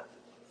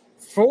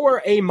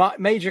for a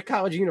major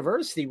college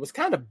university was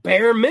kind of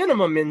bare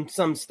minimum in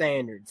some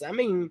standards. I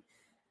mean,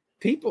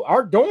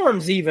 our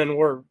dorms even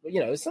were, you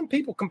know, some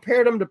people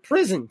compared them to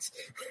prisons.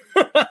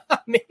 I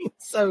mean,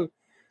 so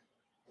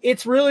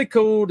it's really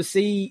cool to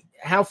see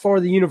how far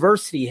the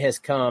university has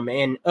come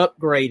and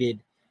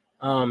upgraded.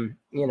 You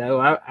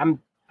know,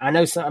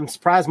 I'm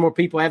surprised more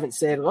people haven't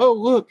said, oh,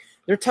 look,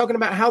 they're talking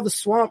about how the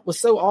Swamp was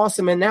so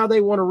awesome and now they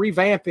want to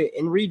revamp it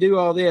and redo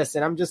all this.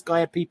 And I'm just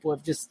glad people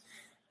have just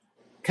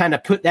kind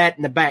of put that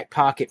in the back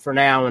pocket for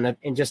now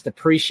and just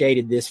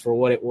appreciated this for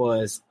what it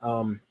was.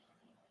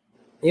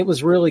 It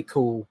was really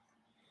cool.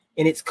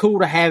 And it's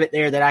cool to have it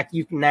there that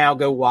you can now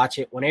go watch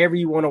it whenever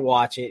you want to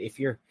watch it.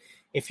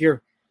 If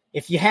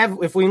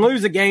we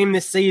lose a game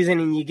this season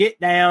and you get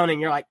down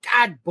and you're like,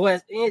 God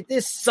bless,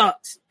 this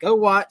sucks, go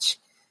watch,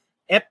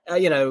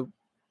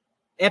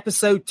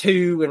 episode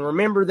 2 and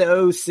remember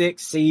the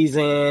 06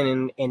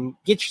 season and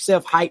get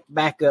yourself hyped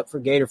back up for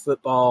Gator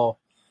football.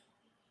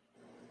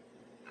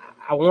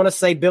 I want to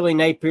say Billy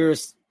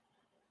Napier's,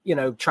 you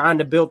know, trying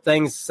to build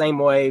things the same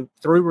way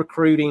through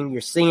recruiting.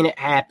 You're seeing it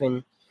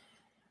happen.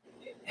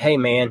 Hey,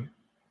 man,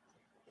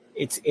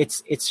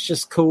 it's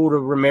just cool to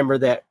remember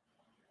that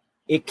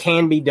it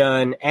can be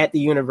done at the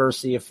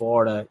University of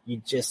Florida.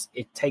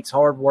 It takes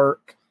hard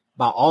work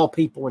by all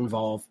people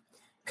involved,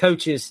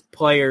 coaches,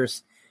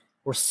 players.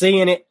 We're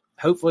seeing it.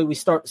 Hopefully we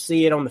start to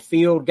see it on the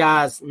field,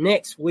 guys.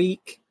 Next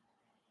week,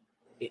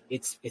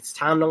 it's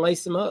time to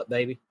lace them up,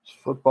 baby. It's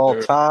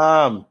football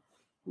time.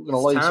 We're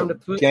going to lay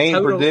some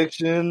game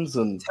predictions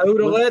and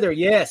total leather.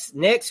 Yes,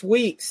 next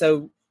week.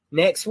 So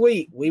next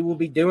week we will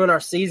be doing our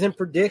season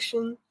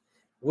prediction.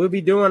 We'll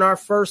be doing our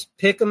first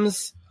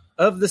pick'ems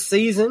of the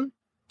season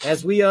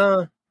as we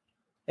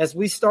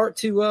start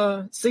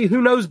to see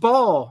who knows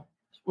ball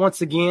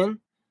once again.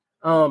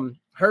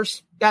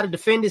 Hurst got to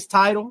defend his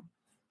title.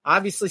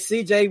 Obviously,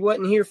 CJ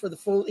wasn't here for the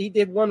full. He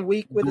did 1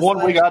 week with us.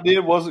 1 week I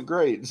did wasn't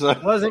great. So.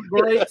 Wasn't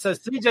great. So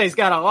CJ's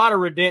got a lot of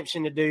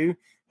redemption to do.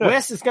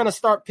 Wes is going to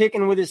start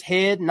picking with his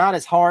head, not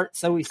his heart,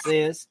 so he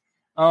says.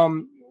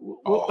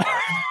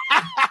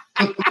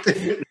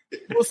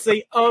 We'll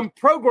see.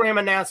 Program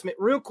announcement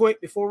real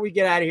quick before we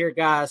get out of here,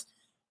 guys.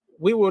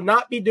 We will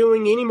not be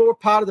doing any more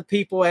Pod of the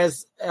People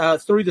as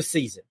through the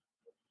season.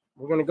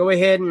 We're going to go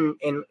ahead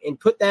and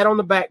put that on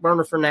the back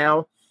burner for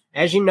now.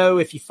 As you know,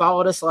 if you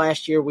followed us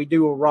last year, we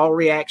do a Raw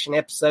reaction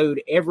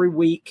episode every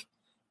week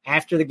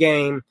after the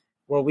game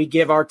where we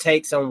give our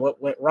takes on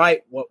what went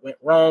right, what went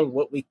wrong,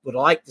 what we would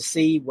like to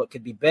see, what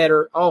could be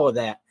better, all of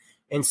that.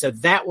 And so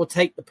that will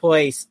take the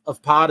place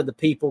of Pod of the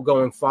People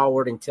going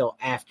forward until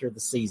after the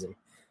season.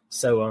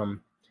 So,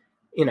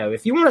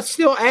 if you want to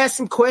still ask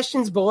some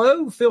questions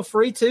below, feel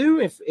free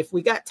to. If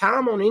we got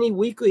time on any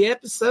weekly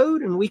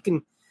episode and we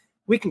can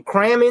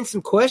cram in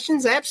some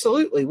questions,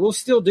 absolutely, we'll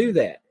still do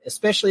that,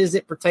 especially as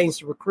it pertains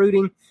to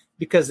recruiting,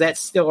 because that's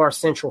still our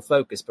central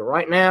focus. But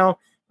right now,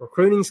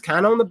 recruiting's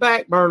kind of on the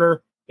back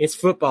burner. It's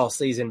football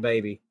season,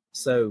 baby.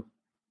 So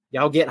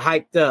y'all get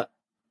hyped up.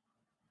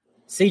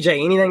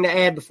 CJ, anything to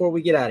add before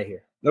we get out of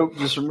here? Nope.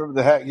 Just remember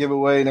the hat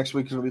giveaway. Next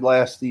week is going to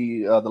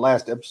be the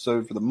last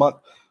episode for the month.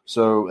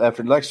 So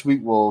after next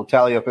week, we'll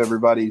tally up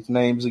everybody's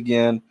names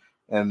again,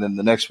 and then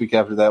the next week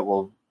after that,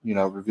 we'll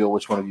reveal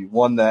which one of you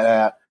won that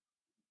hat.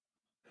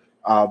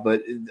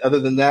 But other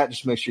than that,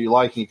 just make sure you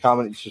like and you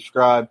comment and you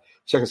subscribe.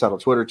 Check us out on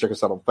Twitter. Check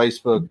us out on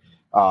Facebook.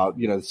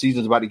 The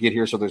season's about to get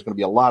here, so there's going to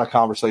be a lot of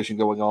conversation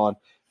going on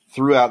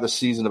throughout the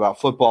season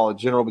about football in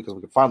general, because we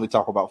can finally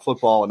talk about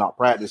football and not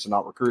practice and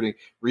not recruiting.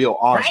 Real,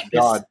 honest to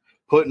God,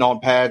 putting on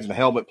pads and a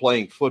helmet,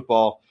 playing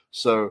football.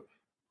 So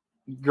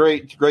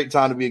great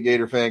time to be a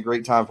Gator fan.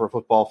 Great time for a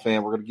football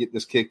fan. We're going to get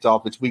this kicked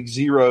off. It's week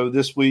 0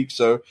 this week.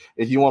 So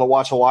if you want to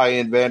watch Hawaii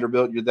and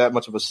Vanderbilt, you're that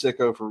much of a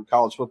sicko for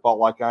college football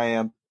like I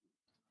am.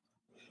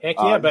 Heck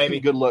yeah,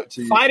 baby. Good luck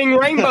to you. Fighting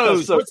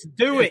rainbows. Let's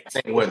do it.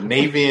 What,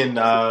 Navy and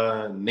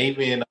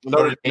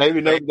Notre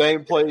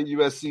Dame playing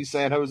USC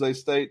San Jose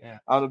State. Yeah.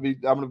 I'm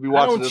gonna be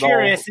watching it all.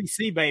 I don't cheer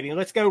SEC, baby.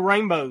 Let's go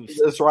rainbows.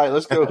 That's right.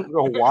 Let's go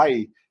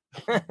Hawaii.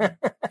 All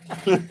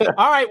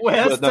right,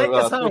 Wes, take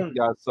us home. Thank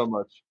you guys so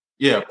much.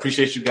 Yeah,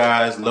 appreciate you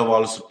guys. Love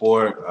all the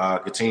support.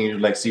 Continue,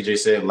 like CJ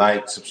said,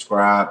 like,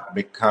 subscribe,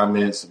 make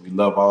comments. We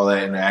love all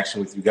that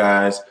interaction with you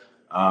guys.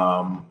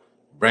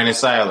 Brandon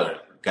Seiler,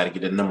 got to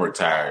get a number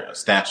retired, a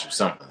statue,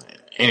 something,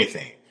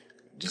 anything.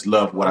 Just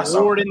love what I saw.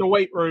 Award in the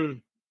weight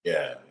room.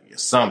 Yeah,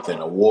 something,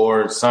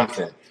 award,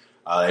 something,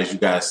 as you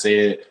guys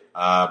said.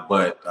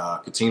 But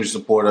continue to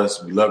support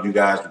us. We love you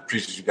guys. We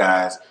appreciate you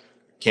guys.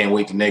 Can't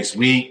wait to next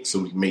week so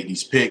we can make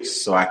these picks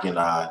so I can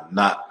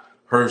knock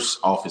Hurst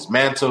off his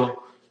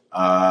mantle.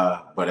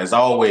 But as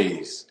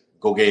always,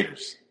 go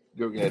Gators.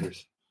 Go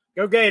Gators.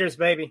 Go Gators,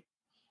 baby.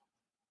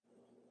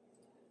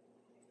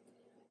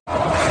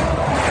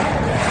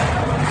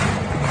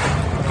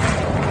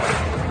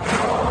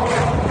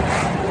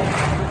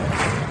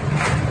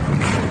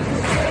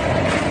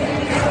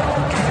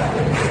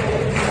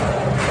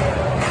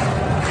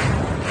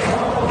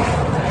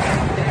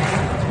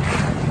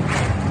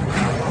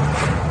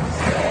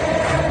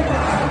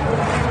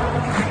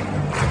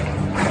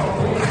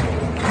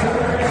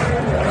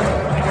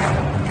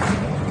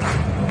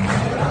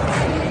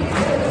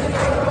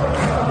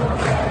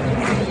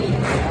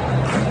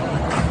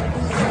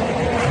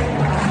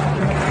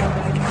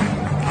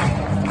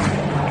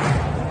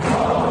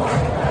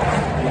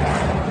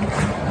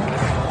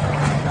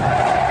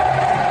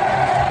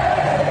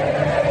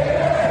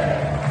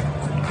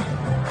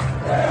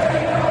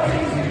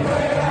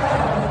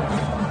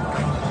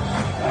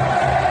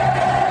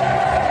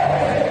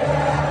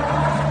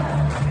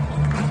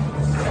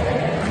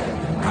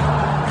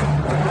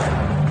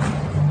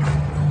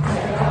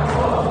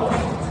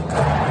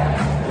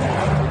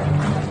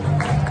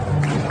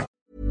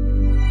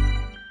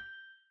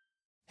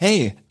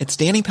 Hey, it's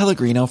Danny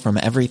Pellegrino from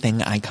Everything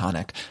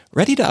Iconic.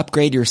 Ready to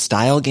upgrade your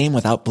style game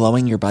without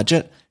blowing your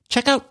budget?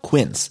 Check out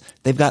Quince.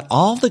 They've got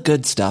all the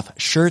good stuff,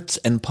 shirts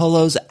and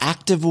polos,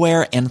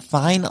 activewear, and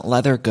fine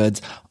leather goods,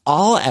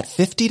 all at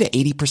 50 to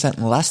 80%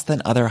 less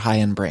than other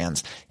high-end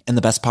brands. And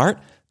the best part?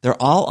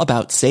 They're all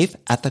about safe,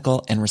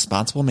 ethical, and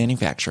responsible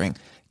manufacturing.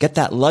 Get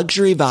that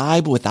luxury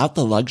vibe without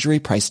the luxury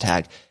price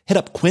tag. Hit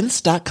up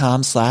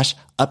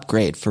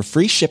quince.com/upgrade for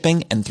free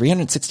shipping and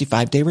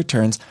 365-day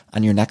returns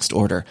on your next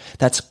order.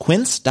 That's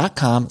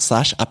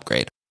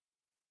quince.com/upgrade.